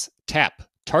says, tap.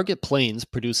 Target plains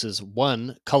produces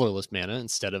 1 colorless mana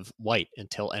instead of white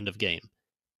until end of game.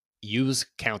 Use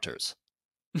counters.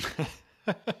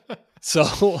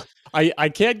 So I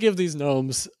can't give these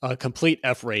gnomes a complete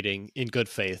F rating in good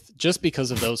faith just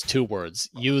because of those 2 words,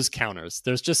 use counters.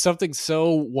 There's just something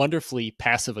so wonderfully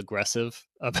passive aggressive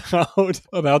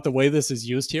about the way this is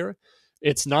used here.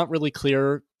 It's not really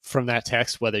clear from that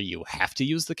text whether you have to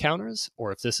use the counters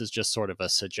or if this is just sort of a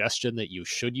suggestion that you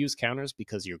should use counters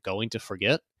because you're going to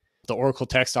forget. The Oracle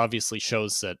text obviously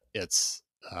shows that it's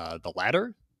the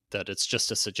latter, that it's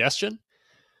just a suggestion.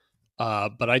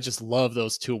 But I just love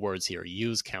those 2 words here,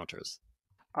 use counters.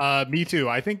 Me too.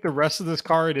 I think the rest of this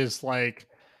card is like,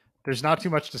 there's not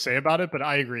too much to say about it, but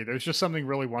I agree. There's just something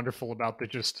really wonderful about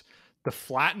the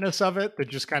flatness of it that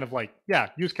just kind of like, yeah,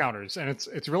 use counters. And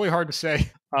it's really hard to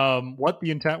say what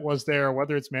the intent was there,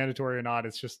 whether it's mandatory or not.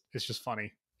 It's just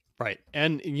funny. Right.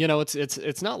 And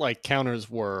it's not like counters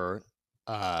were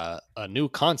a new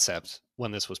concept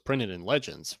when this was printed in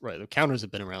Legends, right? The counters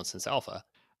have been around since Alpha.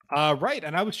 Right.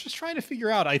 And I was just trying to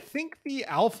figure out, I think the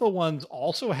Alpha ones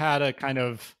also had a kind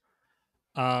of,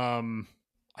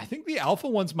 I think the Alpha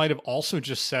ones might have also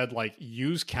just said like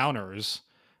use counters.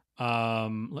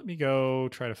 Let me go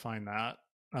try to find that.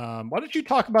 Why don't you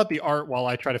talk about the art while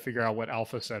I try to figure out what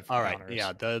Alpha said for counters?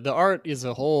 Yeah, the art is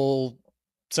a whole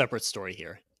separate story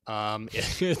here.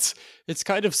 It's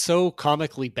kind of so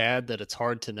comically bad that it's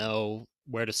hard to know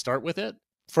where to start with it.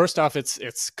 First off,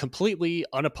 it's completely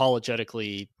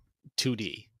unapologetically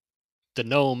 2D. The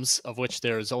gnomes, of which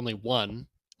there's only 1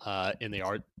 in the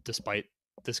art, despite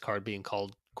this card being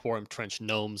called Quarum Trench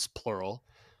Gnomes, plural.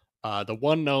 The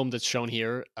 1 gnome that's shown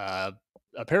here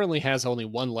apparently has only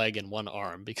 1 leg and 1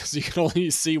 arm because you can only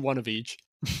see 1 of each.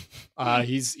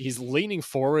 He's leaning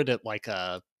forward at like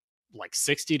a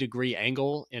 60-degree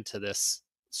angle into this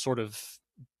sort of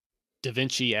Da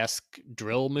Vinci-esque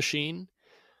drill machine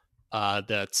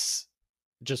that's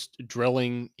just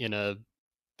drilling in a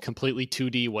completely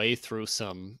 2D way through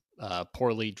some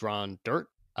poorly drawn dirt.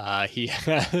 He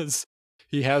has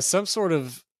some sort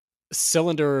of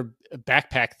cylinder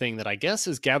backpack thing that I guess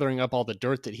is gathering up all the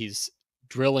dirt that he's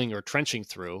drilling or trenching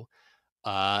through.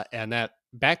 And that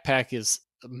backpack is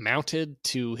mounted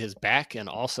to his back and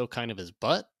also kind of his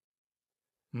butt.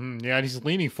 Yeah, and he's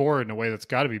leaning forward in a way that's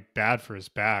got to be bad for his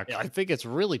back. Yeah, I think it's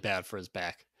really bad for his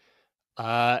back.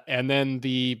 And then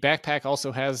the backpack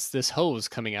also has this hose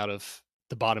coming out of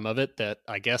the bottom of it that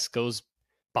I guess goes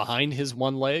behind his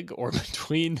 1 leg or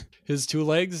between his 2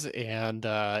 legs and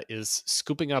is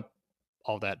scooping up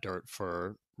all that dirt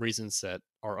for reasons that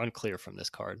are unclear from this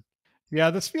card. Yeah,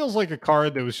 this feels like a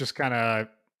card that was just kind of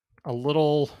a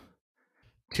little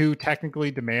too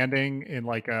technically demanding in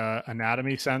like a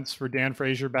anatomy sense for Dan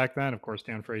Frazier back then. Of course,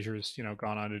 Dan Frazier's,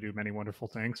 gone on to do many wonderful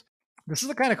things. This is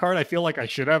the kind of card I feel like I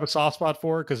should have a soft spot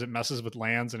for because it messes with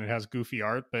lands and it has goofy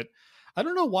art, but I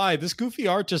don't know why. This goofy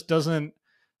art just doesn't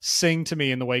sing to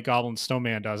me in the way Goblin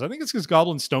Snowman does. I think it's because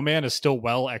Goblin Snowman is still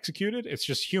well executed. It's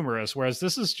just humorous, whereas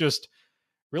this is just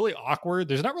really awkward.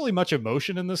 There's not really much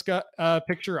emotion in this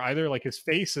picture either. Like his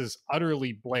face is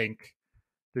utterly blank.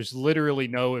 There's literally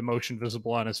no emotion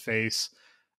visible on his face.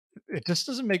 It just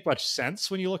doesn't make much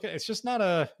sense when you look at it. It's just not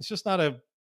a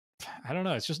I don't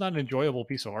know. It's just not an enjoyable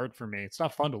piece of art for me. It's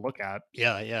not fun to look at.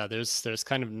 Yeah. There's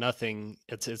kind of nothing.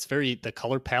 It's very, the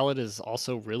color palette is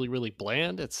also really, really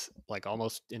bland. It's like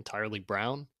almost entirely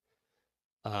brown.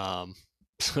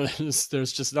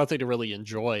 There's just nothing to really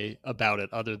enjoy about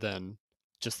it other than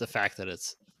just the fact that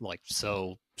it's like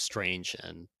so strange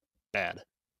and bad.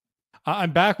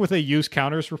 I'm back with a use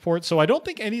counters report. So I don't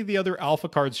think any of the other alpha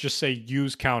cards just say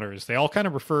use counters. They all kind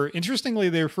of interestingly,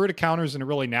 they refer to counters in a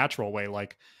really natural way,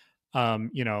 like,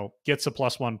 gets a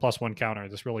 +1/+1 counter,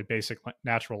 this really basic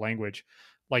natural language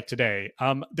like today.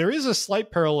 There is a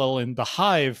slight parallel in the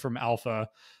Hive from Alpha,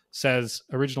 says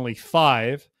originally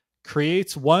 5,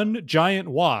 creates 1 giant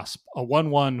wasp, a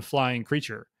 1/1 flying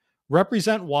creature.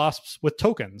 Represent wasps with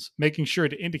tokens, making sure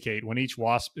to indicate when each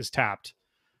wasp is tapped.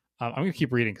 I'm going to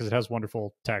keep reading because it has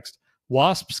wonderful text.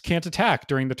 Wasps can't attack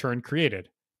during the turn created.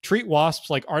 Treat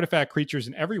wasps like artifact creatures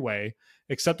in every way,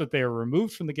 except that they are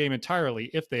removed from the game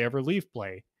entirely if they ever leave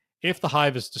play. If the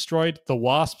hive is destroyed, the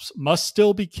wasps must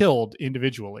still be killed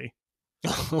individually.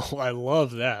 Oh, I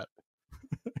love that.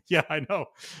 Yeah, I know.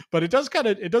 But it does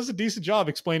a decent job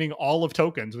explaining all of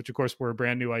tokens, which of course were a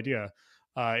brand new idea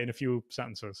in a few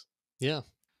sentences. Yeah.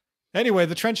 Anyway,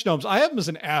 the Trench Gnomes, I have them as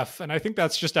an F, and I think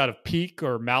that's just out of pique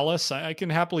or malice. I can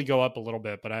happily go up a little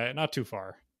bit, but not too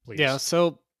far, please. Yeah,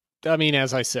 so, I mean,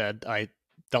 as I said,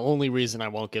 the only reason I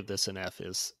won't give this an F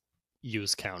is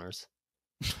use counters.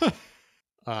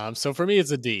 So for me,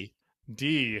 it's a D.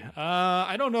 D.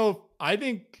 I don't know. I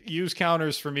think use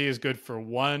counters for me is good for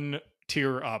 1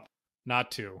 tier up,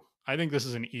 not 2. I think this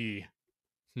is an E.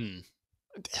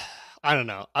 I don't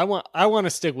know. I want to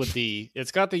stick with D.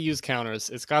 It's got the use counters.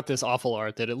 It's got this awful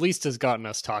art that at least has gotten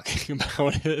us talking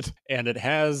about it, and it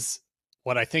has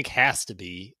what I think has to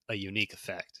be a unique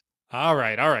effect. All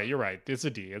right. You're right. It's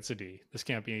a D. This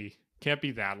can't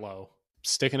be that low.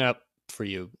 Sticking up for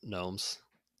you, Gnomes.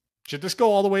 Should this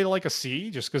go all the way to like a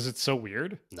C just because it's so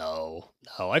weird? No.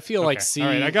 I feel like C. All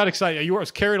right, I got excited. You were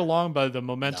carried along by the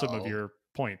momentum of your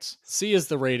points. C is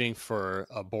the rating for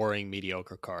a boring,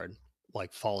 mediocre card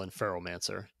like Fallen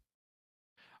Ferromancer.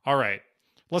 All right,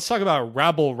 let's talk about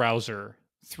Rabble Rouser.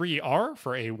 3R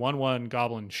for a 1/1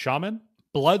 Goblin Shaman.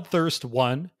 Bloodthirst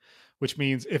 1, which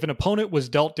means if an opponent was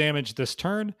dealt damage this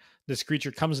turn, this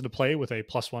creature comes into play with a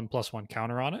 +1/+1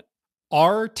 counter on it.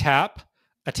 R tap.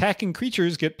 Attacking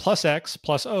creatures get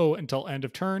 +X/+O until end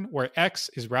of turn, where X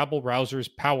is Rabble Rouser's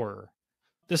power.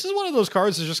 This is one of those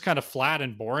cards that's just kind of flat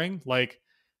and boring. Like,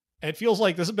 it feels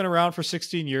like this has been around for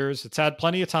 16 years. It's had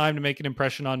plenty of time to make an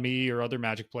impression on me or other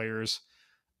Magic players.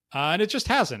 And it just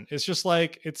hasn't. It's just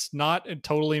like, it's not a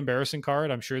totally embarrassing card.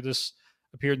 I'm sure this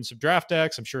appeared in some draft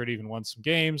decks. I'm sure it even won some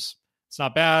games. It's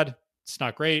not bad. It's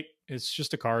not great. It's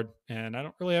just a card. And I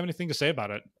don't really have anything to say about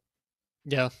it.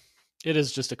 Yeah, it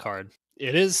is just a card.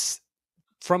 It is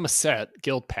from a set,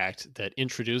 Guild Pact, that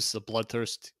introduced the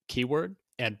Bloodthirst keyword.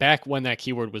 And back when that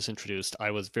keyword was introduced,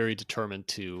 I was very determined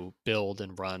to build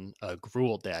and run a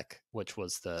Gruul deck, which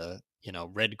was the,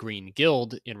 red-green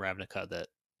guild in Ravnica that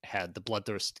had the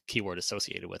Bloodthirst keyword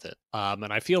associated with it.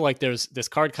 And I feel like this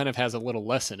card kind of has a little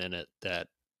lesson in it that,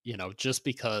 just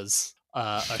because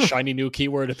a shiny new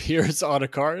keyword appears on a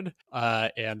card,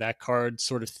 and that card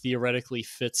sort of theoretically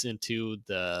fits into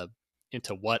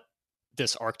what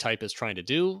this archetype is trying to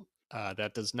do,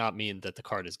 that does not mean that the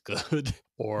card is good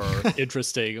or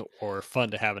interesting or fun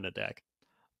to have in a deck.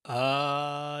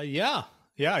 Yeah,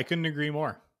 I couldn't agree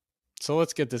more. So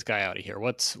let's get this guy out of here.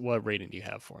 What rating do you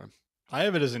have for him? I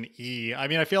have it as an E. I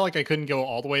mean, I feel like I couldn't go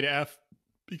all the way to F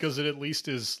because it at least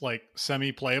is like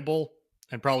semi-playable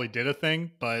and probably did a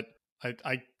thing, but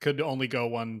I could only go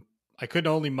one. I could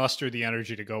only muster the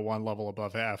energy to go one level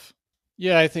above F.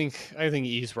 Yeah, I think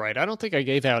E's right. I don't think I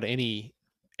gave out any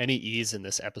E's in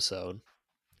this episode.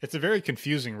 It's a very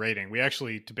confusing rating. We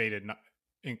actually debated not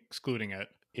excluding it.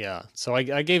 Yeah, so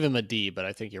I gave him a D, but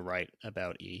I think you're right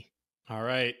about E. All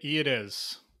right, E it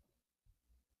is.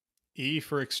 E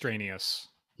for extraneous.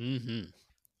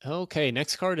 Okay,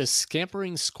 next card is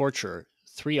Scampering Scorcher.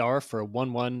 3R for a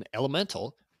 1/1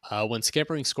 elemental. When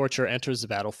Scampering Scorcher enters the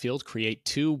battlefield, create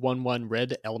 2 1/1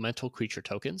 red elemental creature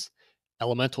tokens.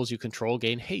 Elementals you control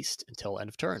gain haste until end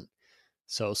of turn.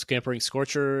 So Scampering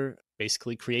Scorcher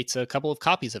basically creates a couple of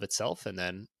copies of itself and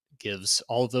then gives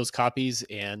all of those copies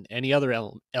and any other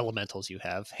elementals you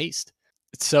have haste.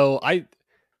 So I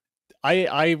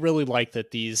really like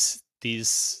that these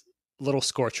little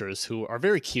Scorchers, who are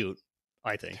very cute,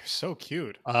 I think. They're so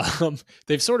cute.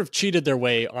 They've sort of cheated their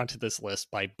way onto this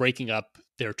list by breaking up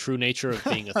their true nature of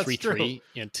being a 3/3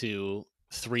 into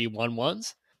 3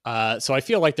 1/1s. So I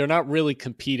feel like they're not really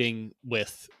competing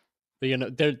with,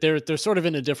 they're sort of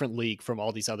in a different league from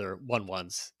all these other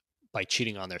 1/1s by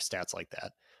cheating on their stats like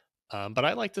that. But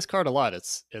I like this card a lot.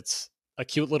 It's a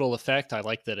cute little effect. I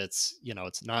like that it's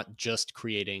not just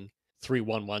creating 3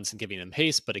 1/1s and giving them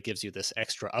haste, but it gives you this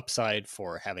extra upside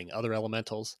for having other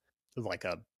elementals. Like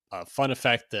a fun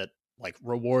effect that like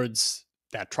rewards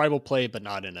that tribal play, but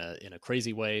not in a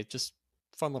crazy way. Just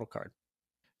fun little card.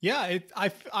 Yeah,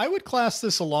 I would class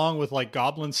this along with like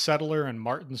Goblin Settler and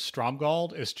Marton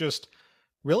Stromgald as just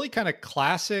really kind of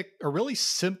classic or really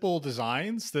simple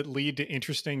designs that lead to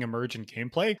interesting emergent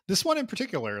gameplay. This one in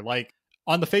particular, like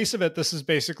on the face of it, this is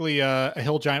basically a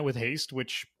hill giant with haste,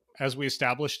 which as we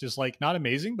established is like not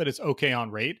amazing, but it's okay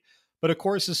on rate. But of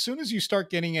course, as soon as you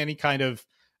start getting any kind of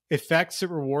effects that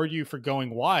reward you for going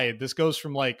wide, this goes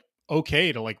from like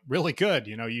okay to like really good.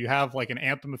 You have like an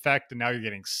anthem effect and now you're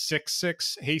getting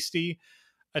 6/6 hasty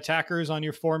attackers on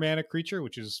your 4-mana creature,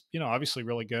 which is obviously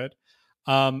really good.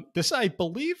 This, I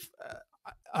believe,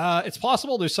 it's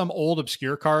possible there's some old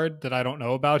obscure card that I don't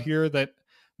know about here that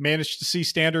managed to see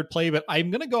standard play, but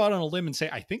I'm going to go out on a limb and say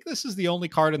I think this is the only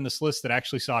card in this list that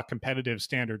actually saw competitive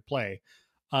standard play.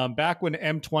 Back when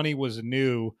M20 was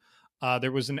new,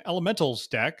 there was an Elementals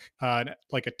deck,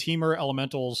 like a Teamer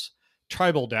Elementals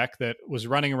tribal deck that was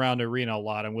running around Arena a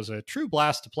lot and was a true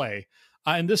blast to play.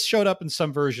 And this showed up in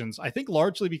some versions, I think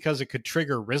largely because it could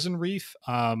trigger Risen Reef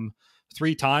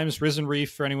 3 times. Risen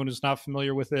Reef, for anyone who's not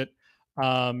familiar with it,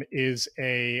 is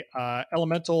a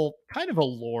elemental, kind of a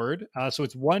lord. So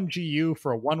it's 1 GU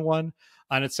for a 1/1.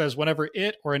 And it says whenever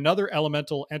it or another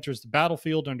elemental enters the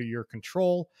battlefield under your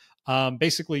control,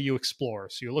 basically you explore.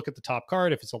 So you look at the top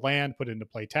card. If it's a land, put it into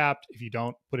play tapped. If you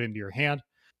don't, put it into your hand.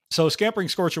 So Scampering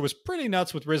Scorcher was pretty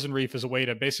nuts with Risen Reef as a way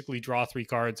to basically draw 3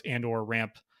 cards and or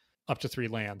ramp up to 3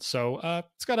 lands. So I've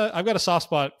got a soft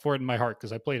spot for it in my heart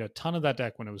because I played a ton of that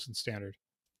deck when it was in standard.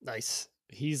 Nice.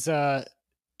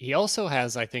 He also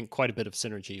has, I think, quite a bit of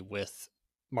synergy with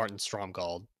Marton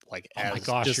Stromgald. Like, oh my as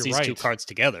gosh, just these right. 2 cards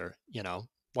together, you know,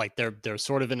 like they're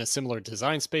sort of in a similar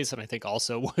design space, and I think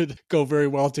also would go very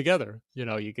well together. You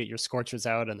know, you get your Scorchers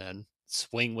out and then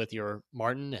swing with your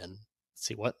Marton and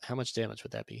see how much damage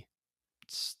would that be?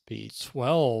 It's be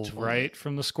 12, right,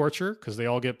 from the Scorcher, because they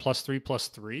all get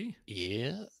 +3/+3.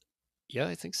 Yeah,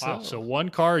 I think so. Wow, so 1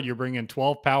 card you're bringing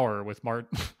 12 power with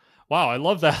Marton. Wow, I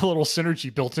love that little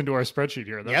synergy built into our spreadsheet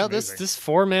here. That's amazing. this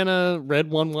 4-mana red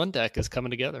 1/1 deck is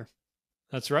coming together.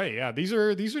 That's right. Yeah, these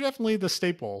are definitely the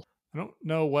staple. I don't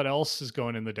know what else is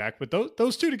going in the deck, but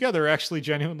those 2 together actually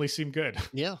genuinely seem good.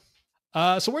 Yeah.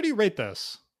 So where do you rate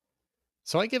this?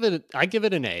 So I give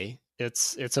it an A.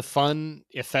 It's a fun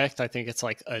effect. I think it's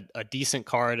like a decent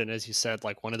card, and as you said,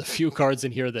 like one of the few cards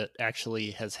in here that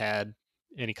actually has had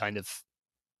any kind of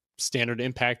standard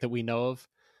impact that we know of.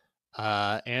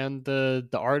 And the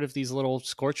art of these little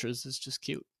Scorchers is just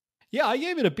cute. Yeah, I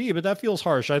gave it a B, but that feels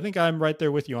harsh. I think I'm right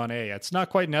there with you on A. It's not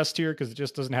quite an S tier because it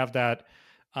just doesn't have that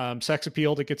sex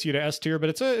appeal that gets you to S tier, but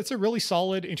it's a really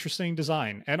solid, interesting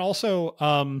design. And also,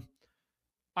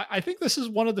 I think this is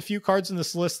one of the few cards in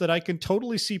this list that I can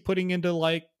totally see putting into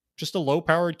like just a low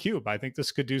powered cube. I think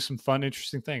this could do some fun,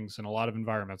 interesting things in a lot of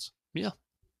environments. Yeah.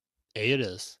 A it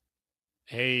is.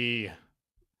 A.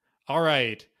 All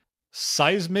right.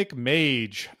 Seismic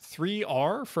Mage,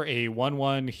 3R for a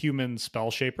 1/1 human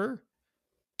spell shaper.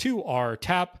 2R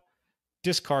tap,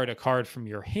 discard a card from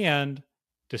your hand,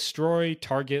 destroy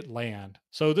target land.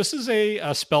 So this is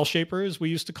a spell shaper, as we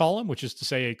used to call them, which is to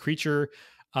say a creature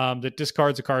that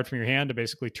discards a card from your hand to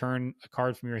basically turn a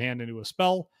card from your hand into a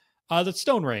spell that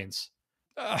Stone Rains.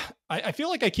 I feel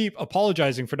like I keep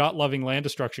apologizing for not loving land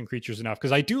destruction creatures enough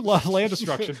because I do love land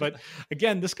destruction, but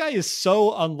again, this guy is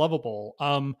so unlovable.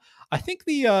 I think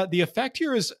the effect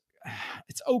here is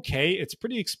it's okay. It's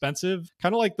pretty expensive,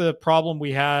 kind of like the problem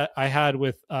I had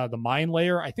with the Mine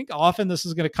Layer. I think often this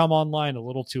is going to come online a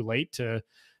little too late to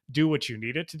do what you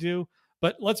need it to do.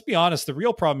 But let's be honest, the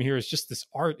real problem here is just this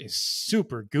art is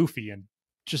super goofy and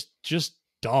just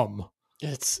dumb.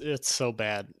 It's so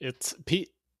bad. It's Pete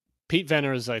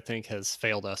Venners, I think, has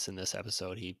failed us in this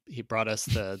episode. He brought us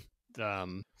the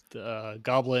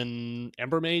Goblin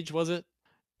Embermage, was it?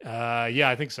 Yeah,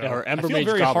 I think so. Or Embermage I feel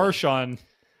very Goblin. harsh on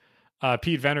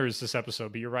Pete Venners this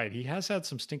episode, but you're right. He has had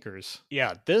some stinkers.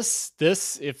 Yeah, this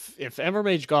if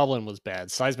Embermage Goblin was bad,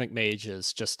 Seismic Mage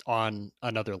is just on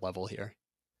another level here.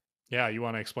 Yeah, you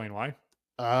want to explain why?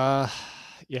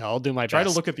 Yeah, I'll do my Try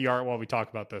best. to look at the art while we talk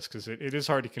about this because it is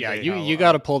hard to convey. Yeah, you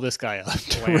got to pull this guy up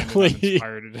to really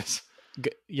inspired it is.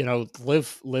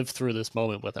 Live through this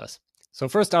moment with us. So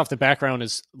first off, the background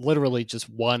is literally just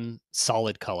one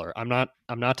solid color. I'm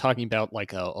not talking about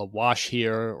like a wash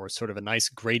here or sort of a nice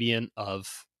gradient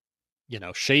of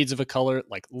shades of a color.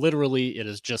 Like literally, it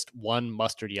is just one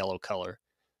mustard yellow color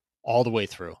all the way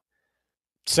through.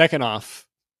 Second off,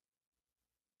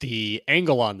 the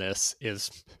angle on this is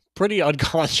pretty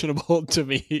unconscionable to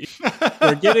me.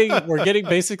 we're getting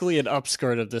basically an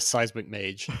upskirt of this Seismic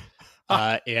Mage,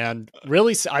 and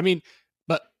really, I mean,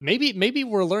 but maybe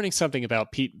we're learning something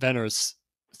about Pete Venners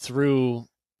through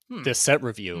this set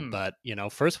review. But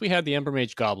first we had the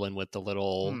Embermage Goblin with the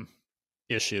little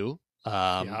issue,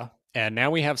 and now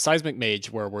we have Seismic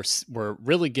Mage where we're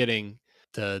really getting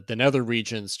the nether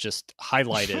regions just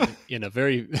highlighted in a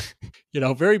very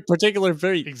very particular,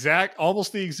 very exact,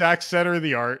 almost the exact center of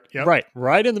the art. Yep.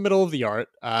 Right in the middle of the art.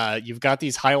 You've got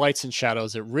these highlights and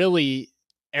shadows that really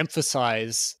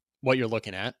emphasize what you're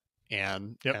looking at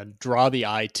and draw the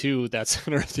eye to that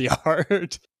center of the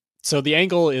art. So the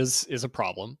angle is a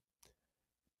problem.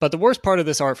 But the worst part of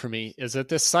this art for me is that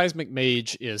this Seismic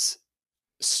Mage is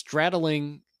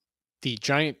straddling the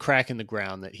giant crack in the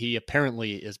ground that he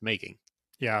apparently is making.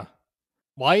 Yeah.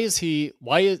 Why does he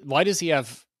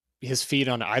have his feet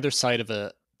on either side of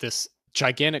this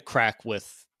gigantic crack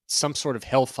with some sort of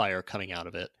hellfire coming out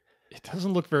of it. It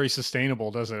doesn't look very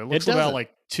sustainable, does it? It looks It about doesn't.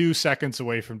 like 2 seconds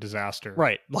away from disaster.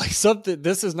 Right. Like something,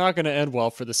 this is not going to end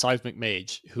well for the Seismic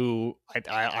Mage, who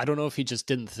I don't know if he just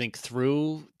didn't think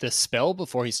through this spell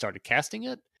before he started casting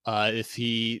it. If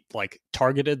he like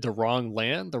targeted the wrong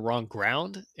land, the wrong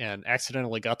ground, and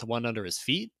accidentally got the one under his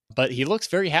feet. But he looks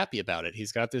very happy about it.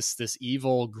 He's got this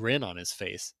evil grin on his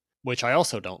face, which I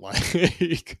also don't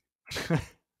like.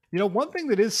 You know, one thing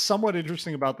that is somewhat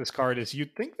interesting about this card is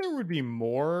you'd think there would be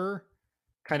more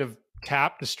kind of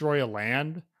tap, destroy a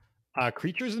land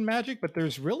creatures in Magic, but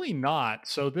there's really not.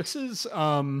 So this is,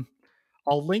 I'll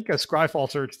link a Scryfall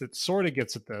search that sort of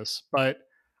gets at this, but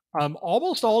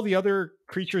almost all the other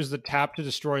creatures that tap to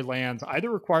destroy lands either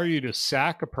require you to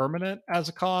sack a permanent as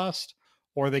a cost,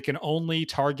 or they can only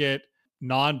target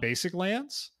non-basic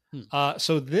lands.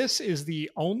 So this is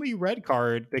the only red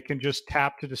card that can just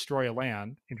tap to destroy a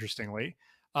land, interestingly.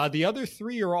 The other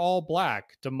 3 are all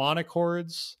black: Demonic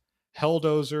Hordes,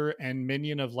 Helldozer, and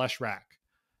Minion of Leshrac.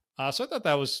 So I thought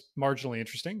that was marginally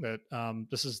interesting, that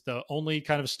this is the only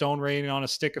kind of Stone Rain on a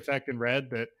stick effect in red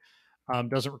that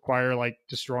doesn't require like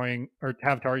destroying or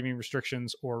have targeting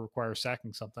restrictions or require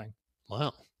sacking something.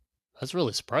 Wow. That's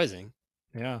really surprising.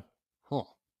 Yeah. Huh.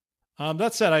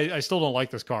 That said, I still don't like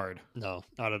this card. No,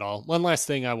 not at all. One last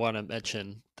thing I want to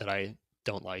mention that I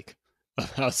don't like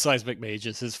about Seismic Mage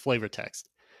is his flavor text.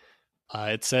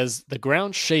 It says, the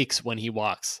ground shakes when he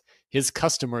walks. His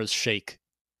customers shake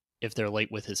if they're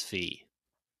late with his fee.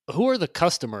 Who are the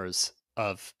customers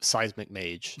of Seismic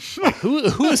Mage? Like, who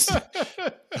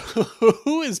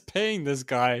is paying this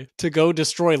guy to go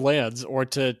destroy lands or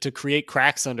to create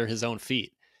cracks under his own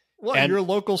feet? What, and your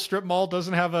local strip mall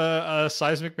doesn't have a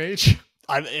Seismic Mage?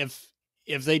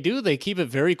 If they do, they keep it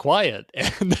very quiet,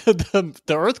 and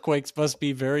the earthquakes must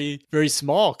be very, very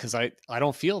small because I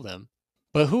don't feel them.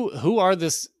 But who are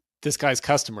this guy's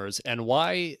customers, and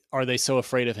why are they so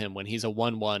afraid of him when he's a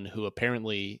 1/1 who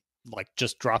apparently like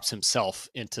just drops himself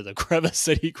into the crevice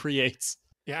that he creates?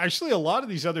 Yeah, actually, a lot of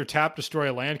these other tap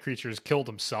destroy land creatures kill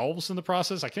themselves in the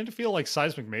process. I kind of feel like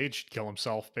Seismic Mage should kill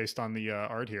himself based on the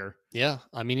art here. Yeah,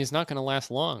 I mean, he's not going to last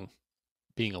long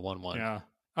being a 1/1. Yeah.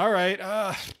 All right.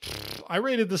 I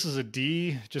rated this as a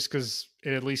D just because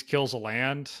it at least kills a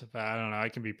land. But I don't know. I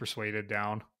can be persuaded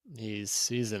down. He's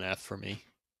an F for me.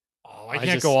 Oh, I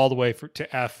can't go all the way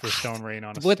to F for Stone Rain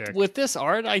on a stick. With this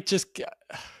art, I just...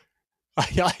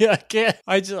 I can't.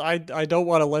 I don't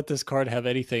want to let this card have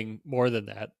anything more than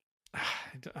that.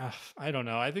 I don't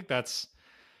know. I think that's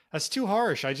too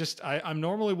harsh. I'm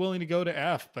normally willing to go to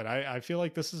F, but I feel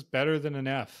like this is better than an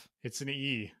F. It's an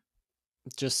E.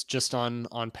 Just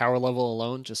on power level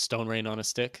alone, just Stone Rain on a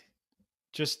stick.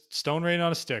 Just Stone Rain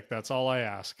on a stick. That's all I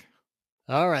ask.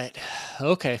 All right.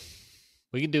 Okay.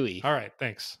 We can do E. All right.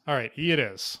 Thanks. All right. E it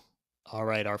is. All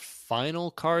right. Our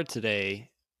final card today,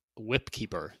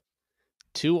 Whipkeeper.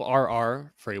 2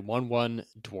 RR for a 1/1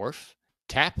 dwarf.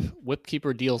 Tap,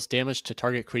 Whipkeeper deals damage to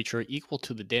target creature equal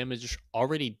to the damage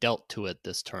already dealt to it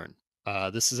this turn.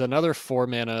 This is another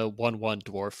 4-mana 1/1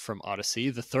 dwarf from Odyssey,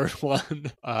 the third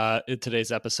one in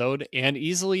today's episode, and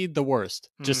easily the worst.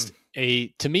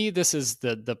 To me, this is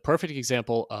the perfect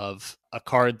example of a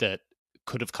card that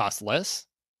could have cost less,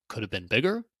 could have been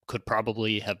bigger, could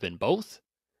probably have been both.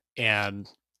 And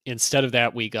instead of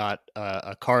that, we got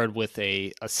a card with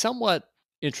a somewhat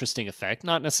interesting effect,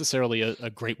 not necessarily a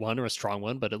great one or a strong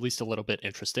one, but at least a little bit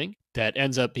interesting, that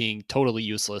ends up being totally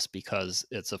useless because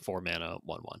it's a 4-mana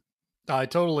 1/1. I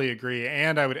totally agree.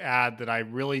 And I would add that I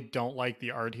really don't like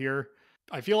the art here.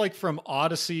 I feel like from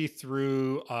Odyssey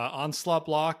through Onslaught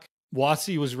Block,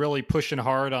 WotC was really pushing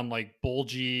hard on like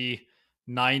bulgy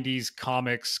 90s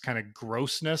comics kind of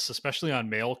grossness, especially on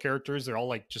male characters. They're all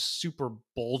like just super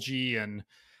bulgy and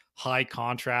high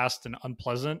contrast and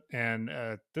unpleasant. And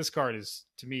this card is,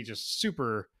 to me, just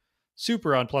super,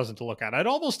 super unpleasant to look at. I'd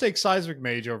almost take Seismic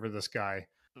Mage over this guy.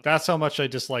 That's how much I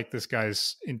dislike this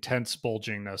guy's intense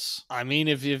bulgingness. I mean,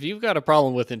 if you've got a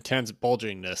problem with intense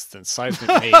bulgingness, then Seismic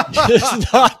Mage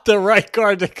is not the right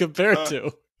card to compare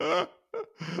to. All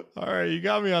right, you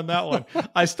got me on that one.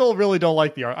 I still really don't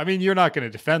like the art. I mean, you're not going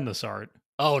to defend this art.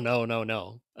 Oh,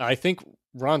 no. I think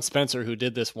Ron Spencer, who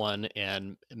did this one,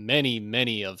 and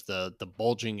many of the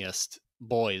bulgingest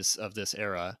boys of this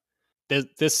era,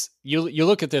 you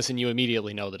look at this and you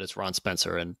immediately know that it's Ron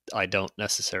Spencer, and I don't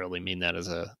necessarily mean that as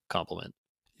a compliment.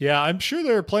 Yeah, I'm sure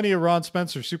there are plenty of Ron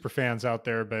Spencer super fans out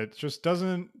there, but it just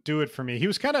doesn't do it for me. He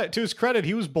was kind of, to his credit,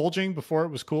 he was bulging before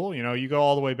it was cool. You know, you go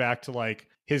all the way back to like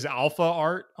his alpha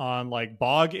art on like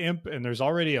Bog Imp, and there's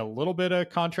already a little bit of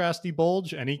contrasty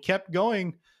bulge, and he kept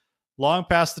going long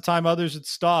past the time others had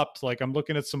stopped. Like, I'm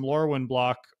looking at some Lorwyn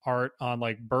block art on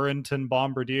like Burrington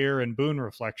Bombardier and Boon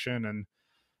Reflection, and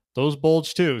those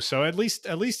bulge too. So at least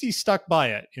he stuck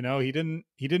by it. You know, he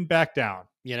didn't back down.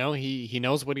 You know, he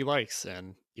knows what he likes,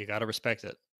 and you got to respect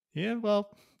it. Yeah,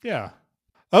 well, yeah.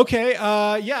 Okay,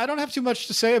 yeah, I don't have too much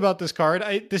to say about this card.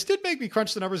 This did make me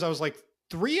crunch the numbers. I was like,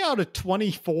 3 out of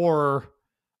 24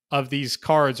 of these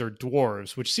cards are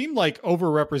dwarves, which seemed like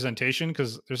overrepresentation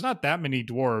because there's not that many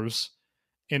dwarves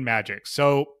in Magic.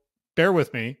 So bear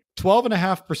with me.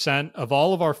 12.5% of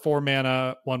all of our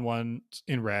 4-mana 1/1s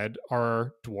in red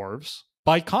are dwarves.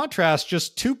 By contrast,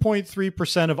 just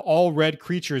 2.3% of all red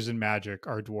creatures in Magic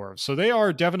are dwarves. So they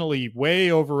are definitely way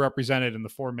overrepresented in the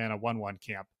 4-mana 1/1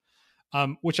 camp,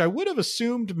 which I would have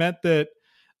assumed meant that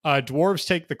dwarves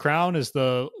take the crown as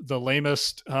the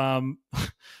lamest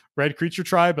red creature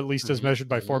tribe, at least as measured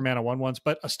by 4-mana 1/1s.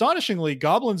 But astonishingly,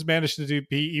 goblins managed to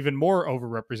be even more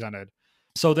overrepresented.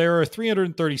 So there are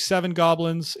 337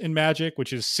 goblins in Magic,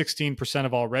 which is 16%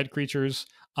 of all red creatures.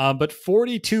 But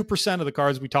 42% of the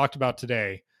cards we talked about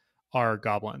today are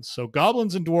goblins. So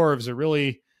goblins and dwarves are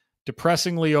really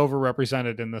depressingly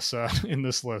overrepresented in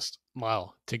this list.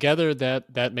 Wow. Together,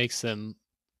 that makes them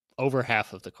over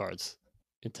half of the cards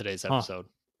in today's episode.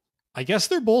 I guess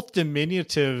they're both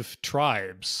diminutive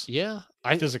tribes. Yeah.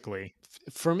 Physically.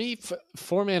 For me,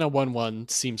 4-mana 1/1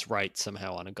 seems right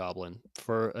somehow on a goblin.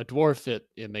 For a dwarf,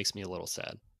 it makes me a little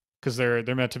sad. Because they're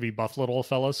meant to be buff little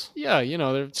fellas? Yeah, you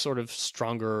know, they're sort of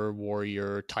stronger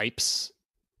warrior types,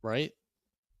 right?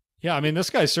 Yeah, I mean, this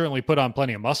guy certainly put on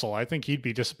plenty of muscle. I think he'd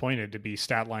be disappointed to be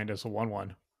stat-lined as a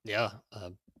 1/1. Yeah,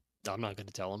 I'm not going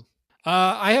to tell him.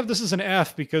 I have this as an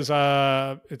F because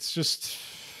it's just...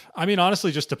 I mean,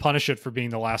 honestly, just to punish it for being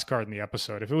the last card in the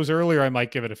episode. If it was earlier, I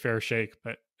might give it a fair shake,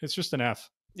 but it's just an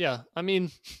F. Yeah, I mean,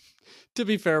 to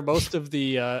be fair, most of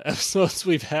the episodes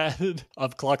we've had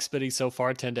of clock spinning so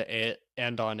far tend to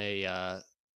end on a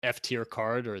F tier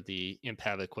card or the Imp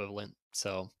equivalent.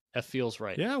 So F feels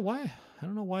right. Yeah, why? I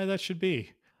don't know why that should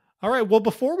be. All right, well,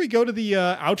 before we go to the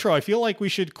outro, I feel like we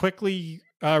should quickly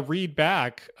read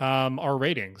back our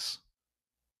ratings.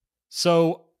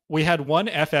 So we had one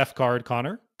FF card,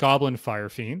 Connor, Goblin Fire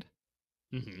Fiend.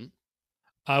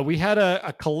 We had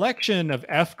a collection of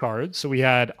F cards. So we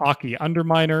had Akki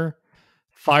Underminer,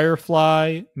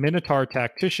 Firefly, Minotaur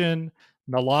Tactician,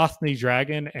 Nalathni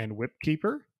Dragon, and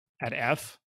Whipkeeper at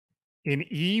F. In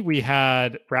E, we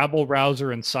had Rabble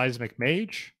Rouser and Seismic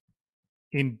Mage.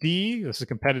 In D, this is a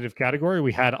competitive category,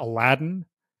 we had Aladdin,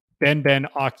 Ben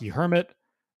Akki Hermit,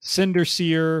 Cinder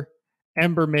Seer,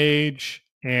 Embermage,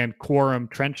 and Quarum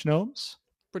Trench Gnomes.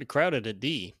 Pretty crowded at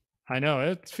D. I know,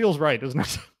 it feels right, doesn't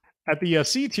it? At the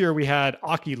C tier, we had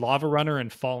Akki Lavarunner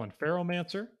and Fallen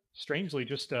Ferromancer. Strangely,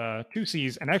 just 2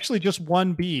 Cs, and actually just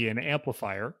 1 B in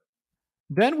Amplifier.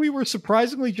 Then we were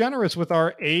surprisingly generous with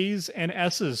our A's and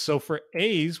S's. So for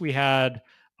A's, we had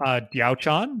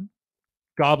Diaochan,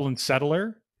 Goblin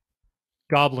Settler,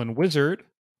 Goblin Wizard,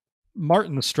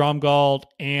 Marton Stromgald,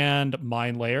 and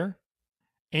Mind Layer,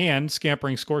 and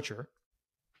Scampering Scorcher.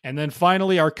 And then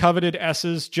finally, our coveted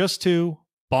S's, just 2,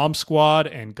 Bomb Squad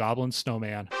and Goblin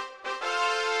Snowman.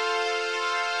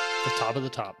 The top of the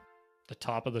top. The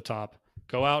top of the top.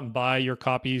 Go out and buy your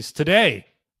copies today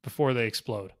before they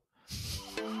explode.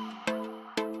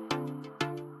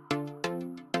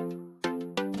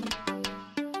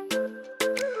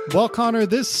 Well, Connor,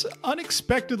 this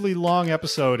unexpectedly long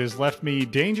episode has left me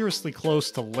dangerously close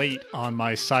to late on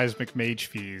my Seismic Mage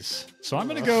fees. So I'm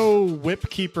going to go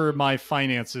Whipkeeper my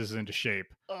finances into shape.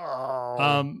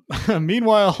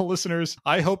 Meanwhile, listeners,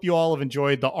 I hope you all have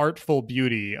enjoyed the artful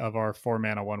beauty of our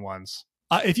 4-mana 1/1s.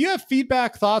 If you have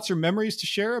feedback, thoughts, or memories to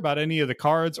share about any of the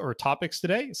cards or topics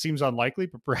today, it seems unlikely,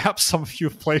 but perhaps some of you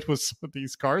have played with some of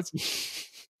these cards.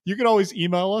 You can always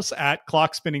email us at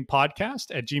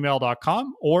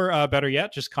clockspinningpodcast@gmail.com, or better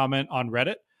yet, just comment on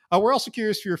Reddit. We're also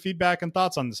curious for your feedback and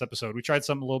thoughts on this episode. We tried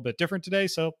something a little bit different today,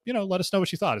 so, let us know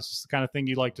what you thought. Is this the kind of thing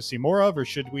you'd like to see more of, or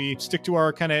should we stick to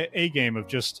our kind of A game of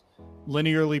just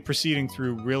linearly proceeding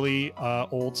through really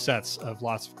old sets of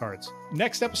lots of cards?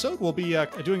 Next episode, we'll be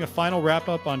doing a final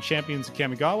wrap-up on Champions of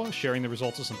Kamigawa, sharing the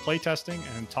results of some playtesting,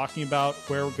 and talking about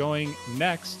where we're going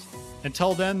next.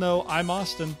 Until then, though, I'm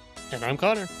Austin. And I'm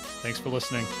Connor. Thanks for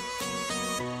listening.